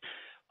have.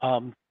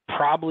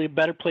 Probably a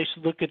better place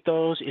to look at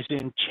those is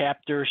in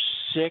Chapter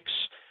 6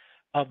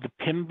 of the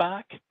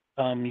PMBOK.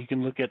 You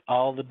can look at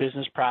all the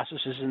business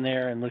processes in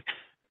there and look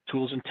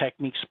tools and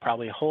techniques.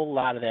 Probably a whole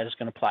lot of that is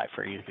going to apply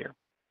for you here.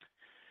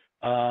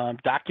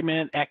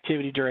 Document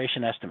activity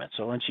duration estimate.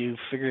 So once you've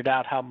figured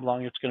out how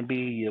long it's going to be,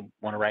 you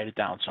want to write it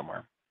down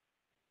somewhere.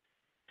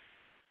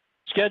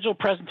 Schedule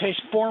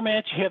presentation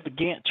formats. You have the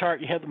Gantt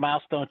chart, you have the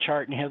milestone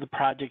chart, and you have the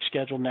project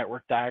schedule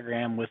network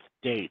diagram with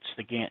dates.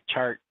 The Gantt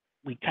chart,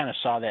 we kind of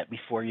saw that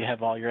before. You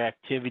have all your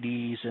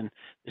activities, and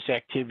this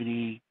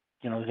activity,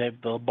 they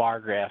have the bar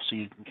graph, so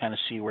you can kind of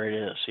see where it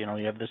is. You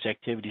have this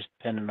activity is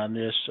dependent on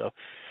this, so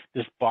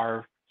this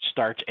bar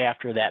starts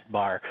after that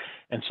bar,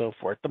 and so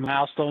forth. The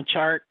milestone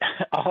chart,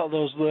 all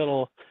those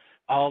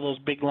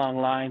big long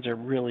lines are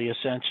really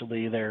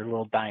essentially they're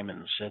little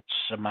diamonds.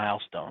 It's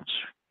milestones.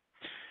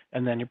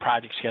 And then your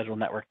project schedule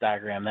network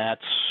diagram,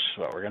 that's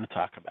what we're going to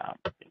talk about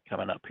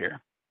coming up here.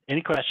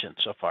 Any questions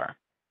so far?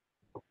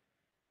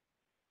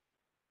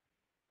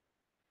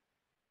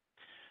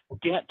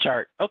 Gantt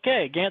chart.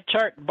 Okay, Gantt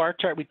chart, bar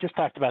chart, we just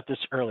talked about this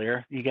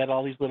earlier. You got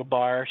all these little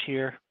bars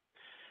here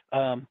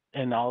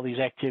and all these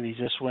activities.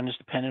 This one is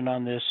dependent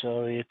on this,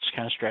 so it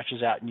kind of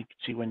stretches out, and you can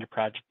see when your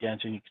project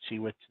ends, and you can see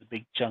what's the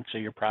big chunks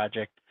of your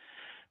project.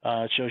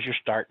 It shows your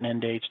start and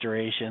end dates,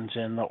 durations,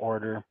 and the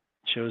order.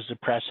 Shows the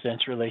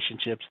precedence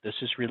relationships. This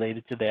is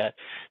related to that.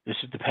 This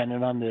is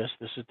dependent on this.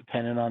 This is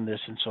dependent on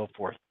this, and so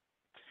forth.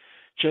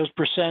 Shows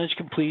percentage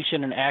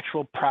completion and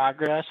actual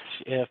progress.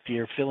 If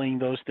you're filling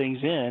those things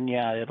in,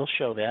 yeah, it'll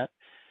show that.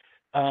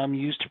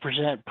 Used to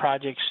present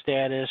project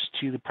status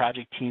to the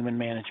project team and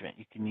management.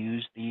 You can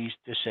use these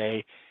to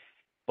say,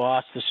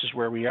 boss, this is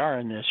where we are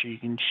in this, or you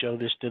can show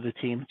this to the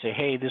team and say,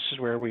 hey, this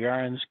is where we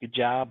are in this, good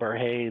job, or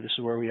hey, this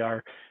is where we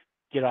are,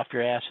 get off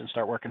your ass and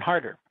start working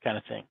harder, kind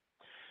of thing.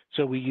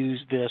 So we use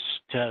this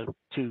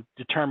to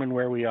determine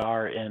where we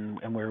are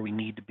and where we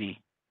need to be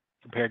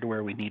compared to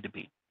where we need to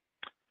be.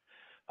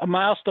 A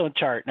milestone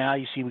chart. Now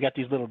you see we got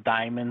these little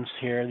diamonds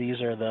here.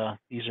 These are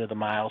the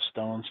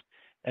milestones,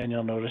 and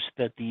you'll notice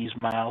that these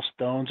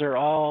milestones are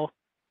all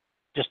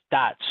just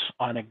dots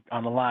on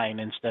a line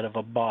instead of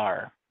a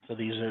bar. So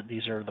these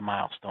are the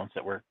milestones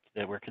that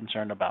we're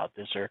concerned about.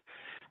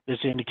 This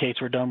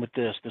indicates we're done with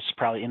this. This is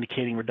probably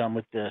indicating we're done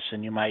with this.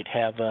 And you might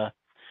have a,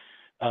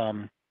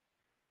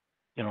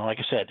 you know, like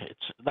I said,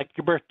 it's like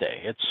your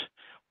birthday. It's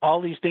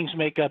all these things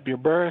make up your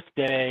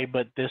birthday,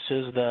 but this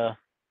is the,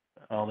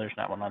 oh, there's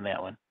not one on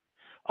that one.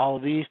 All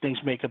of these things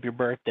make up your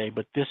birthday,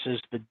 but this is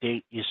the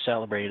date you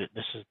celebrate it.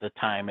 This is the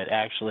time it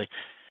actually,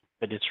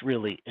 but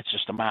it's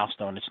just a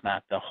milestone. It's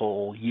not the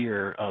whole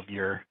year of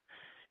your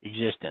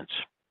existence,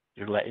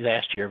 your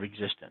last year of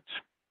existence.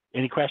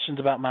 Any questions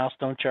about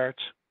milestone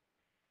charts?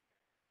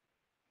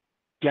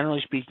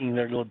 Generally speaking,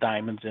 they're little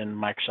diamonds in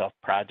Microsoft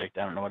Project.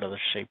 I don't know what other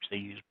shapes they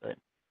use, but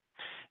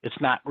it's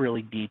not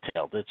really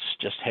detailed. It's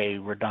just, hey,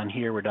 we're done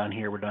here, we're done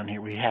here, we're done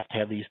here. We have to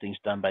have these things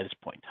done by this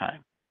point in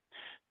time.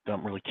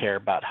 Don't really care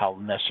about how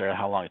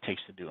long it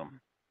takes to do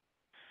them.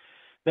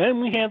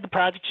 Then we have the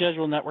project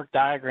schedule network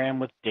diagram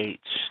with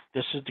dates.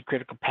 This is the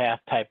critical path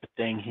type of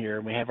thing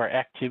here. We have our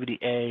activity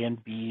A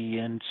and B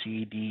and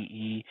C, D,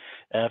 E,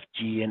 F,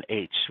 G, and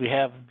H. So we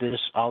have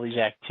all these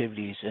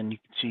activities, and you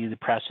can see the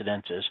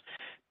precedences.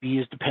 B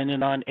is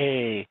dependent on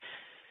A.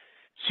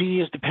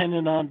 C is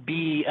dependent on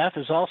B. F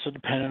is also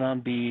dependent on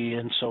B,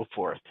 and so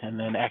forth. And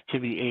then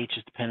activity H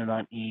is dependent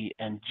on E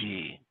and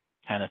G,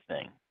 kind of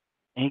thing.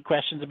 Any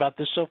questions about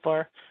this so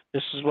far?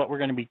 This is what we're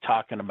going to be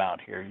talking about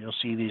here. You'll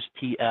see these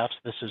TFs.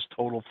 This is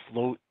total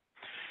float.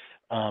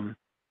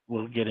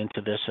 We'll get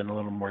into this in a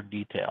little more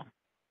detail.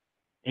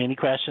 Any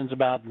questions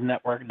about the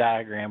network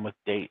diagram with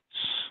dates?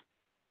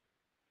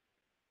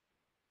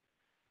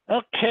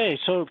 Okay,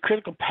 so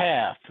critical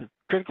path.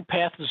 Critical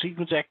path is a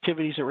sequence of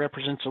activities that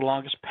represents the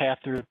longest path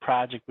through the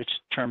project, which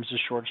determines the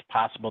shortest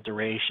possible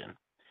duration.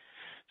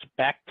 So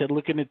back to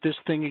looking at this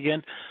thing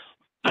again.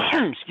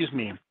 Excuse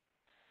me.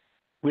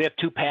 We have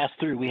two paths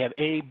through. We have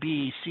A,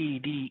 B, C,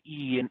 D,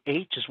 E, and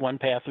H is one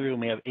path through,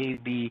 and we have A,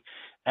 B,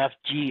 F,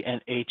 G,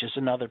 and H is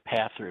another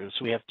path through.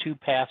 So we have two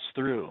paths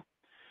through.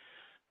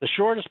 The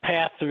shortest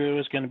path through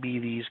is going to be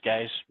these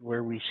guys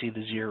where we see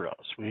the zeros.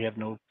 We have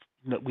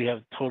we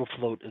have total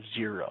float of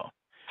 0.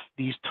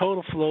 These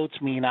total floats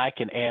mean I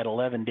can add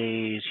 11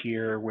 days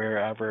here,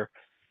 wherever,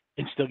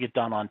 and still get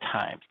done on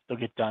time. Still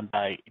get done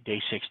by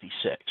day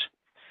 66.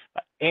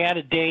 Add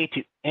a day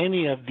to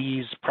any of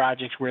these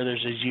projects where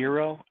there's a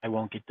 0, I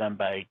won't get done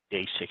by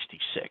day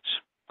 66.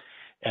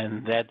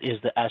 And that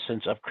is the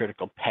essence of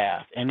critical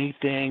path.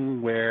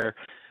 Anything where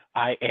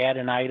I add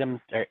an item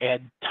or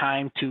add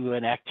time to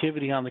an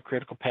activity on the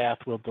critical path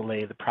will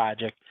delay the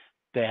project.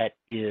 That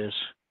is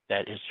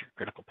your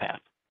critical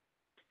path.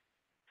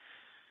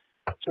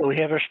 So we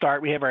have our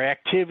start, we have our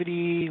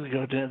activity, we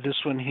go to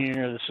this one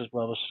here. This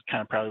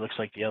kind of probably looks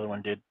like the other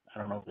one did. I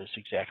don't know if it's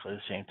exactly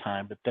the same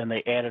time, but then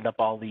they added up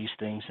all these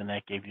things and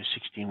that gave you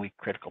a 16-week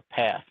critical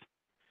path.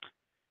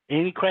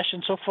 Any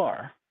questions so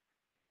far?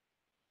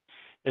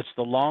 It's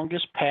the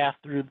longest path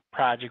through the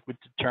project which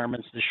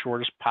determines the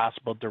shortest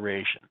possible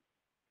duration.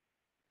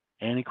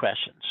 Any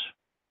questions?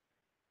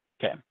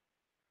 Okay.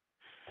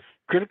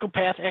 Critical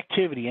path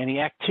activity, any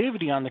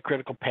activity on the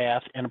critical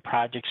path in a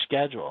project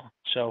schedule.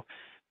 So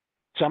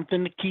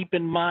something to keep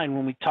in mind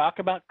when we talk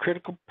about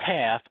critical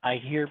path, I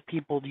hear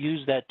people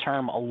use that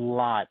term a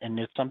lot, and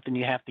it's something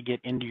you have to get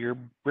into your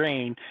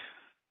brain.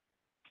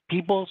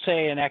 People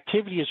say an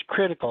activity is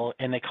critical,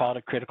 and they call it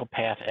a critical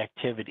path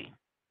activity.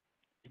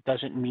 It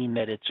doesn't mean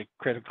that it's a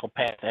critical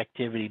path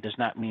activity. It does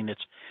not mean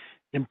it's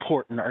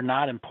important or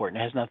not important.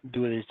 It has nothing to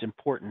do with its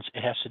importance.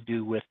 It has to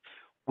do with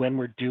when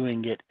we're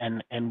doing it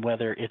and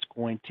whether it's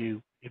going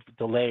to, if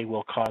delay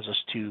will cause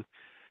us to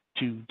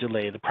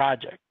delay the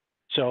project.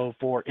 So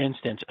for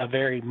instance,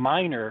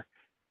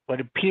 what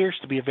appears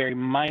to be a very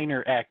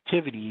minor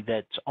activity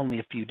that's only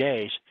a few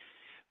days,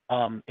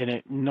 no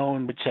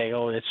one would say,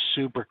 oh, it's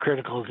super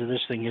critical to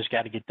this thing has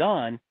got to get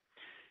done.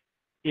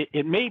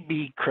 It may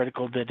be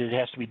critical that it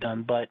has to be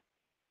done, but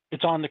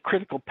it's on the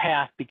critical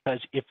path because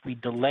if we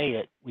delay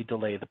it, we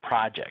delay the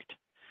project.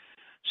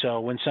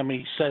 So when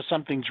somebody says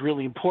something's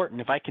really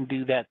important, if I can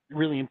do that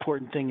really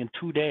important thing in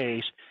 2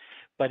 days,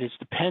 but it's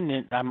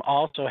dependent, I'm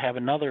also have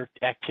another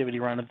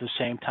activity run at the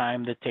same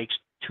time that takes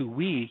 2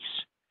 weeks,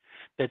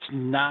 that's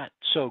not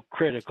so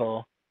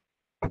critical,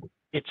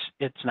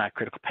 it's not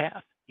critical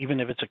path,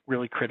 even if it's a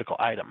really critical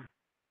item.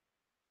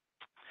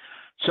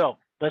 So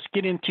let's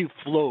get into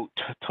float,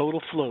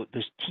 total float.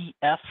 This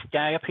TF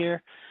guy up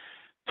here,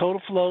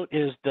 total float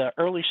is the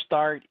early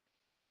start.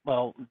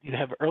 Well, you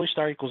have early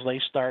start equals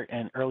late start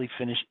and early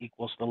finish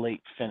equals the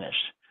late finish.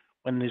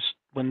 When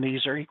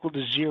these are equal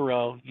to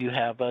 0, you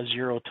have a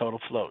 0 total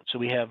float. So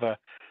we have a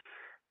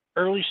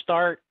early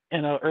start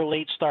and a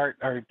late start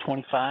are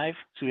 25,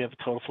 so we have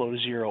a total float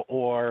of 0,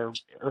 or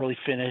early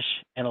finish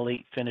and a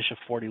late finish of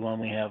 41,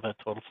 we have a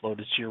total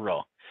float of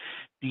 0.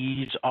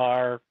 These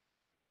are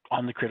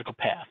on the critical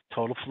path.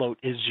 Total float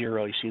is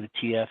 0. You see the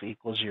TF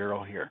equals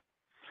 0 here.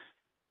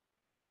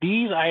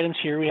 These items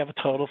here, we have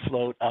a total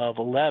float of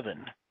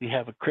 11. We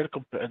have a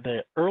critical,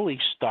 the early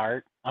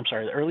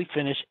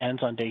finish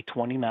ends on day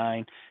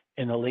 29,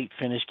 and the late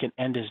finish can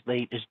end as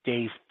late as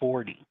day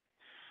 40.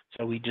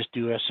 So we just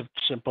do a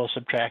simple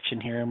subtraction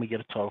here, and we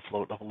get a total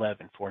float of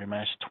 11. 40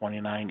 minus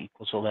 29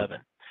 equals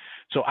 11.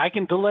 So I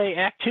can delay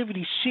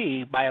activity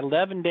C by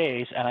 11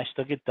 days, and I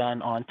still get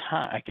done on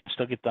time. I can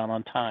still get done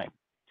on time.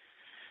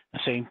 The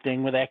same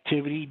thing with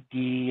activity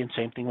D, and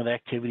same thing with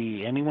activity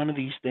E. Any one of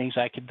these things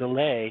I could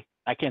delay.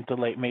 I can't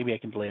delay, maybe I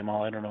can delay them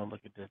all. I don't know,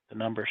 look at the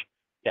numbers.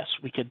 Yes,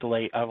 we could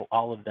delay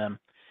all of them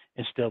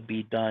and still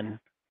be done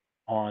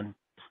on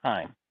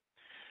time.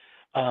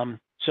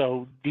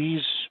 So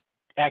these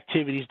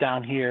activities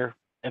down here,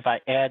 if I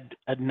add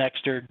an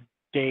extra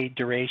day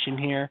duration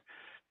here,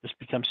 this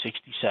becomes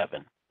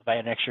 67. If I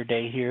add an extra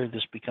day here,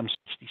 this becomes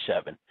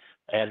 67.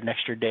 I add an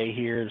extra day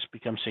here, this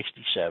becomes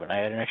 67. I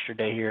add an extra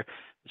day here,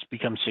 this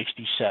becomes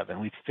 67.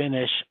 We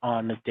finish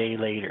on a day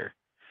later.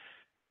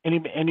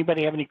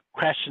 Anybody have any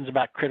questions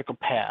about critical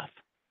path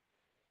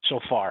so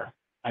far?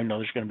 I know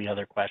there's going to be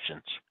other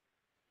questions,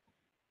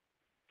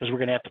 because we're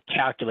going to have to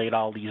calculate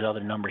all these other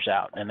numbers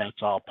out, and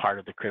that's all part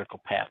of the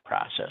critical path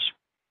process.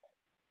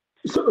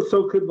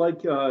 So could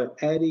like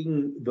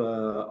adding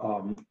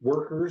the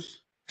workers,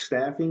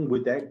 staffing,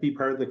 would that be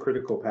part of the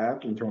critical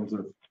path in terms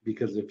of,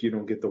 because if you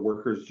don't get the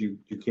workers, you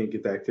can't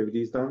get the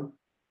activities done?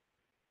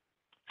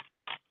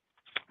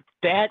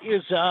 That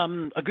is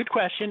a good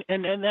question,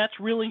 and that's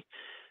really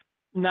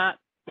not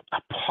a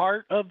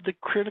part of the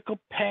critical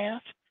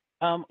path.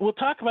 We'll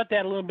talk about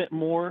that a little bit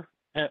more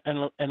and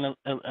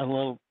a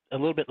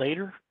little bit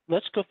later.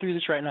 Let's go through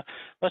this right now.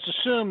 Let's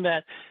assume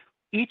that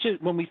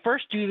when we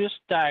first do this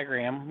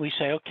diagram, we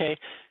say, okay,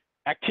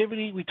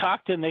 activity, we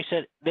talked to them, they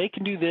said they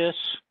can do this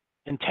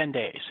in 10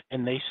 days.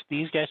 And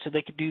these guys said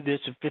they could do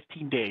this in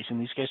 15 days. And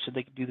these guys said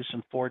they could do this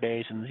in 4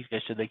 days. And these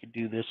guys said they could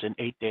do this in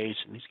 8 days.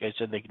 And these guys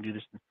said they can do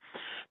this in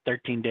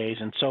 13 days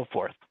and so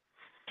forth.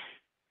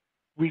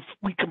 We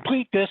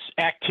complete this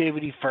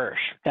activity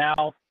first.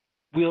 Now,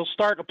 we'll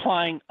start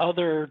applying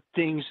other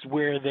things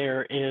where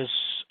there is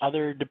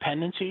other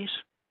dependencies.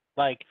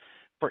 Like,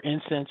 for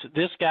instance,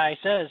 this guy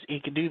says he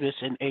can do this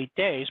in 8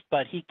 days,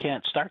 but he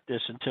can't start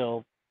this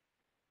until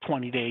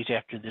 20 days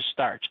after this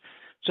starts.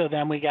 So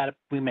then we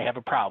may have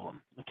a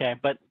problem, okay?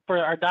 But for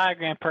our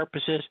diagram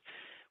purposes,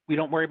 we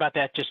don't worry about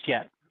that just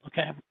yet,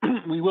 okay?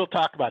 We will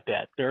talk about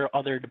that. There are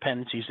other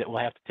dependencies that we'll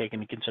have to take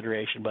into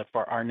consideration, but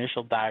for our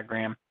initial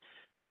diagram,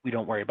 we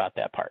don't worry about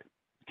that part,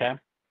 okay?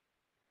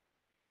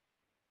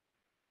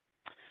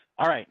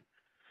 All right,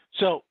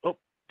 so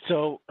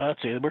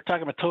let's see, we're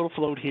talking about total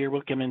float here.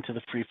 We'll come into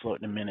the free float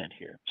in a minute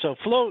here. So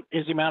float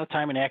is the amount of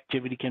time an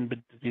activity can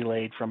be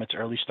delayed from its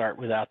early start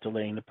without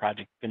delaying the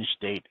project finish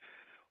date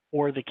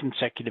or the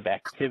consecutive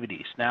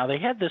activities. Now, they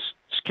had this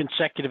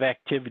consecutive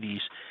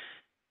activities.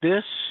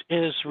 This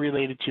is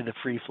related to the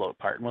free float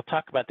part, and we'll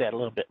talk about that a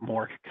little bit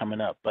more coming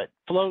up. But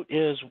float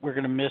is we're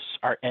going to miss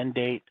our end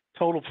date.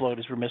 Total float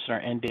is we're missing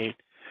our end date.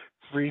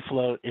 Free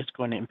float is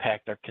going to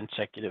impact our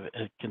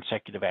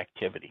consecutive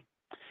activity,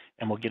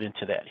 and we'll get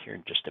into that here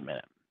in just a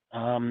minute.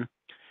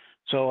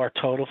 So our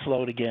total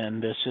float,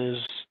 again, this is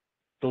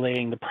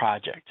delaying the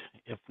project.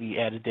 If we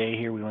add a day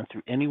here, we went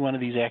through any one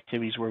of these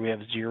activities where we have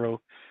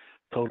 0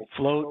 total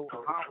float.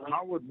 So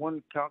how would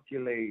one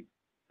calculate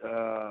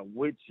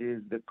which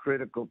is the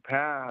critical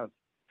path?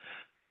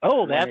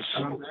 Oh, that's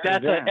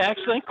an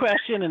excellent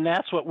question, and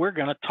that's what we're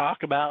going to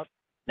talk about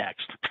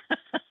next.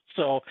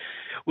 So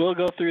we'll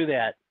go through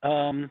that.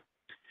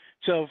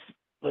 So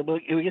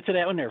we get to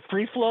that one there.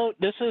 Free float.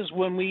 This is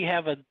when we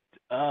have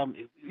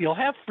you'll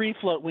have free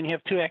float when you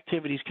have 2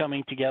 activities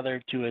coming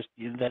together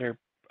that are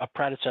a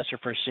predecessor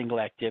for a single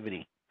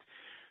activity.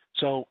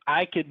 So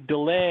I could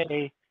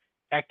delay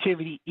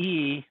activity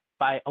E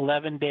by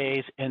 11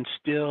 days and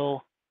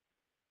still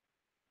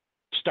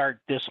start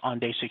this on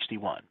day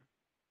 61.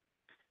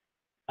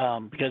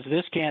 Because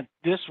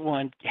this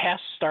one has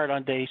to start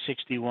on day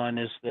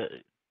 61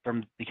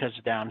 because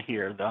down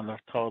here on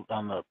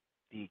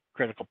the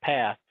critical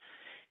path,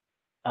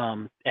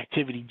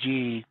 activity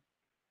G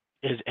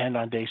is end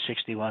on day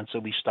 61, so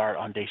we start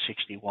on day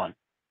 61.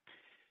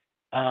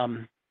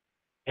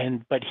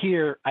 But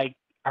here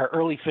our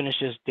early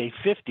finish is day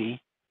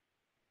 50,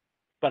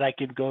 but I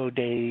could go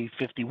day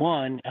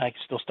 51 and I can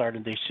still start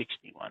on day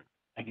 61.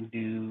 I can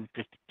do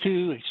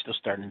 52, I can still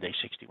start on day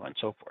 61,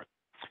 so forth.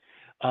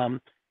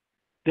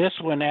 This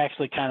one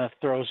actually kind of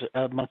throws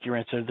a monkey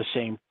wrench at the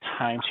same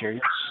times here.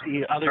 You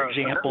see other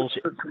examples.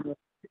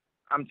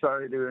 I'm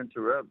sorry to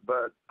interrupt,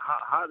 but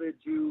how did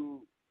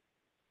you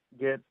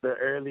get the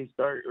early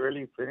start,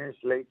 early finish,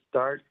 late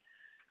start,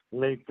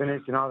 late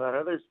finish, and all that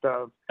other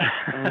stuff?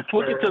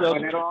 We'll get to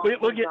those.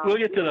 We'll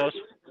get to those.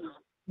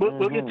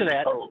 We'll get to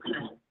that.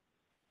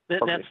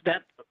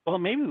 That's well,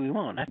 maybe we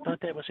won't. I thought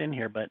that was in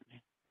here, but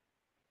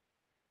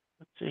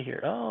let's see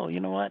here. Oh, you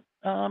know what?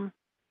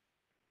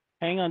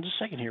 Hang on just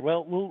a second here.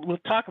 Well, we'll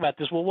talk about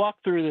this. We'll walk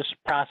through this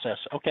process,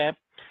 okay?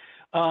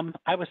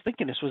 I was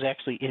thinking this was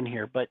actually in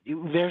here, but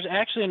there's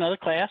actually another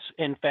class.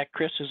 In fact,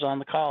 Chris is on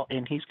the call,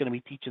 and he's going to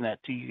be teaching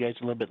that to you guys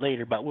a little bit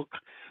later. But we'll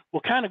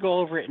kind of go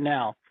over it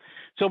now.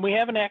 So we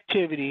have an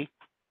activity.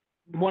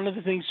 One of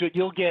the things that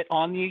you'll get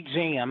on the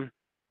exam,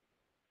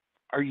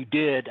 or you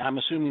did, I'm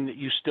assuming that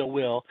you still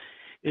will,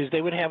 is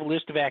they would have a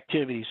list of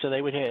activities. So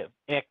they would have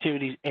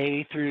activities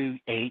A through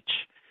H,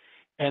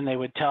 and they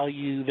would tell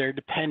you their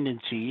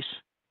dependencies.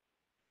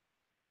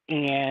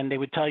 And they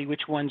would tell you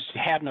which ones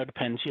have no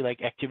dependency,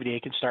 like activity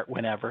A can start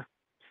whenever.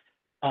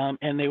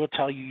 And they will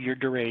tell you your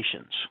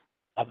durations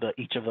of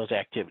each of those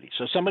activities.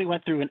 So somebody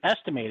went through and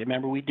estimated.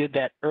 Remember, we did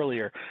that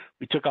earlier.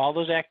 We took all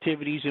those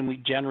activities and we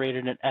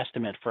generated an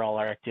estimate for all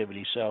our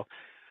activities. So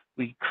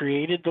we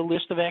created the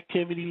list of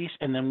activities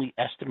and then we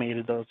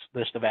estimated those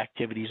list of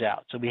activities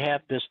out. So we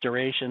have this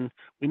duration.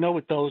 We know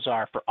what those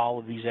are for all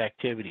of these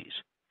activities.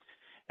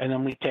 And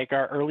then we take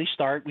our early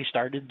start. We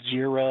start at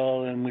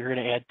 0, and we're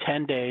going to add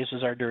 10 days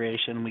as our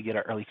duration, and we get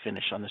our early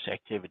finish on this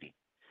activity.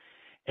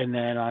 And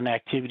then on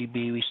activity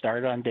B, we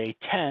started on day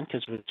 10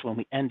 because it's when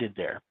we ended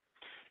there.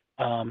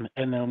 And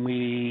then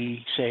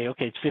we say,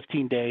 okay, it's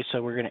 15 days,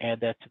 so we're going to add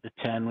that to the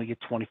 10. We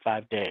get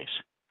 25 days.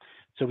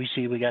 So we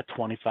see we got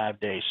 25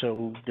 days.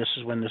 So this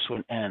is when this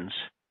one ends.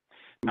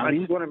 Now, I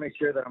just want to make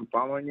sure that I'm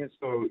following you.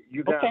 So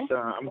you got, okay.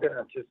 I'm going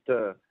to just,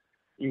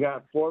 you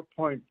got 4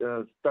 point,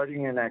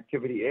 starting in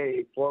activity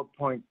A,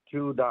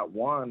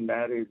 4.2.1,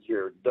 that is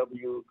your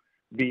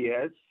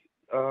WBS.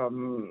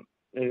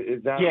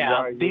 Is that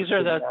yeah, these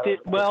are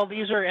well,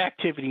 these are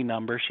activity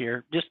numbers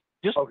here. Just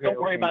okay, don't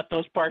worry about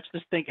those parts.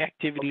 Just think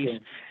activities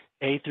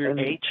A through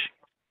H.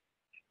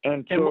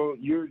 And so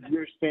you're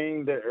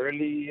saying the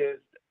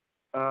earliest,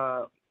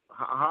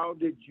 how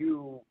did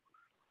you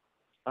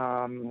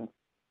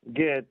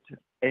get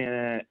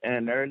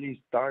an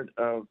early start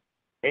of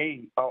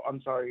A? Oh,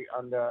 I'm sorry,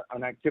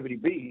 on activity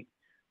B,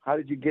 how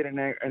did you get an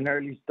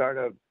early start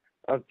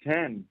of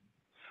 10?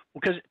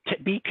 Because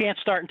B can't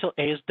start until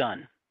A is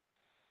done.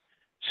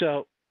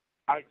 So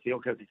I see.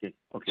 Okay.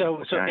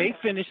 So A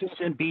finishes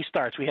and B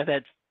starts. We have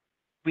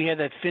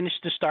that finish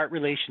to start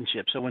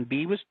relationship. So when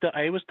A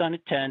was done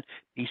at 10,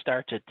 B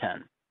starts at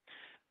 10.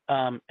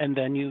 And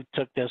then you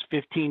took those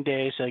 15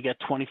 days, so you get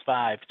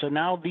 25. So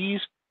now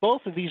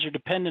both of these are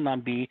dependent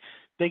on B.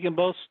 They can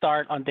both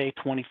start on day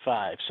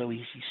 25. So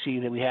we see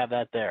that we have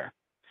that there.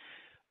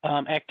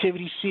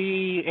 Activity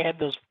C, add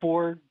those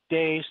 4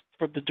 days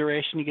for the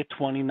duration, you get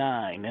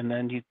 29. And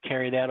then you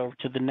carry that over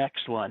to the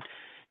next one.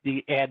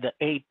 You add the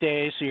 8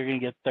 days, so you're going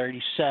to get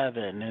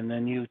 37. And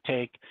then you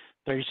take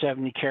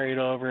 37, you carry it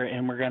over,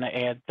 and we're going to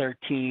add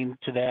 13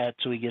 to that,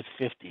 so we get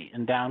 50.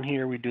 And down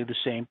here, we do the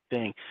same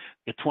thing.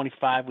 We get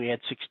 25, we add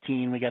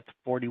 16, we got the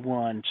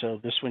 41. So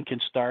this one can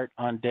start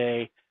on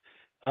day,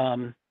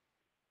 well,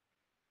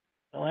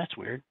 that's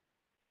weird.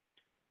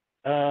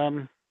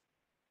 And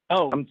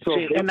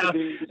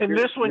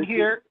this one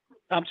here,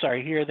 I'm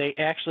sorry, here they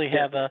actually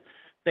have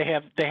they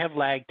have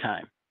lag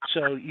time.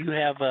 So you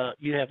have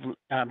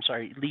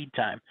lead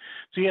time.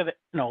 So you have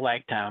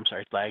lag time.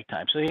 It's lag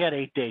time. So you had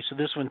 8 days. So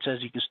this one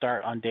says you can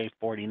start on day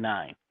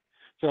 49.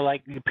 So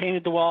like you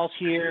painted the walls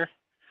here.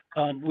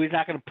 We're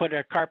not going to put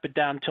our carpet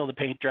down until the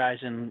paint dries,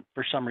 and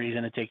for some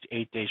reason it takes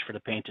 8 days for the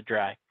paint to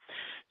dry.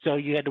 So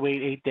you had to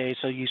wait 8 days.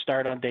 So you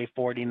start on day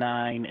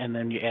 49, and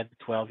then you add the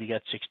 12. You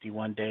got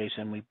 61 days,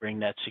 and we bring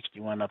that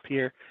 61 up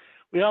here.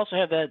 We also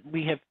have that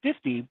we have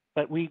 50,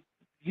 but we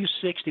use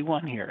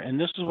 61 here. And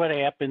this is what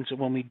happens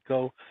when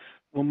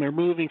we're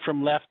moving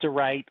from left to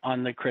right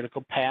on the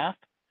critical path.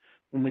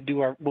 When we do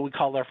what we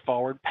call our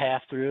forward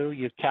path through,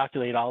 you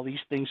calculate all these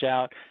things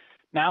out.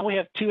 Now we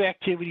have 2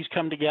 activities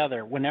come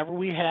together. Whenever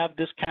we have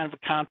this kind of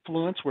a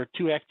confluence where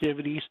 2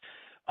 activities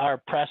are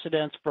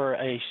precedents for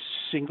a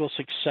single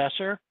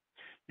successor,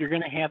 you're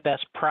going to have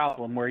this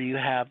problem where you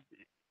have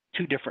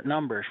 2 different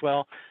numbers.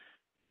 Well,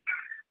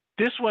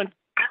 this one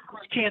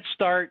can't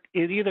start.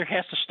 It either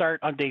has to start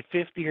on day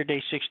 50 or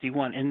day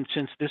 61. And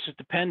since this is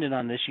dependent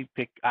on this, you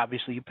pick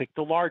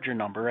the larger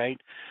number, right?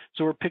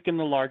 So we're picking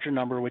the larger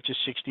number, which is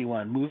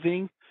 61.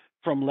 Moving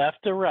from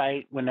left to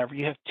right, whenever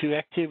you have 2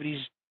 activities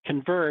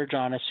converge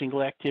on a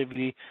single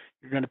activity,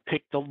 you're going to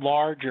pick the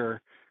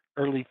larger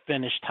early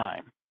finish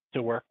time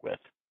to work with.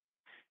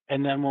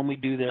 And then when we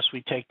do this,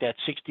 we take that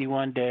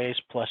 61 days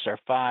plus our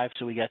 5,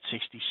 so we got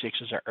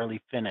 66 as our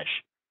early finish.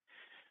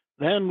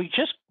 Then we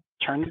just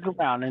turn it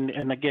around,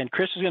 and again,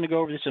 Chris is going to go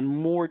over this in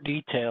more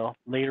detail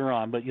later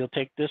on, but you'll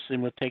take this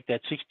and we'll take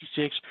that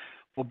 66,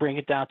 we'll bring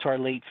it down to our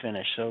late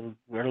finish. So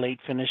our late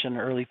finish and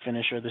early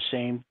finish are the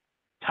same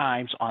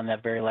times on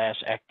that very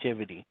last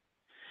activity.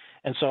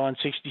 And so on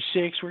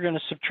 66, we're going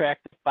to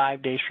subtract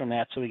 5 days from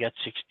that, so we got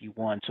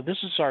 61. So this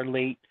is our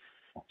late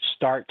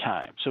start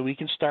time. So we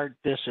can start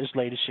this as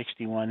late as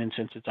 61, and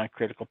since it's on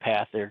critical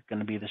path, they're going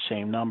to be the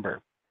same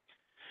number.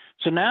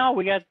 So now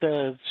we got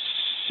the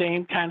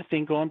same kind of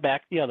thing going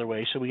back the other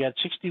way. So we got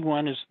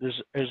 61 is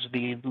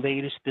the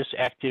latest this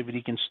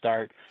activity can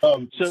start.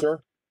 Sir?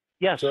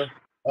 Yes. Sir?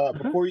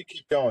 Before you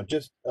keep going,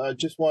 just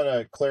want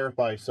to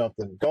clarify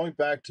something. Going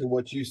back to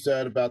what you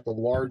said about the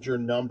larger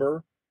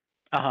number,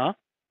 Uh-huh.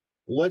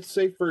 Let's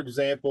say, for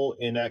example,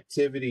 in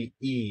activity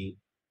E,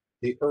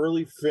 the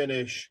early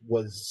finish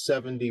was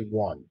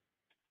 71.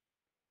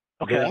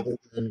 Okay.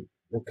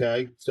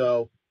 Okay,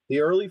 so the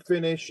early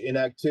finish in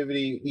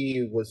activity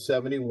E was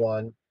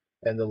 71,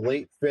 and the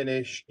late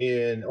finish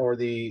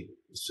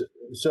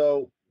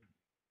so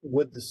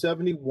would the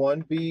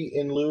 71 be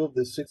in lieu of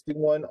the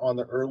 61 on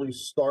the early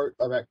start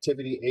of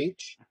activity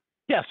H?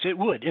 Yes, it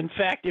would. In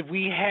fact, if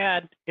you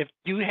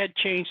had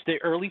changed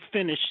the early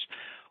finish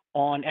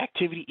on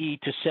activity E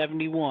to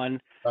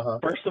 71,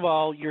 first of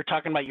all, you're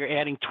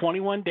adding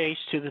 21 days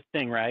to the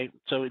thing, right?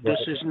 So this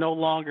is no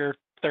longer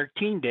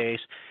 13 days,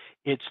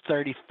 it's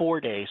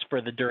 34 days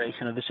for the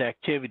duration of this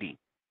activity.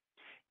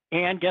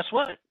 And guess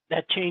what?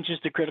 That changes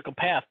the critical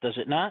path, does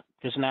it not?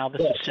 Because now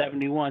this is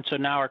 71, so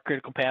now our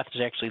critical path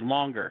is actually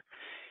longer.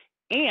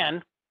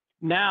 And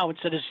now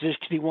instead of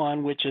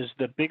 61, which is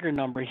the bigger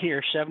number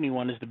here,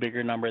 71 is the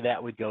bigger number,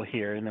 that would go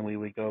here, and then we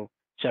would go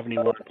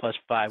 71 plus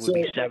 5 would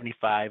be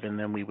 75, and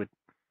then we would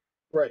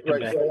Right.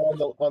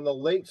 So on the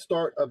late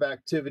start of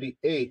activity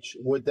H,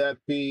 would that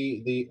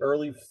be the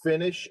early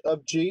finish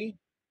of G?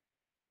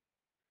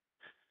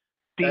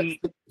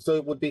 So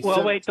it would be.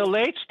 Well, wait, the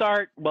late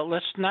start. Well,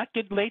 let's not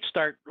get late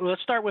start.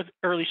 Let's start with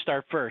early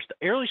start first.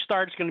 The early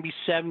start is going to be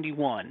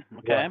 71,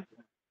 okay? Right.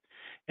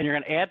 And you're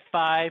going to add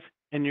 5,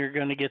 and you're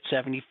going to get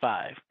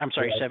 75. I'm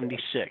sorry,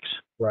 76.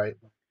 Right.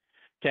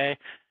 Okay.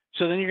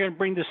 So then you're going to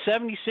bring the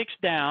 76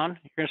 down.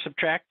 You're going to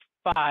subtract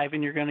 5,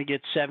 and you're going to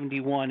get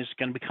 71. Is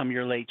going to become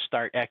your late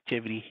start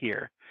activity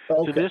here.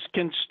 Okay. So this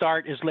can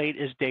start as late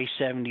as day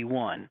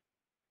 71.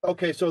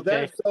 Okay, so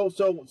that's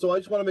so I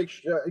just want to make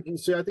sure.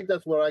 See, I think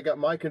that's where I got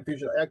my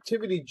confusion.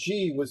 Activity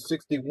G was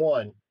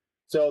 61,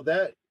 so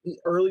that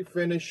early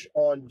finish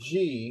on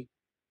G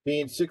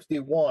being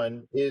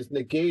 61 is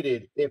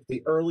negated if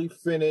the early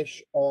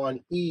finish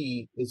on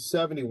E is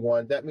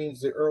 71. That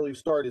means the early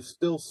start is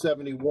still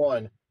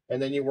 71,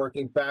 and then you're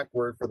working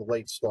backward for the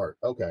late start.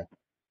 Okay.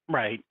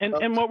 Right,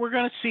 and what we're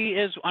going to see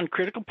is on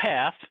critical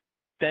path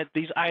that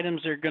these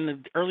items are going to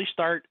early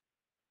start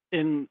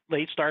and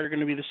late start are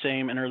going to be the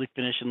same, and early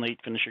finish and late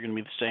finish are going to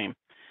be the same.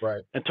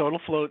 Right. And total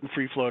float and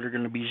free float are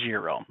going to be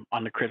 0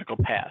 on the critical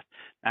path.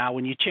 Now,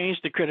 when you change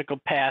the critical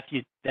path,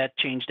 that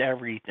changed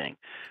everything.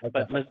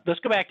 Okay. But let's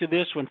go back to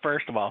this one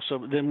first of all.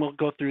 So then we'll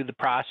go through the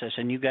process.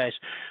 And you guys,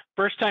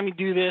 first time you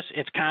do this,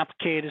 it's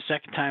complicated.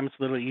 Second time, it's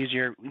a little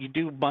easier. You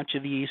do a bunch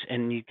of these,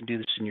 and you can do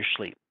this in your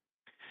sleep.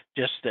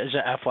 Just as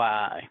a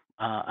FYI,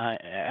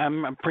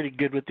 I'm pretty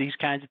good with these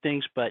kinds of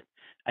things, but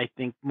I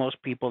think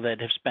most people that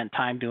have spent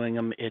time doing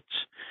them, it's,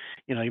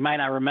 you might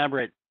not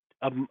remember it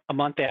a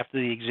month after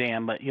the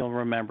exam, but you'll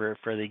remember it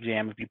for the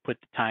exam if you put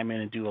the time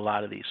in and do a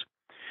lot of these.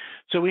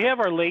 So we have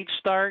our late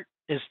start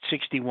is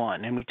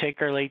 61, and we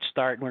take our late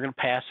start and we're going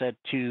to pass that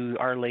to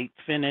our late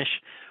finish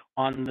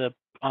on the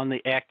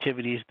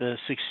activities, the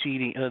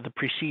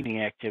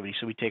preceding activity.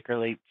 So we take our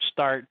late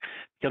start,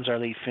 becomes our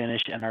late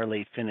finish, and our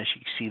late finish.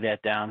 You can see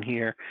that down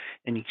here,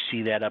 and you can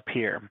see that up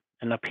here.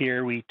 And up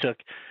here we took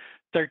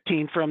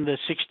 13 from the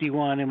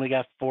 61, and we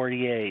got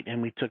 48.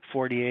 And we took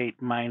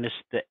 48 minus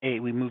the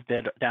 8. We moved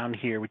that down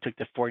here. We took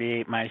the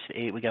 48 minus the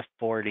 8. We got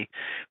 40.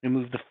 We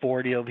moved the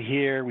 40 over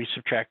here. We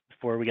subtracted the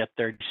 4. We got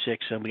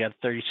 36, and we got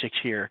 36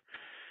 here.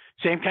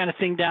 Same kind of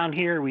thing down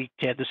here. We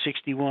had the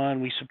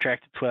 61. We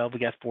subtracted 12. We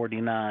got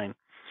 49.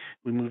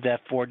 We moved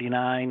that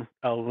 49.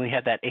 Oh, we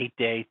had that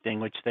 8-day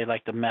thing, which they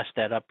like to mess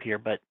that up here,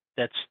 but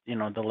that's,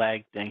 the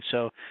lag thing.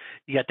 So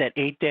you got that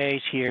 8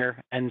 days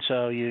here, and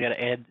so you got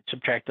to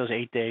subtract those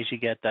 8 days. You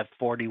get that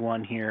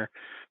 41 here.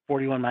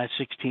 41 minus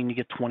 16, you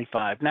get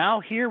 25. Now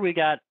here we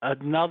got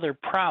another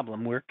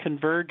problem. We're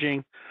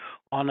converging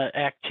on an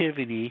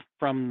activity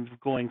from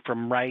going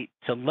from right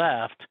to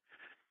left,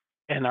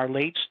 and our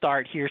late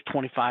start here is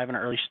 25, and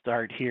our late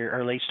start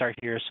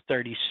here is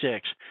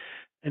 36.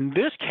 In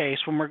this case,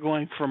 when we're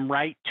going from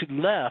right to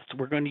left,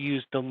 we're going to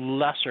use the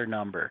lesser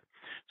number.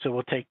 So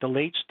we'll take the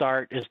late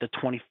start as the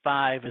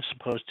 25 as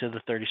opposed to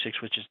the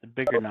 36, which is the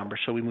bigger number.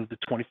 So we move the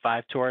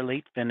 25 to our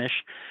late finish,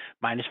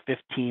 minus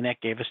 15, that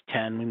gave us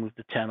 10. We moved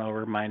the 10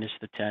 over, minus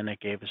the 10,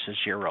 that gave us a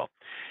 0.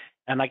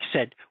 And like I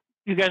said,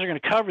 you guys are going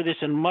to cover this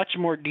in much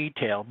more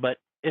detail, but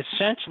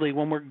essentially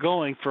when we're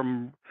going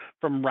from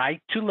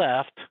right to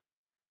left,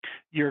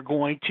 you're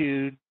going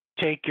to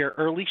take your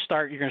early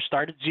start. You're going to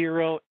start at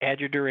 0, add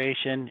your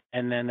duration,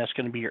 and then that's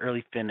going to be your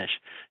early finish.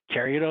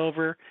 Carry it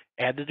over,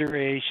 add the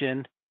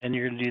duration, and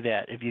you're going to do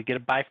that. If you get a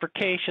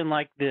bifurcation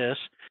like this,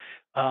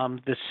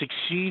 the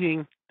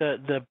succeeding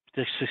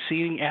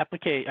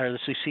application or the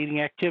succeeding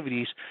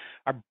activities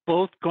are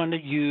both going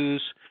to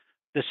use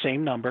the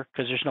same number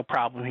because there's no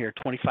problem here.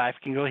 25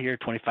 can go here,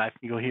 25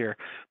 can go here.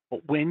 But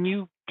when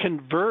you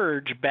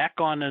converge back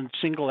on a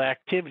single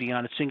activity,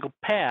 on a single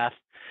path,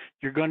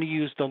 you're going to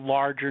use the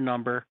larger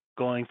number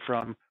going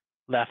from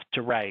left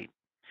to right.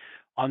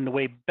 On the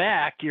way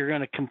back, you're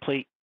going to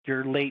complete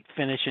your late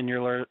finish and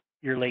your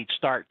late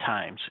start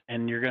times,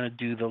 and you're going to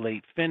do the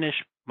late finish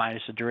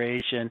minus the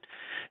duration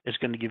is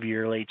going to give you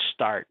your late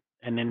start.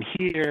 And then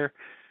here,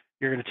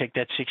 you're going to take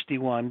that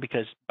 61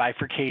 because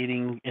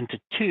bifurcating into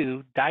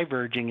 2,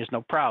 diverging is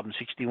no problem.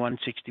 61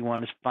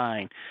 is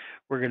fine.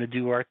 We're going to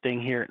do our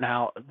thing here.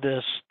 Now,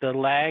 the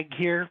lag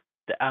here,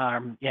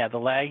 the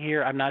lag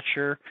here, I'm not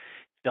sure if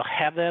they'll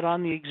have that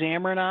on the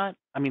exam or not.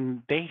 I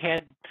mean, they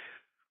had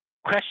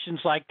questions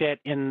like that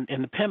in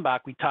the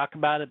PMBOK. We talked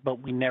about it,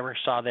 but we never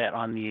saw that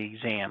on the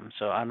exam.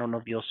 So I don't know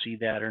if you'll see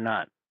that or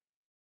not.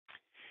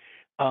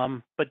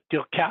 But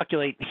you'll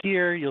calculate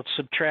here, you'll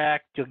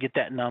subtract, you'll get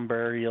that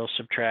number, you'll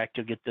subtract,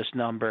 you'll get this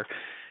number.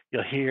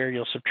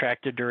 You'll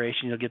subtract the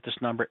duration, you'll get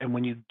this number. And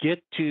when you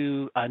get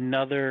to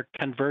another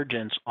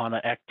convergence on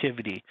an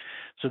activity,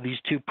 so these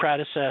two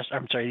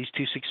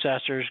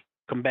successors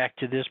come back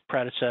to this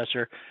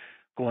predecessor,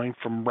 going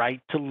from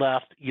right to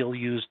left, you'll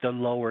use the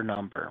lower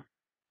number.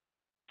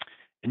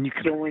 And you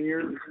can. So when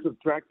you're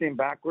subtracting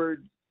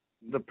backwards,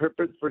 the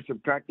purpose for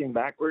subtracting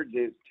backwards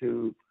is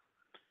to.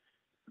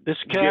 This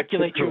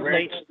calculates your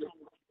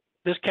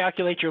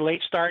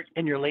late start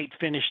and your late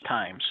finish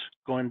times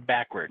going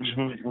backwards.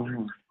 Mm-hmm,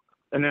 mm-hmm.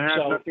 And it has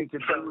nothing to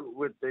do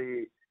with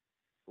the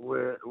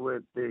what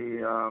do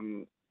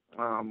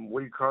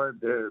you call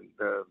it,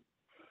 the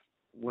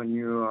when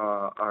you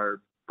are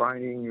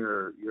finding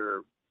your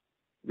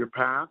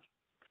path,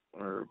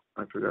 or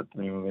I forgot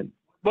the name of it.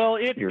 Well,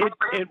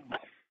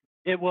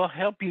 it will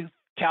help you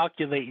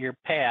calculate your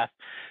path.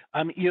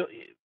 You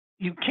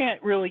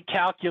can't really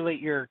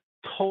calculate your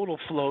total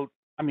float.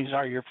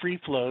 Your free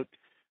float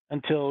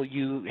until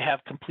you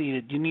have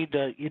completed. You need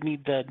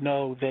to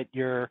know that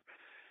your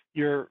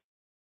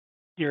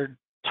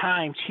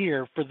times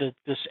here for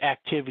this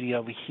activity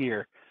over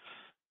here.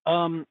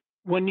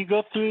 When you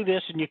go through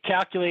this and you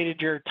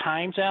calculated your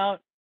times out,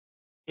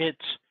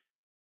 it's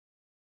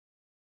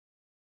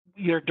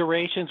your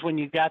durations. When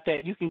you got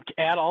that, you can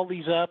add all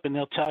these up and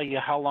they'll tell you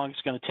how long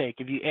it's going to take.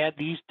 If you add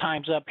these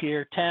times up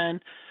here, 10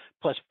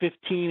 plus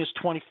 15 is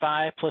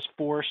 25, plus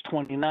 4 is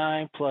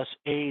 29, plus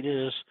 8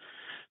 is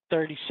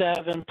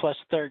 37, plus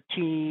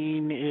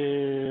 13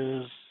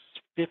 is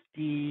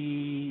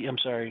 50.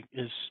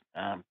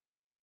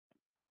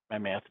 My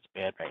math is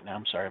bad right now.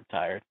 I'm sorry, I'm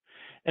tired.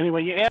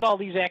 Anyway, you add all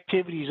these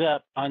activities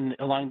up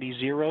along these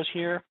zeros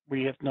here, where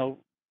you have no.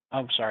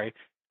 I'm sorry,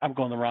 I'm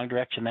going the wrong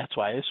direction. That's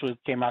why this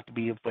came out to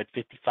be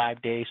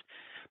 55 days,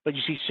 but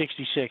you see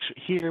 66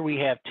 here. We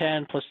have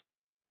 10 plus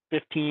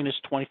 15 is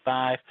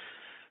 25,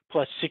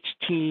 plus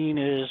 16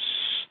 is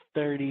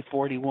 30,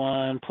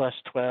 41, plus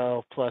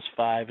 12 plus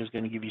 5 is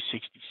going to give you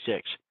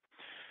 66.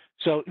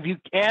 So if you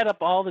add up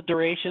all the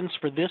durations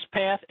for this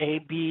path, A,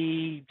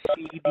 B,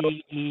 C,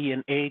 D, E,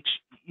 and H,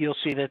 you'll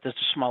see that that's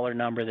a smaller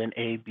number than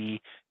A,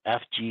 B,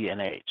 F, G, and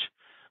H.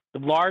 The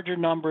larger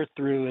number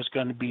through is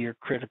going to be your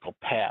critical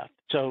path.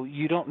 So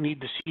you don't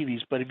need to see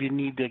these, but if you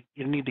need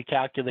to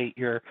calculate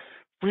your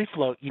free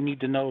float, you need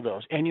to know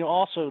those. And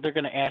they're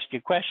going to ask you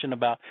a question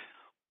about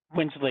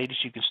when's the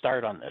latest you can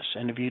start on this.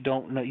 And if you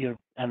don't know,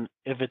 and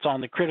if it's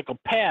on the critical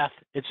path,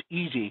 it's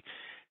easy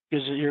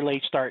because your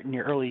late start and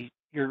your early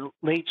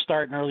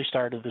start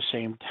are the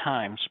same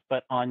times.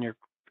 But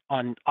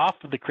off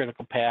of the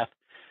critical path,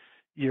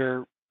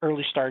 your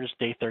early start is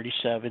day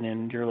 37,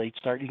 and your late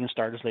start, you can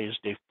start as late as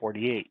day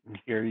 48. And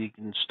here you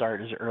can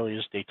start as early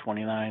as day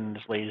 29 and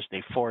as late as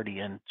day 40,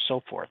 and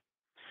so forth.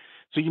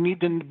 So you need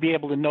to be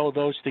able to know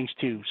those things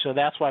too. So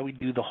that's why we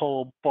do the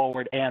whole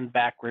forward and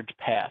backwards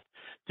path.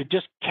 To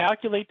just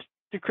calculate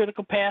the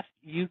critical path,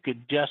 you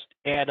could just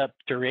add up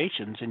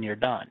durations and you're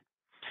done.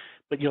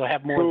 But you'll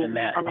have more than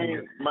that.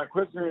 My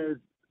question is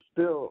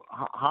still,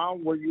 how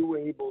were you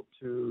able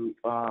to,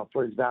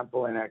 for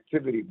example, in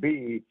activity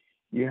B,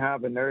 you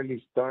have an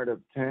early start of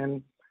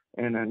 10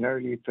 and an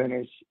early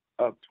finish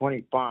of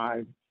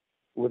 25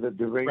 with a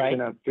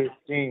duration of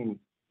 15.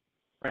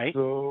 Right.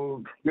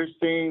 So you're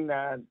saying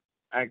that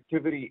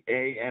activity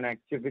A and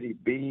activity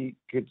B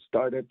could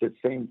start at the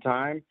same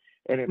time?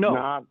 And if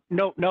not,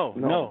 no,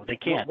 they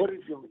can't. What is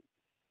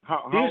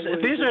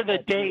these are the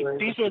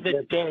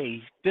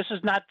days. This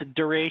is not the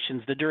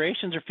durations. The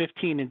durations are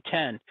 15 and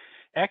 10.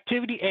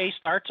 Activity A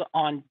starts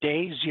on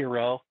day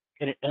 0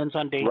 and it ends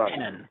on day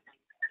 10.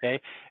 Okay.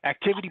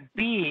 Activity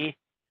B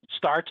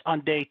starts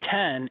on day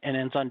 10 and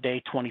ends on day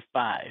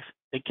 25.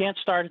 They can't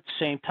start at the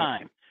same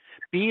time.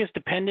 B is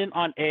dependent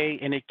on A,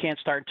 and it can't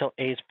start until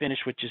A is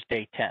finished, which is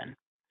day 10.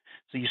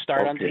 So you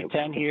start on day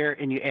 10 here,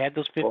 and you add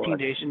those 15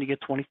 days, and you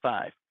get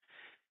 25.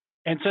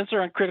 And since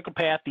they're on critical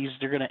path,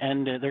 they're going to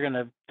end.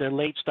 Their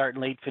late start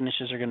and late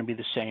finishes are going to be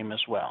the same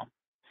as well.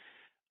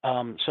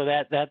 So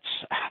that's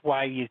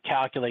why you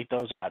calculate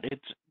those out.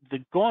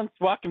 It's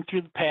walking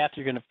through the path.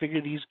 You're going to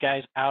figure these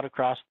guys out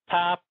across the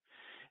top,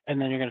 and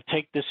then you're going to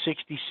take this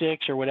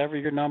 66 or whatever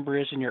your number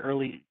is in your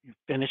early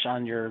finish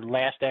on your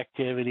last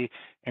activity,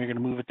 and you're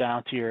going to move it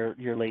down to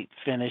your late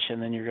finish,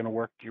 and then you're going to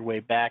work your way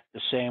back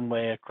the same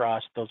way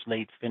across those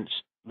late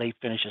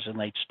finishes and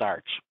late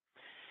starts.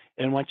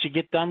 And once you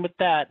get done with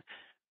that,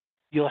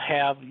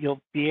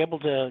 you'll be able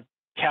to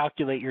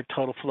calculate your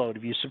total float.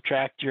 If you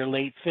subtract your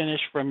late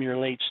finish from your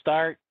late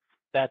start,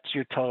 that's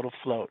your total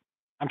float.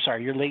 I'm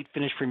sorry, your late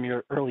finish from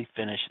your early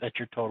finish. That's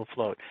your total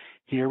float.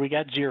 Here we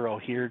got 0.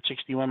 Here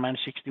 61 minus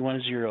 61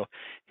 is 0.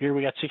 Here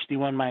we got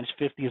 61 minus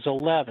 50 is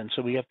 11,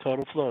 so we have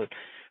total float.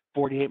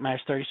 48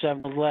 minus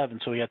 37 is 11,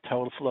 so we have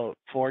total float.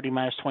 40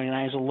 minus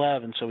 29 is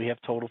 11, so we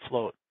have total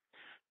float.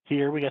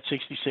 Here we got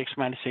 66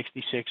 minus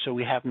 66, so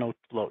we have no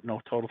float,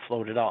 no total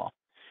float at all.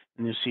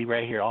 And you see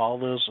right here, all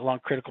those along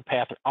critical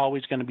path are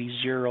always going to be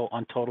 0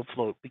 on total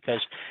float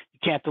because you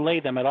can't delay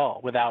them at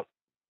all without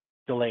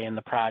delaying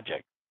the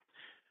project.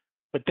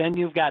 But then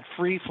you've got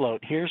free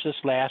float. Here's this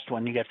last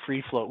one. You got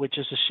free float, which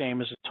is the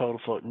same as a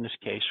total float in this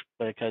case,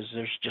 because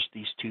there's just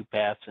these 2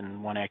 paths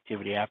and 1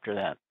 activity after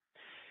that.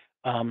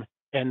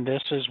 And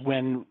this is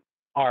when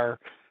our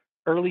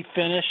early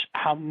finish,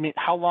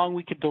 how long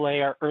we could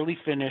delay our early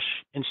finish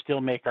and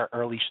still make our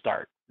early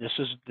start. This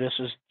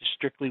is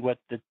strictly what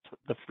the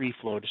free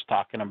float is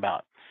talking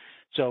about.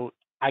 So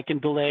I can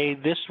delay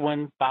this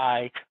one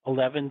by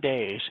 11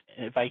 days.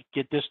 If I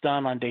get this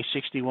done on day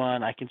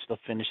 61, I can still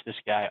finish this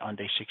guy on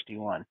day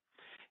 61.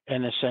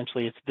 And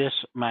essentially it's this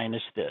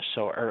minus this.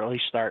 So our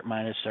early start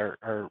minus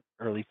our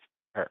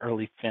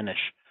early finish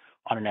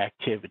on an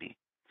activity.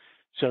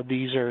 So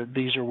these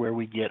are where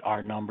we get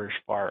our numbers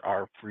for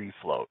our free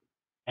float.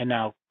 And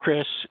now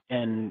Chris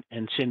and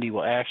Cindy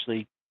will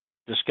actually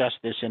discuss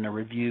this in a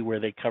review where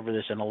they cover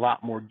this in a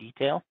lot more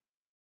detail.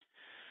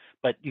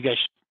 But you guys,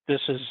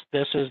 this is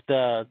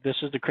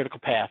the critical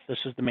path. This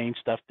is the main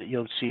stuff that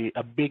you'll see.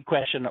 A big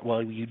question.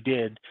 Well, you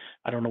did.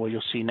 I don't know what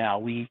you'll see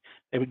now.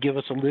 They would give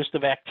us a list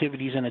of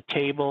activities in a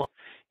table,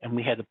 and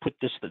we had to put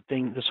this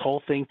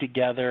whole thing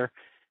together.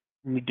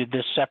 We did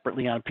this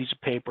separately on a piece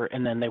of paper,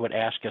 and then they would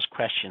ask us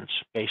questions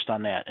based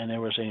on that. And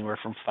there was anywhere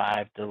from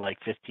 5 to like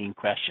 15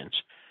 questions.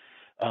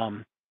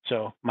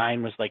 So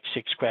mine was like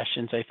 6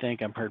 questions, I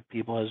think. I've heard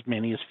people as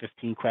many as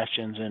 15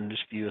 questions and as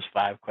few as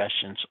 5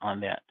 questions on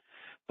that.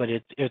 But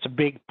it's a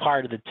big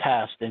part of the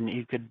test, and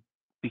you could,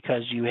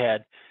 because you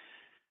had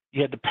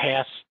to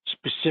pass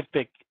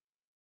specific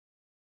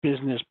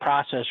business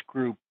process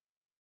group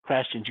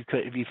questions. You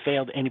could, if you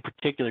failed any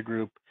particular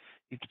group,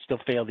 you could still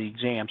fail the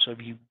exam. So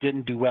if you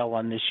didn't do well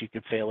on this, you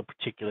could fail a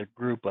particular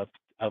group of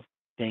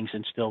things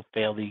and still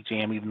fail the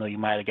exam, even though you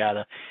might have got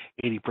a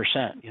 80%,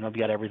 if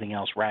you got everything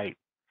else right.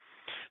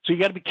 So you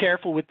got to be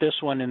careful with this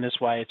one, and that's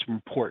why it's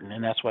important,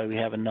 and that's why we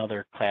have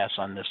another class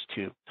on this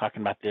too,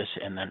 talking about this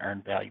and then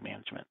earned value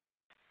management.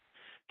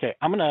 Okay,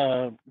 I'm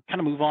gonna kind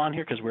of move on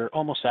here because we're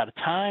almost out of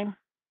time.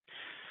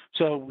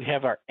 So we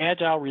have our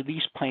agile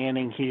release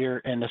planning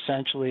here, and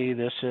essentially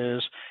this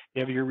is,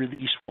 you have your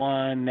release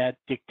 1 that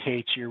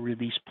dictates your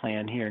release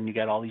plan here, and you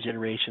got all these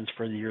iterations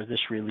for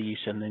this release,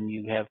 and then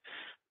you'll have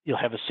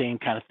the same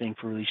kind of thing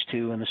for release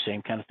 2 and the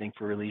same kind of thing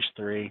for release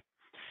 3.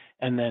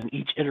 And then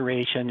each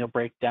iteration, you'll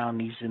break down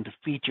these into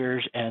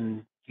features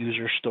and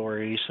user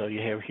stories. So you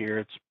have here,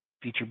 it's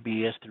feature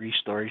B has 3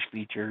 stories,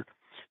 feature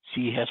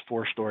C has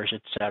 4 stories,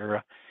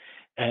 etc.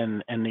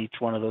 And each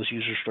one of those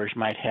user stories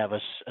might have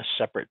a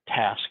separate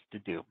task to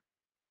do.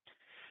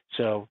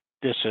 So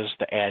this is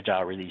the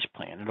agile release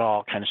plan. It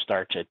all kind of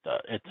starts at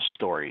the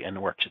story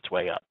and works its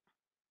way up.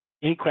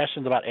 Any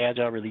questions about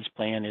agile release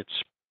plan?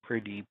 It's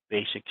pretty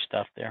basic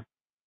stuff there.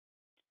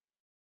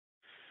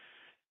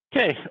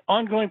 Okay,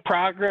 ongoing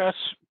progress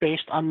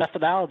based on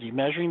methodology.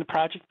 Measuring the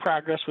project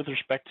progress with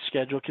respect to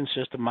schedule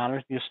consists of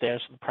monitoring the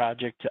status of the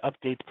project to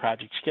update the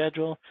project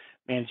schedule,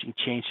 managing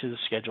change to the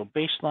schedule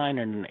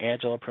baseline, and an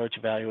agile approach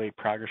evaluate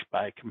progress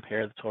by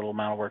compare the total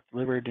amount of work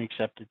delivered and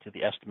accepted to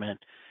the estimate,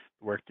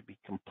 the work to be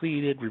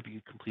completed, review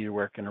completed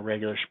work in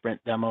irregular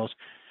sprint demos,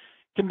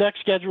 conduct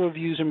schedule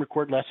reviews and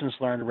record lessons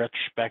learned,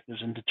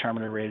 retrospectives, and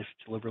determine the rate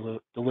of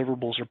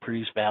deliverables are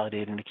produced,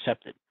 validated, and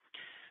accepted.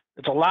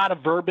 It's a lot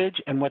of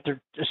verbiage, and what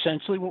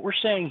we're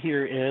saying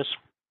here is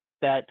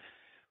that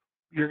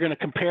you're going to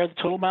compare the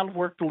total amount of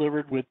work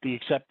delivered with the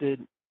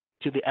accepted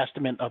to the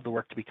estimate of the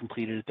work to be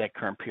completed at that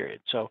current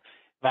period. So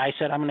if I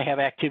said I'm going to have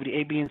activity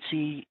A, B, and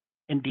C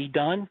and D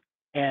done,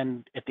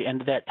 and at the end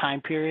of that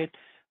time period,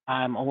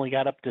 I'm only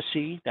got up to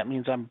C, that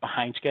means I'm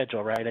behind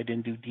schedule, right? I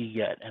didn't do D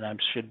yet, and I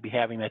should be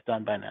having that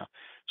done by now.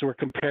 So we're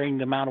comparing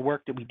the amount of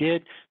work that we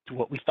did to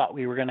what we thought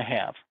we were going to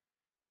have.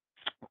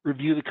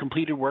 Review the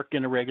completed work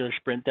in irregular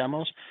sprint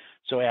demos.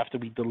 So after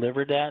we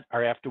deliver that,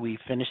 or after we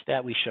finish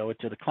that, we show it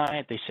to the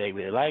client. They say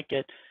we like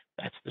it.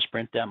 That's the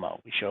sprint demo.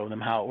 We show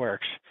them how it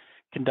works.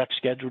 Conduct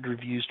scheduled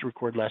reviews to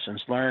record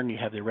lessons learned. You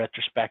have the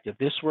retrospective.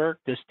 This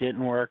worked. This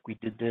didn't work. We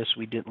did this.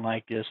 We didn't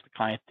like this. The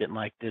client didn't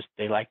like this.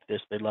 They liked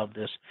this. They loved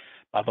this.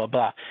 Blah, blah,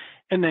 blah.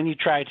 And then you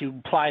try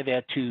to apply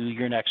that to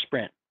your next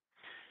sprint.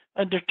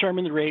 And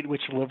determine the rate at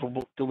which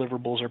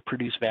deliverables are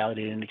produced,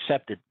 validated, and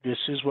accepted. This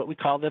is what we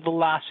call the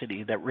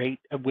velocity, that rate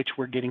at which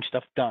we're getting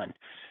stuff done.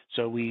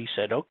 So we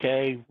said,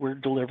 okay, we're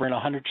delivering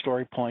 100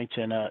 story points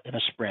in a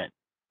sprint.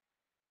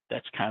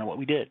 That's kind of what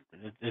we did.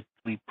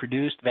 We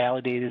produced,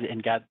 validated,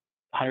 and got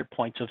 100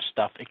 points of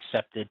stuff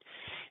accepted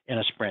in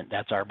a sprint.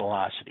 That's our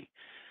velocity.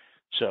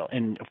 So,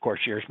 and of course,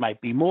 yours might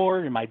be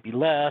more, it might be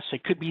less.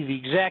 It could be the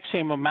exact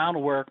same amount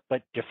of work,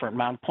 but different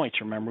amount of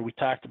points. Remember, we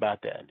talked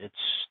about that.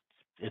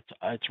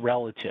 It's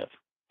relative.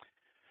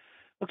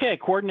 Okay,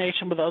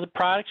 coordination with other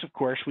products, of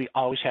course, we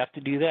always have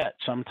to do that.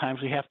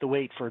 Sometimes we have to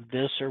wait for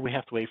this or we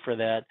have to wait for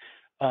that,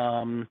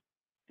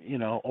 you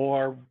know,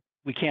 or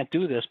we can't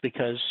do this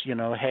because, you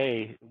know,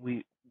 hey,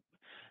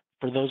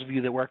 for those of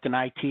you that worked in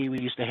IT, we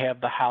used to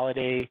have the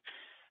holiday,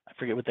 I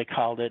forget what they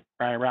called it,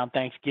 right around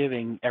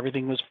Thanksgiving,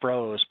 everything was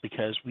froze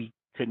because they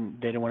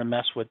didn't want to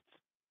mess with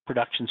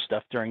production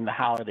stuff during the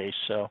holidays.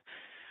 So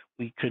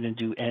we couldn't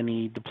do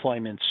any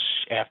deployments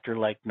after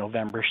like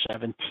November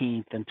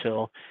 17th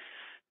until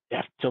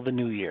the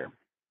new year.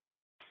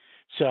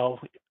 So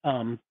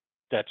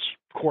that's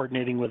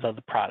coordinating with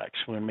other products.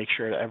 We want to make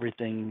sure that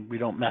we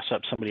don't mess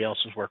up somebody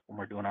else's work when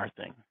we're doing our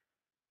thing.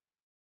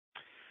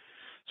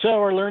 So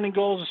our learning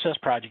goals: assess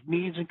project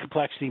needs and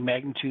complexity,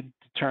 magnitude,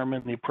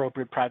 determine the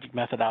appropriate project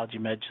methodology,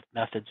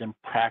 methods, and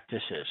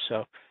practices.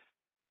 So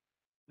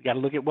we got to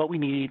look at what we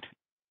need,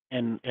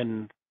 and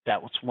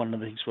that was one of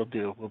the things we'll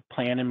do. We'll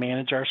plan and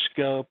manage our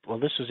scope. Well,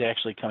 this is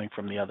actually coming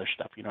from the other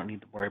stuff. You don't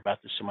need to worry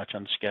about this so much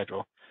on the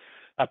schedule.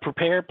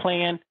 Prepare,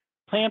 plan,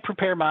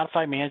 prepare,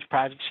 modify, manage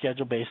project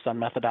schedule based on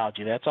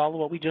methodology. That's all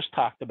what we just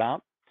talked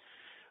about.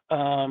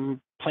 Plan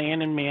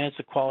and manage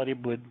the quality.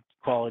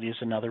 Quality is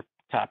another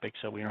topic,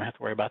 so we don't have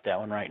to worry about that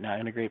one right now.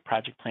 Integrate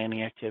project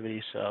planning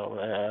activities.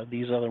 So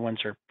these other ones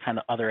are kind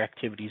of other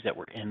activities that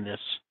were in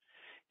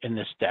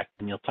this deck,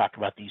 and you'll talk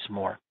about these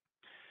more.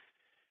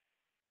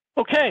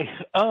 Okay,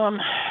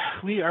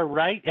 we are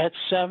right at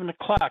 7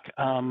 o'clock.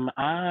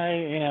 I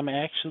am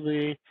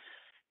actually,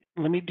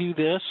 let me do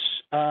this.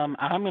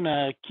 I'm going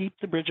to keep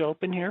the bridge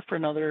open here for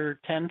another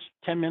 10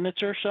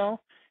 minutes or so,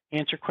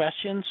 answer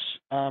questions.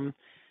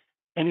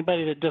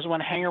 Anybody that doesn't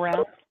want to hang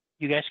around,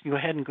 you guys can go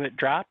ahead and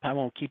drop. I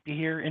won't keep you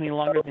here any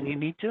longer than you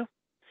need to,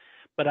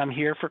 but I'm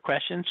here for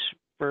questions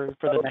for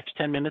the next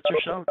 10 minutes or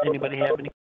so. Anybody have any